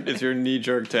 It's your knee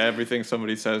jerk to everything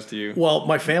somebody says to you. Well,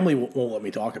 my family won't let me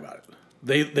talk about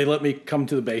it. They let me come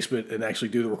to the basement and actually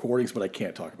do the recordings, but I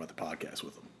can't talk about the podcast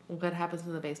with them. What happens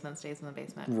in the basement stays in the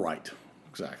basement. Right.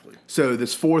 Exactly. So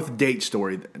this fourth date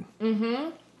story then.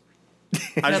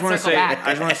 I just want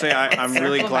to say I'm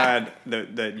really Circle glad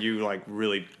that you like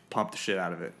really pumped the shit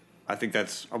out of it. I think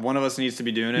that's one of us needs to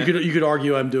be doing it. You could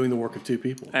argue I'm doing the work of 2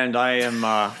 people. And I am.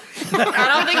 I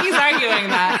don't think he's arguing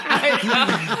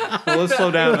that. Well, let's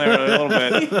slow down there a little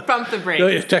bit. Pump the brakes. No,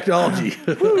 it's technology.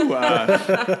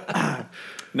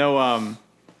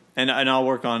 And I'll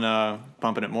work on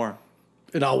pumping it more.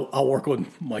 And I'll work on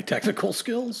my technical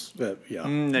skills. Yeah.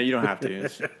 No, you don't have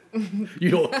to. You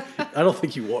don't. I don't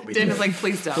think you want me to. Dana's like,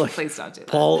 please don't do that.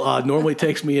 Paul, normally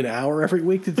takes me an hour every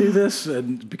week to do this,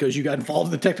 and because you got involved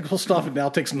in the technical stuff, it now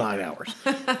takes 9 hours.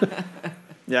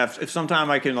 Yeah, if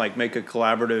sometime I can like make a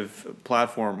collaborative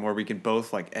platform where we can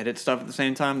both like edit stuff at the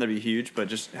same time, that'd be huge. But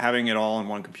just having it all on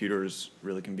one computer is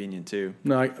really convenient too.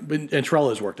 No, and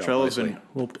Trello's worked out Trello's nicely. been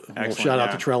We'll excellent, shout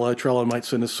out to Trello. Trello might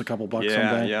send us a couple bucks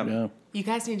someday. Yeah. You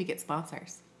guys need to get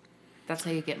sponsors. That's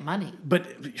how you get money. But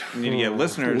We need to get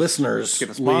listeners. Listeners get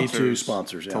the lead to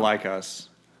sponsors, to like us.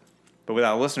 But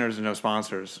without listeners, there's no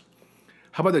sponsors.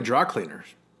 How about the dry cleaners?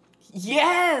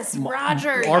 Yes,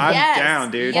 Roger. I'm yes.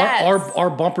 down, dude. Yes. Our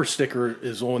bumper sticker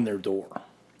is on their door.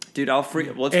 Dude,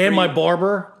 My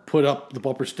barber put up the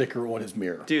bumper sticker on his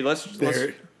mirror. Dude,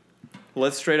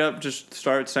 let's straight up just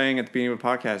start saying at the beginning of a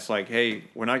podcast, like, hey,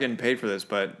 we're not getting paid for this,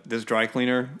 but this dry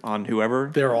cleaner on whoever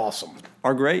They're awesome.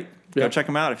 are great. Go Yeah. check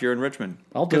them out if you're in Richmond.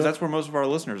 I'll do Because it. that's where most of our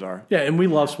listeners are. Yeah, and we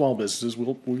love small businesses.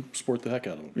 We support the heck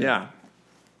out of them. Yeah.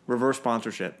 Reverse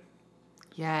sponsorship.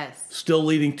 Yes. Still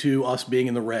leading to us being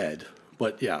in the red,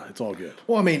 but yeah, it's all good.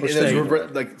 Well, I mean, We're there's staying in the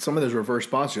red. like some of those reverse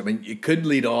sponsorship. I mean, it could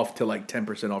lead off to like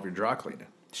 10% off your dry cleaning.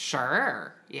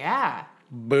 Sure. Yeah.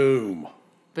 Boom.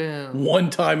 Boom. One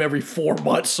time every 4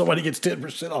 months, somebody gets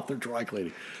 10% off their dry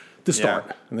cleaning to start.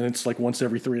 Yeah. And then it's like once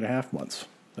every 3.5 months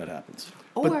that happens.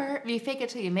 Or if you fake it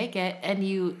till you make it and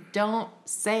you don't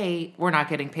say, we're not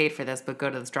getting paid for this, but go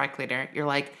to this dry cleaner. You're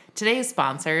like, today's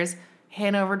sponsors,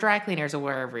 Hanover Dry Cleaners, or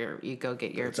wherever you go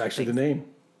get your It's actually things. the name.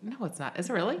 No, it's not. Is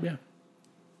it really? Yeah.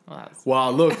 Well, that was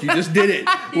Wow, look, you just did it.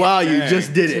 Wow, you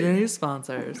just did it. today's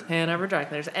sponsors, Hanover Dry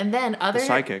Cleaners. And then other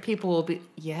psychic. people will be,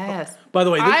 yes. By the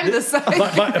way, I'm the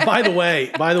psychic. by the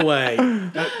way,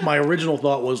 my original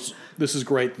thought was this is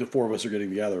great. The four of us are getting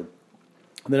together.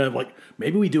 And then I'm like,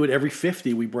 maybe we do it every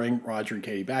 50. We bring Roger and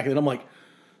Katie back. And then I'm like,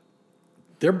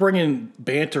 they're bringing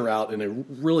banter out in a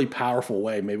really powerful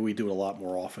way. Maybe we do it a lot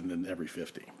more often than every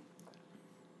 50.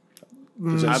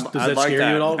 Does that, does I'd that like scare that.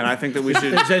 you at all? And I think that we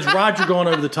should. Has Roger gone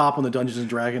over the top on the Dungeons and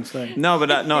Dragons thing? No,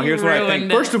 but no. Here's what I think.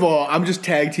 ruined it. First of all, I'm just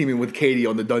tag teaming with Katie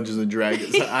on the Dungeons and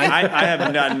Dragons. I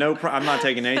have got no. I'm not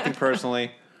taking anything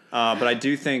personally, but I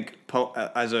do think,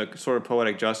 as a sort of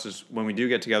poetic justice, when we do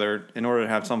get together, in order to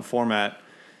have some format,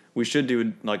 we should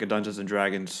do like a Dungeons and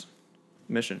Dragons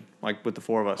mission, like with the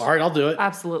four of us. All right, I'll do it.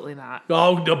 Absolutely not.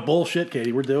 Oh, the bullshit,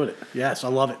 Katie. We're doing it. Yes, I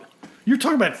love it. You're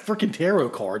talking about freaking tarot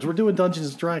cards. We're doing Dungeons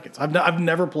and Dragons. I've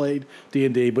never played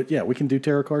D&D, but yeah, we can do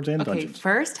tarot cards and Okay, dungeons.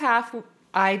 first half,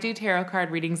 I do tarot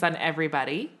card readings on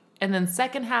everybody. And then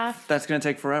second half, That's gonna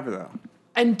take forever though.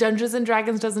 and Dungeons and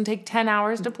Dragons doesn't take 10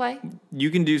 hours to play? You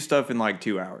can do stuff in like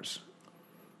 2 hours.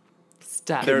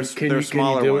 Stuff. There's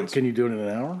smaller do ones. Can you do it in an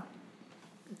hour?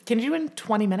 Can you do it in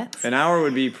 20 minutes? An hour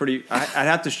would be pretty. I'd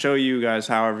have to show you guys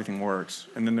how everything works,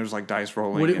 and then there's like dice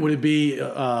rolling. Would it be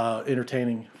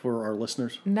entertaining for our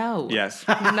listeners? No. Yes,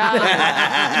 No.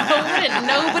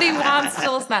 Nobody wants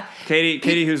to listen to that.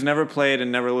 Katie, who's never played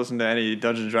and never listened to any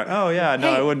Dungeons and Dragons. Oh yeah,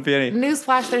 no, Hey, it wouldn't be any.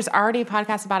 Newsflash, there's already a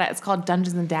podcast about it. It's called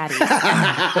Dungeons and Daddies.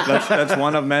 That's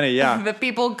one of many. Yeah. The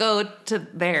people go to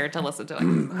there to listen to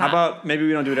it. How about maybe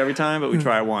we don't do it every time, but we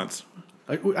try it once,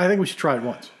 I think we should try it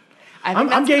once. I think I'm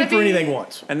that's game gonna for be- anything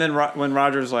once. and then when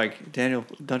Roger's like, Daniel,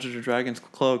 Dungeons and Dragons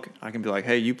cloak, I can be like,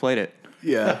 hey, you played it.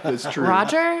 Yeah, that's true.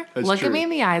 Roger, That's look true. at me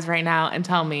in the eyes right now and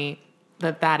tell me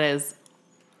that is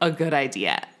a good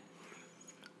idea.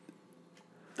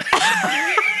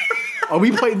 Are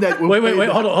we playing that? Wait,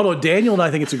 hold on. Daniel and I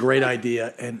think it's a great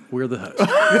idea, and we're the hosts.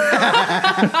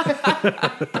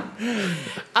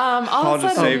 All Paul of a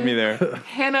just sudden, saved me there.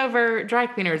 Hanover Dry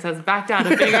Cleaners has backed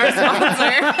out of being our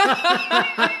sponsor.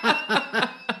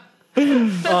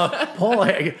 Paul,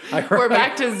 I heard, We're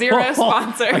back to zero Paul,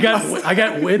 sponsors. I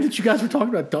got wind that you guys were talking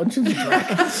about Dungeons and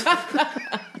Dragons.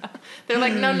 They're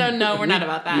like, no, we're not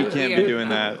about that. You can't be doing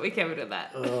that. We can't be doing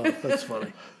that. Oh, that's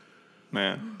funny.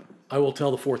 Man, I will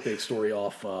tell the fourth date story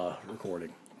off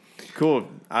recording. cool.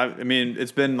 I mean,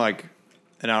 it's been like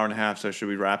an hour and a half, so should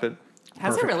we wrap it?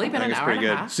 Has it really been I an think it's hour and pretty a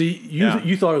good. half? See, Yeah.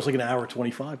 you thought it was like an hour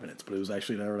 25 minutes, but it was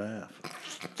actually an hour and a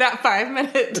half. That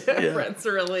 5-minute difference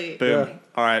really. Boom. Yeah.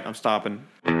 All right, I'm stopping.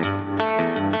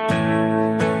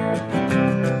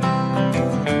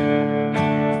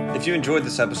 If you enjoyed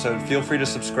this episode, feel free to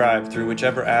subscribe through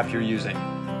whichever app you're using.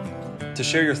 To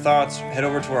share your thoughts, head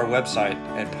over to our website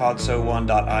at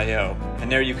podso1.io,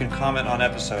 and there you can comment on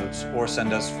episodes or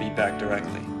send us feedback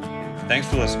directly. Thanks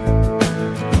for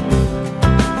listening.